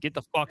bags, get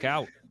the fuck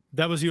out.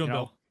 That was you and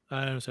Bill.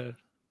 I never said it.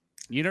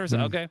 You never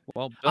said, okay.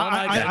 Well, Bill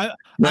I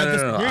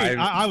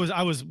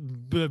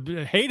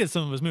hated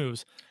some of his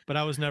moves, but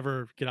I was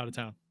never get out of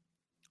town.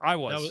 I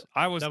was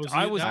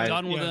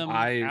done with him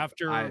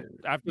after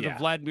the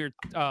Vladimir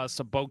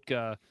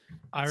Sobotka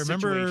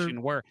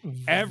situation, where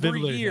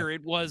every year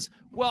it was,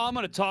 well, I'm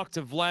going to talk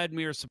to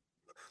Vladimir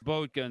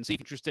Sobotka and see if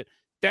he's interested.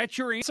 That's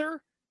your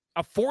answer?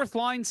 A fourth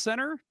line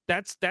center?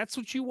 That's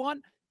what you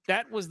want?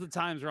 That was the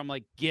times where I'm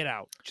like, get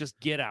out. Just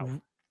get out.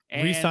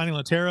 And re-signing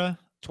Laterra?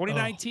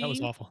 2019? That was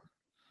awful.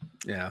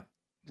 Yeah.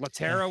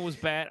 Laterra was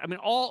bad. I mean,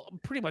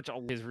 pretty much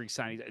all his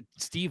re-signings.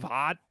 Steve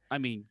Ott, I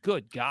mean,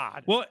 good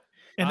God. Well,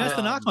 and that's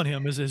the knock on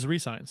him is his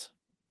re-signs.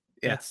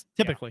 Yeah. That's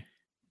typically.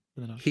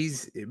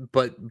 He's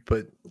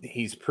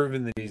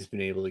proven that he's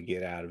been able to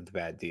get out of the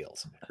bad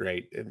deals,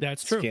 right?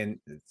 That's true.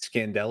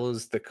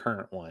 Scandella's the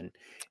current one,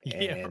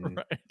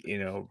 and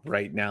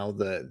right now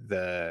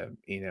the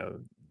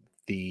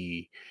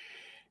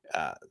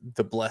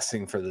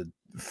blessing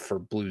for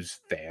Blues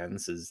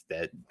fans is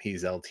that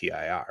he's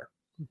LTIR,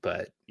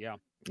 but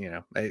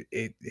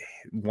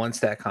once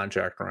that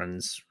contract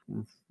runs,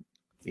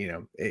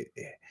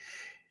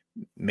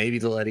 maybe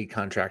the Leddy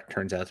contract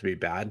turns out to be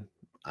bad.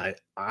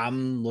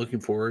 I'm looking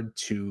forward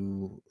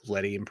to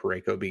Leddy and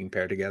Parayko being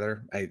paired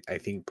together. I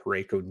think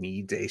Parayko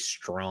needs a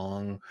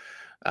strong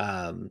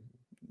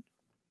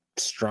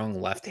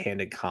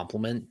left-handed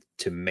complement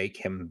to make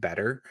him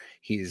better.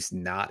 He's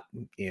not,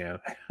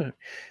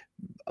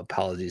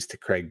 apologies to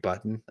Craig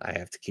Button. I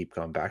have to keep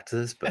going back to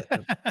this,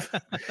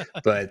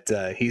 but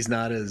he's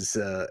not as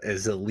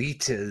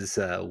elite as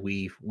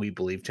we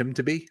believed him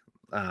to be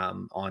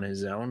on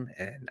his own,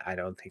 and I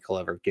don't think he'll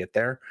ever get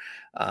there.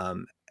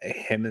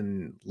 Him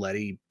and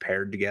Leddy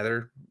paired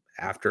together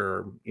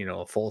after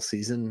a full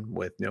season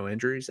with no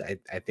injuries,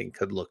 I think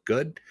could look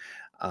good.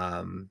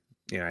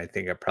 I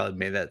think I probably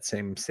made that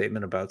same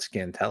statement about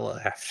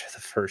Scantella after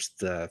the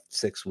first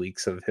 6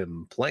 weeks of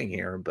him playing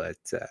here, but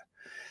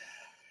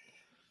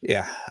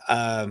yeah,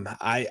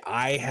 I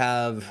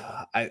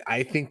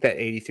think that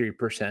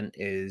 83%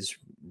 is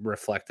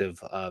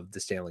reflective of the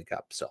Stanley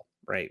Cup. Still,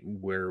 right?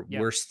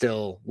 We're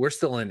still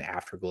in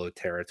afterglow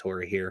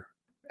territory here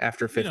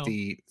after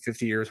 50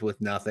 years with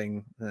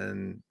nothing,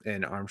 and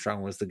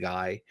Armstrong was the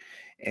guy,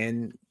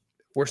 and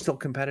we're still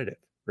competitive,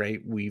 right?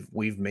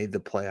 We've made the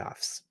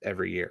playoffs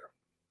every year.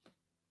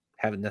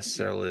 Haven't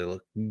necessarily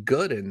looked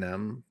good in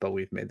them, but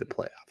we've made the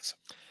playoffs.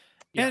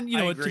 Yeah, and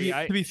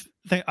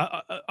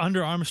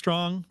under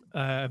Armstrong,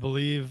 I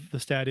believe the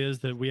stat is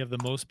that we have the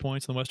most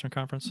points in the Western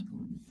Conference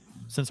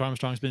since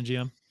Armstrong's been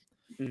GM.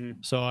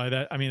 Mm-hmm. So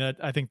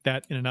I think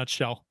that in a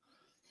nutshell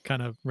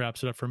kind of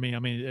wraps it up for me. I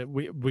mean,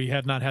 we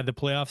have not had the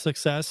playoff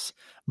success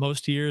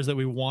most years that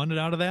we wanted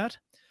out of that,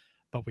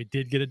 but we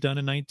did get it done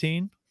in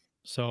 19.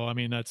 So I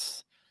mean,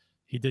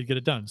 he did get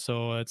it done.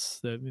 So it's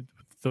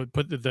put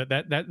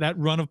that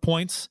run of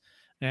points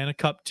and a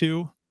cup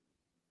too.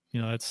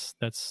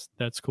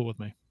 That's cool with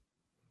me.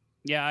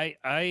 Yeah,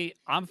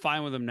 I'm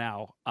fine with him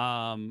now.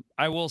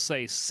 I will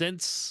say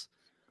since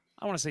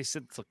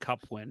the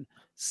cup win,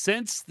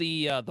 since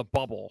the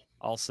bubble,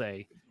 I'll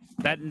say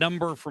that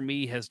number for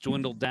me has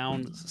dwindled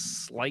down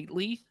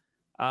slightly.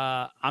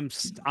 I'm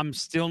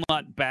still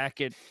not back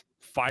at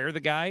fire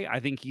the guy. I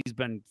think he's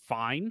been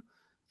fine.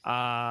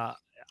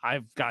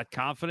 I've got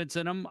confidence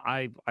in him.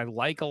 I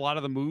like a lot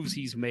of the moves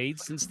he's made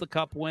since the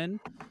cup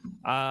win.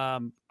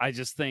 I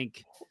just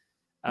think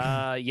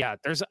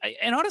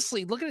and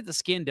honestly, looking at the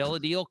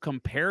Scandella deal,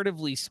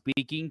 comparatively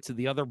speaking to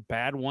the other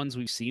bad ones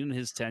we've seen in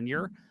his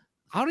tenure,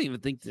 I don't even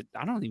think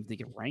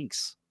it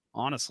ranks,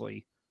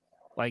 honestly.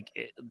 Like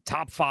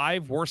top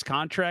 5 worst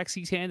contracts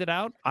he's handed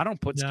out, I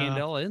don't put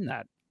Scandella in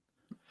that.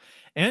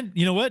 And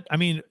you know what? I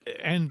mean,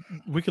 and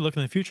we could look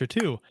in the future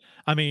too.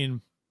 I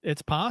mean,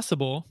 it's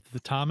possible the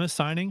Thomas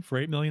signing for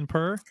 $8 million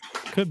per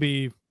could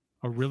be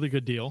a really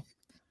good deal.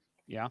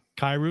 Yeah.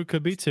 Kyrou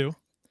could be too.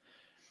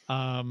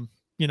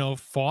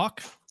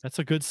 Falk, that's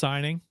a good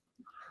signing.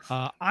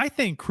 I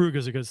think Krug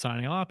is a good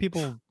signing. A lot of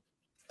people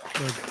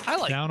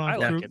are down on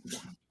Krug.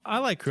 I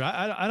like Krug.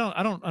 I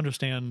don't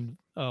understand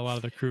a lot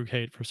of the Krug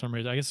hate for some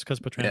reason. I guess it's because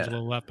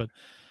Pietrangelo left, but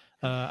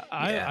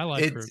I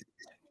like Krug.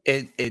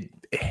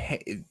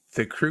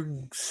 The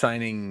Krug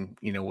signing,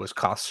 was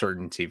cost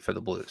certainty for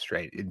the Blues,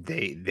 right?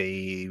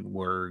 They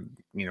were,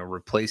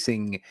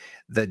 replacing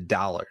the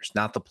dollars,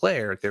 not the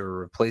player. They were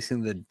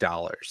replacing the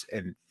dollars,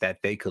 and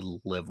that they could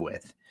live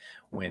with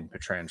when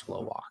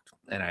Pietrangelo walked.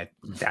 And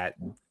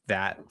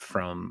that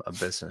from a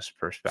business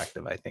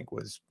perspective, I think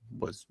was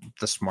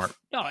the smart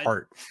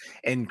part.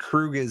 And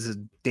Krug is a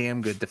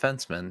damn good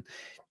defenseman.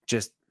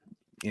 Just,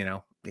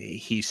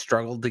 he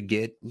struggled to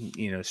get,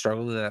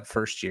 struggled that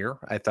first year.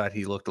 I thought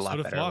he looked a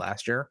lot better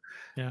last year.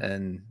 Yeah.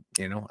 And,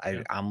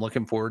 I'm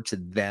looking forward to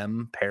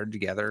them paired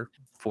together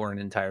for an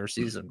entire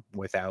season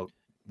without,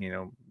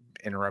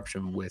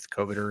 interruption with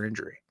COVID or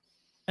injury.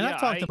 And I've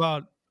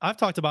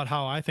talked about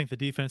how I think the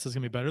defense is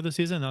going to be better this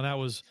season. Now that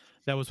was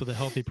with a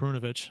healthy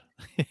Prunovich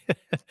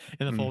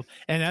in the fold.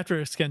 And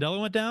after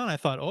Scandella went down, I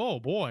thought, oh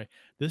boy,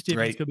 this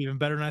defense could be even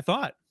better than I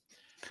thought.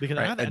 Because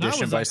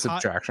addition by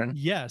subtraction.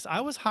 Yes,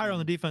 I was higher on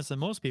the defense than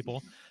most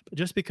people, but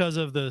just because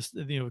of this,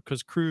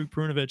 because Krug,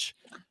 Prunovich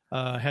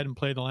hadn't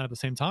played the line at the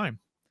same time.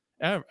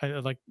 They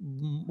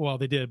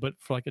did, but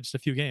for just a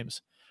few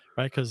games,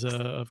 right? Because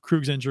of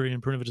Krug's injury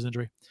and Prunovich's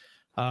injury.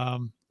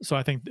 So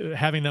I think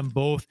having them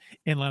both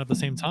in line at the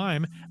same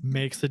time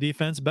makes the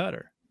defense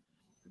better.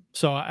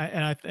 So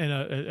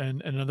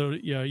another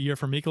year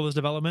for Mikola's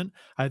development,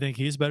 I think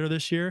he's better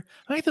this year.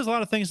 I think there's a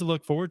lot of things to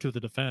look forward to with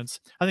the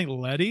defense. I think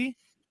Leddy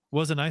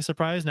was a nice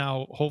surprise.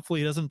 Now, hopefully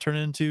he doesn't turn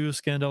into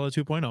Scandella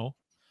 2.0,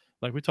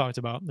 like we talked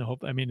about.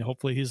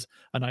 Hopefully he's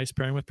a nice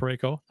pairing with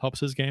Parayko, helps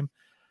his game.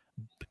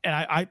 And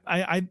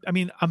I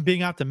mean, I'm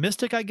being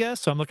optimistic, I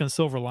guess. So I'm looking at a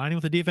silver lining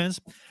with the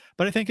defense,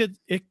 but I think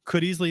it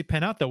could easily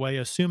pan out that way,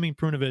 assuming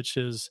Prunovich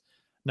is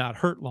not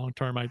hurt long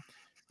term.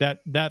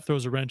 That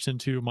throws a wrench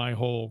into my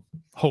whole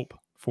hope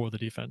for the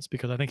defense,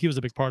 because I think he was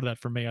a big part of that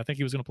for me. I think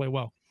he was going to play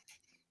well.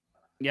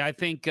 Yeah, I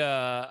think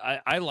I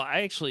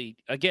actually,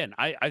 again,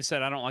 I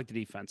said I don't like the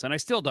defense, and I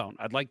still don't.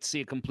 I'd like to see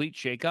a complete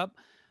shakeup,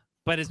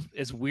 but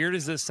as weird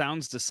as this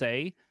sounds to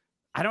say,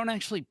 I don't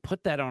actually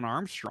put that on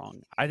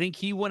Armstrong. I think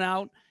he went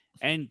out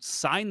and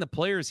signed the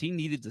players he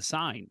needed to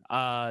sign.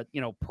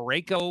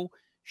 Parayko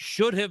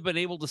should have been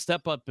able to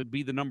step up and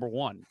be the number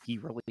one. He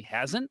really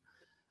hasn't.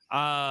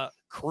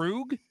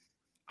 Krug,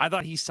 I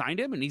thought he signed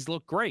him, and he's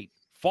looked great.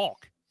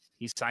 Falk,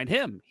 he signed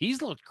him.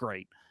 He's looked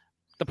great.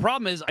 The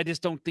problem is I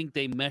just don't think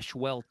they mesh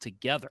well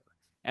together.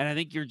 And I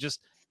think you're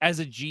just,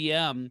 as a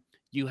GM,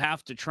 you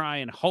have to try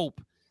and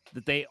hope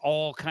that they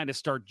all kind of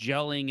start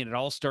gelling and it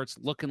all starts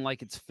looking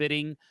like it's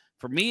fitting.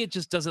 For me, it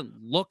just doesn't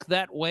look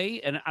that way.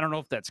 And I don't know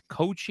if that's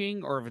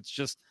coaching or if it's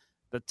just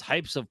the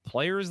types of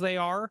players they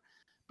are.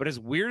 But as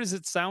weird as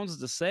it sounds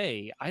to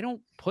say, I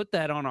don't put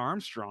that on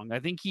Armstrong. I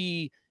think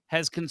he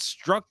has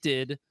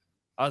constructed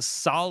a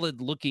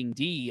solid looking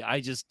D. I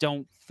just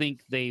don't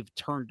think they've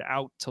turned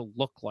out to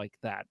look like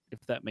that, if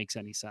that makes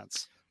any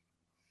sense.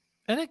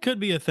 And it could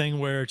be a thing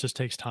where it just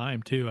takes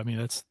time too. I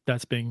mean,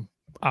 that's being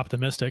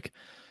optimistic,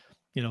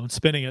 and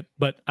spinning it.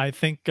 But I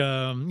think,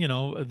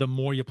 the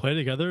more you play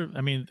together,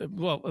 I mean,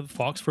 well,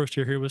 Falk's first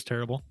year here was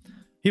terrible.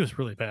 He was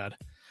really bad.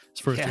 His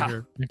first year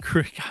here,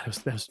 God,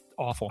 that was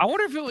awful. I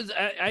wonder if it was.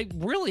 I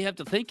really have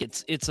to think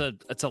it's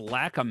a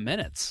lack of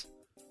minutes.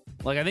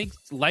 Like, I think,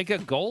 like a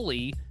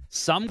goalie,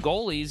 some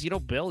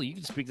goalies, Bill, you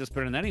can speak this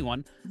better than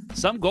anyone.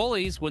 Some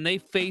goalies, when they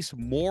face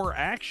more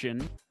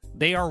action,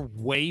 they are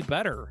way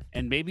better.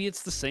 And maybe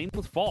it's the same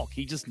with Falk.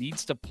 He just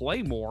needs to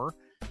play more,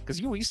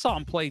 because we saw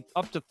him play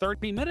up to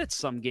 30 minutes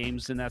some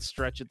games in that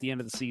stretch at the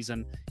end of the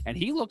season, and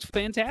he looked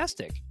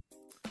fantastic.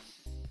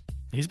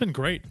 He's been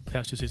great the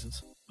past 2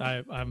 seasons.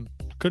 I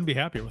couldn't be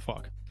happier with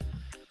Falk.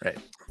 Right.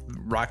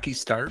 Rocky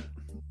start,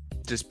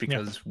 just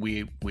because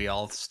we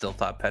all still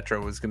thought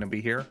Petro was going to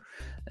be here,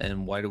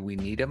 and why do we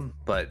need him?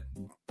 But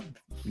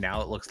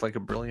now it looks like a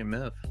brilliant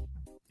move.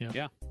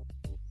 Yeah.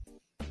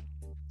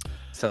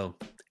 So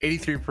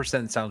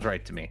 83% sounds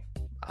right to me.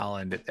 I'll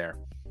end it there.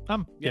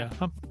 I'm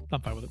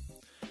fine with it.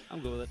 I'm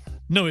good with it.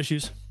 No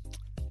issues.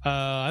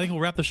 I think we'll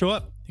wrap the show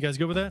up. You guys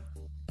good with that?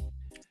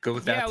 Go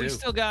with that too. We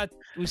still got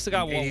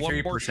one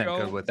more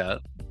show. Good with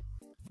that.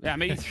 Yeah, I'm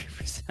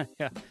 83%.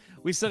 Yeah,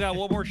 we still got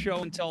one more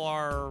show until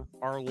our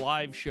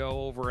live show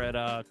over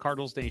at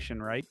Cardinals Nation,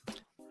 right?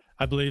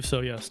 I believe so.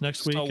 Yes,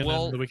 next week. So and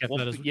then the week after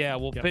that as well.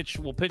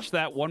 We'll pitch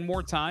that one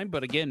more time.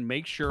 But again,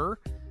 make sure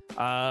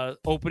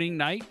opening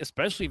night,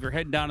 especially if you're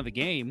heading down to the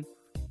game,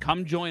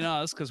 come join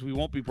us, because we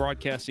won't be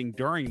broadcasting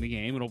during the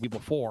game. It'll be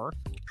before.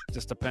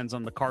 Just depends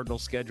on the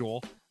Cardinals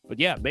schedule. But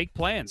yeah, make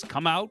plans.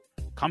 Come out.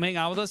 Come hang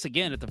out with us.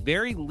 Again, at the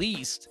very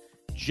least,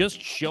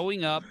 just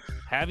showing up,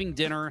 having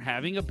dinner,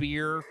 having a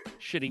beer,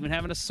 even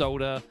having a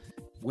soda,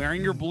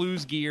 wearing your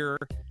Blues gear.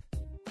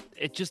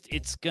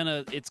 It's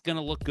gonna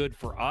look good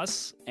for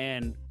us.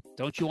 And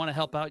don't you want to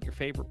help out your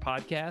favorite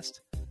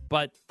podcast?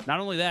 But not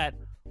only that,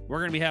 we're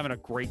going to be having a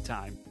great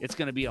time. It's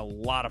going to be a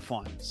lot of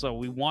fun. So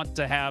we want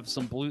to have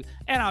some Blue,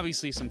 and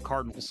obviously some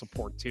Cardinals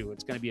support too.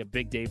 It's going to be a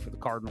big day for the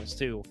Cardinals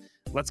too.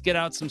 Let's get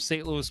out some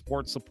St. Louis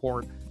sports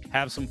support.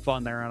 Have some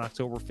fun there on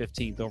October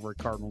 15th over at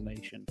Cardinal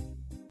Nation.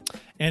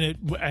 And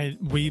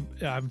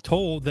I'm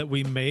told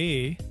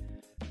that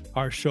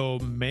our show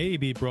may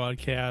be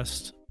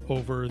broadcast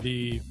over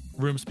the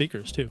room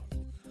speakers too.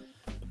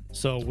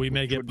 So we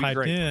may get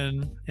piped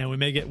in, and we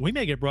may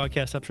get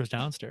broadcast upstairs,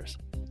 downstairs.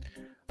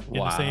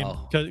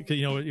 Wow.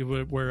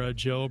 Because where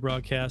Joe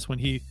broadcasts when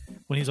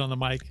he's on the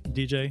mic,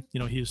 DJ,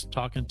 he's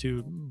talking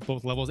to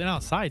both levels and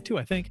outside too.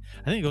 I think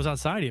it goes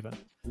outside even.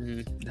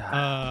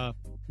 Mm-hmm.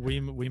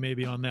 We may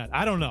be on that.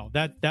 I don't know.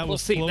 That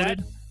was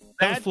floated.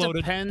 That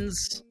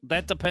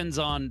depends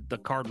on the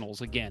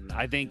Cardinals again.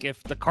 I think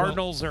if the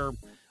Cardinals are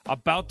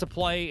about to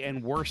play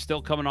and we're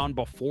still coming on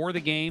before the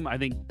game, I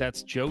think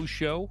that's Joe's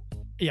show.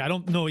 Yeah, I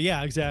don't know.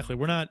 Yeah, exactly.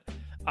 We're not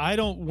going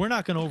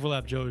to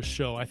overlap Joe's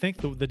show. I think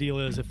the deal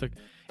is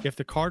if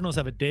the Cardinals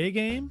have a day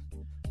game,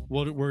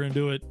 we're going to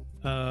do it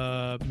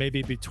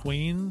maybe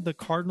between the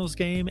Cardinals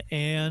game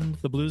and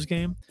the Blues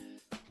game.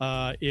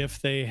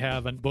 If they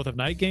both have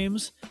night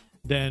games,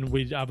 then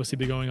we'd obviously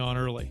be going on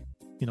early,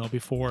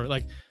 before,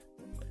 like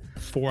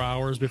 4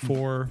 hours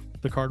before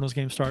the Cardinals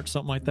game starts,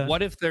 something like that.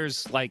 What if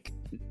there's like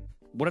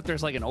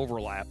an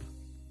overlap?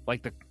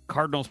 Like the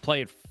Cardinals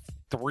play at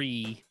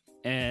 3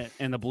 and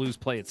the Blues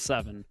play at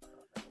 7.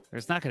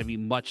 There's not going to be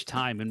much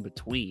time in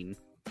between.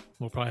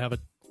 We'll probably have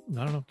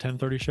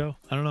 10:30 show.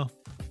 I don't know.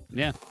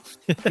 Yeah.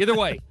 Either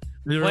way,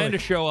 plan to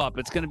show up.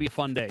 It's going to be a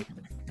fun day.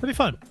 It'll be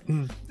fun.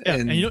 Yeah,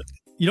 and you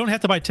don't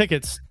have to buy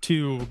tickets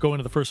to go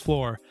into the first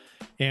floor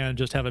and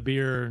just have a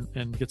beer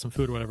and get some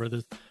food or whatever.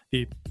 If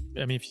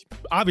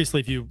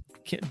you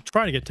can't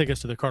try to get tickets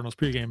to the Cardinals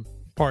pregame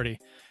party,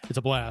 it's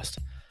a blast.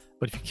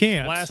 But if you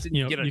can't,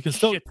 you can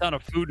still get a ton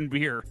of food and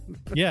beer.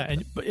 Yeah,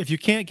 but if you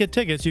can't get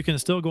tickets, you can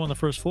still go on the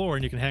first floor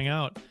and you can hang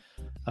out,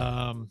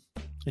 and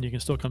you can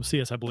still come see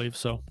us, I believe.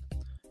 So,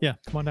 yeah,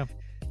 come on down.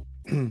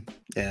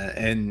 Yeah,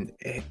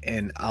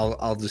 and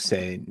I'll just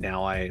say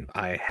now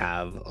I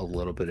have a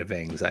little bit of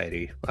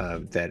anxiety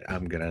that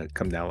I'm gonna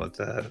come down with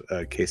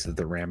a case of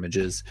the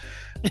ramages.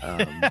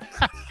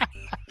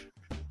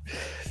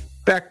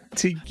 Back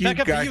to you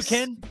Back guys. Up to you,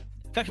 Ken.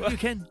 Back up to you,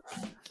 Ken.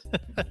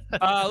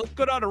 Let's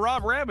go down to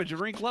Rob Ramage at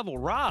rink level.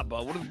 Rob,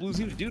 what do the Blues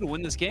need to do to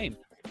win this game?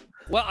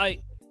 Well, I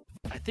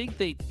think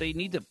they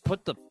need to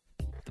put the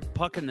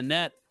puck in the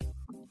net.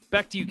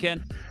 Back to you,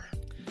 Ken.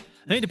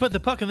 They need to put the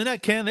puck in the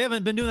net, Ken. They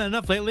haven't been doing that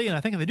enough lately, and I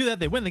think if they do that,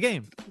 they win the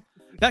game.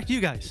 Back to you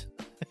guys.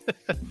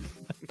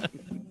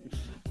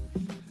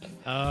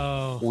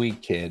 Oh, we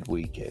kid.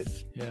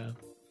 Yeah,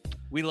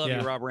 we love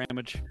you, Rob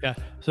Ramage. Yeah.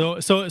 So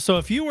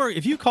if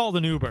you called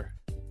an Uber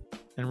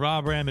and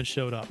Rob Ramage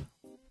showed up.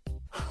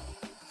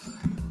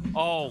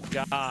 Oh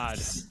God.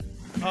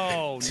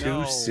 Oh,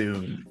 too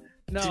soon.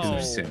 No.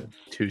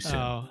 Too soon.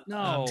 Oh,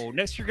 no.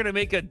 Next, you're gonna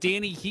make a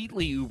Danny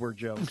Heatley Uber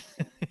joke.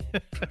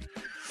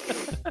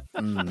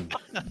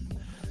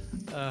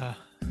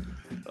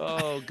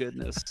 Oh,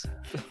 goodness.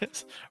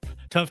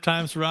 Tough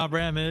times for Rob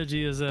Ramage.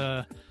 He is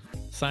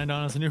signed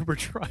on as an Uber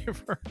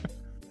driver.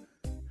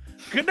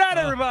 Good night,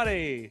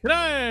 everybody. Good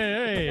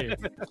night.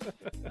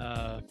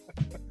 Hey.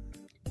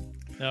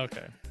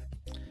 Okay.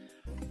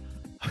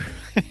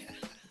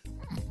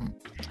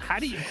 How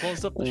do you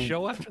close up the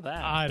show after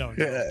that? I don't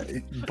know.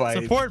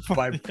 By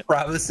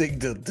promising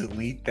to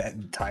delete that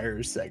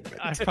entire segment.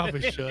 I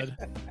probably should.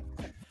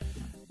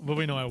 But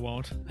we know I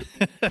won't.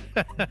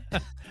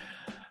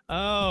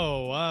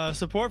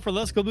 Support for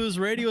Let's Go Blues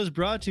Radio is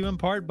brought to you in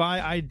part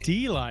by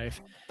ID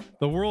Life,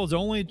 the world's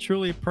only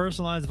truly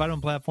personalized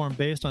vitamin platform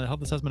based on the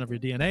health assessment of your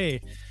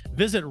DNA.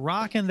 Visit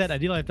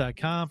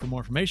rockinthatidlife.com for more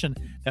information.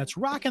 That's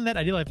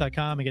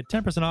rockinthatidlife.com and get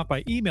 10% off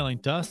by emailing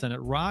Dustin at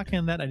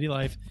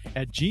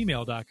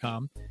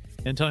rockinthatidlife@gmail.com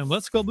and tell him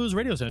Let's Go Blues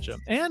Radio sent you.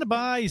 And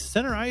by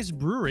Center Ice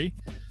Brewery,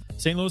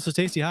 St. Louis's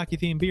tasty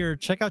hockey-themed beer.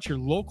 Check out your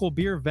local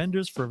beer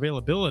vendors for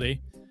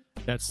availability.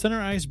 That's Center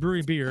Ice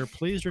Brewery Beer.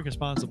 Please drink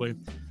responsibly.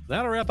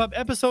 That'll wrap up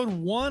episode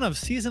 1 of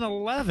season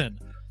 11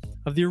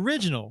 of the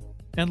original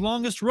and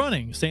longest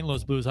running St.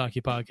 Louis Blues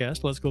hockey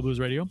podcast, Let's Go Blues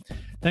Radio.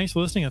 Thanks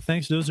for listening, and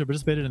thanks to those who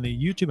participated in the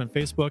YouTube and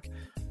Facebook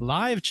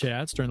live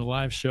chats during the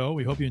live show.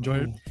 We hope you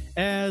enjoyed it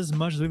as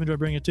much as we've enjoyed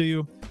bringing it to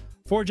you.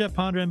 For Jeff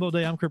Ponder and Bill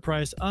Day, I'm Kurt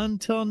Price.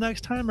 Until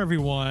next time,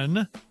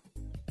 everyone,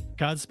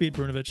 Godspeed,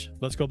 Brunovich.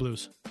 Let's go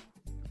Blues.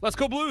 Let's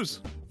go Blues.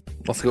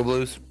 Let's go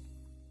Blues.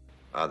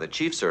 The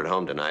Chiefs are at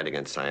home tonight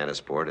against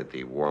Cyanosport at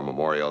the War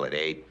Memorial at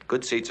 8.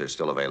 Good seats are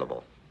still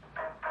available.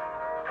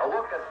 A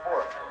look at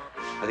fourth.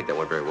 I think that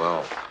went very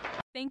well.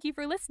 Thank you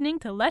for listening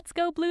to Let's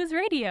Go Blues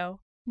Radio.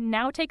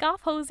 Now take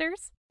off,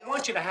 hosers. I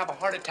want you to have a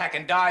heart attack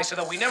and die so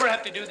that we never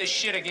have to do this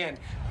shit again.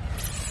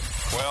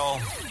 Well,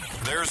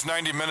 there's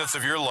 90 minutes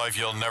of your life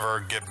you'll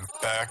never get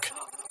back.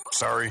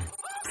 Sorry.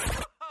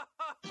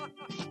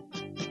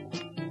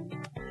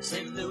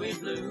 St. Louis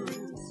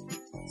Blues,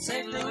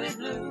 St. Louis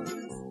Blues.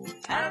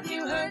 Have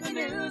you heard the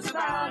news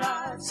about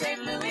our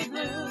St. Louis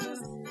Blues?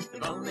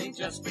 They've only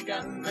just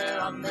begun, they're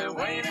on their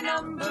way to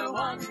number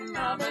 1.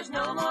 Now there's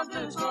no more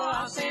blues for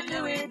our St.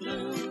 Louis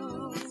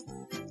Blues.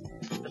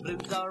 The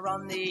Blues are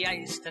on the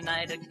ice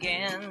tonight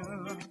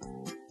again.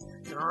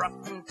 They're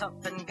rough and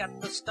tough and got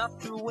the stuff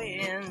to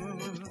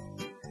win.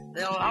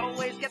 They'll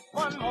always get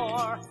one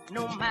more,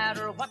 no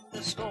matter what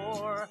the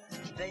score.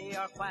 They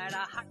are quite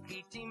a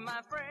hockey team,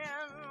 my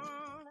friend.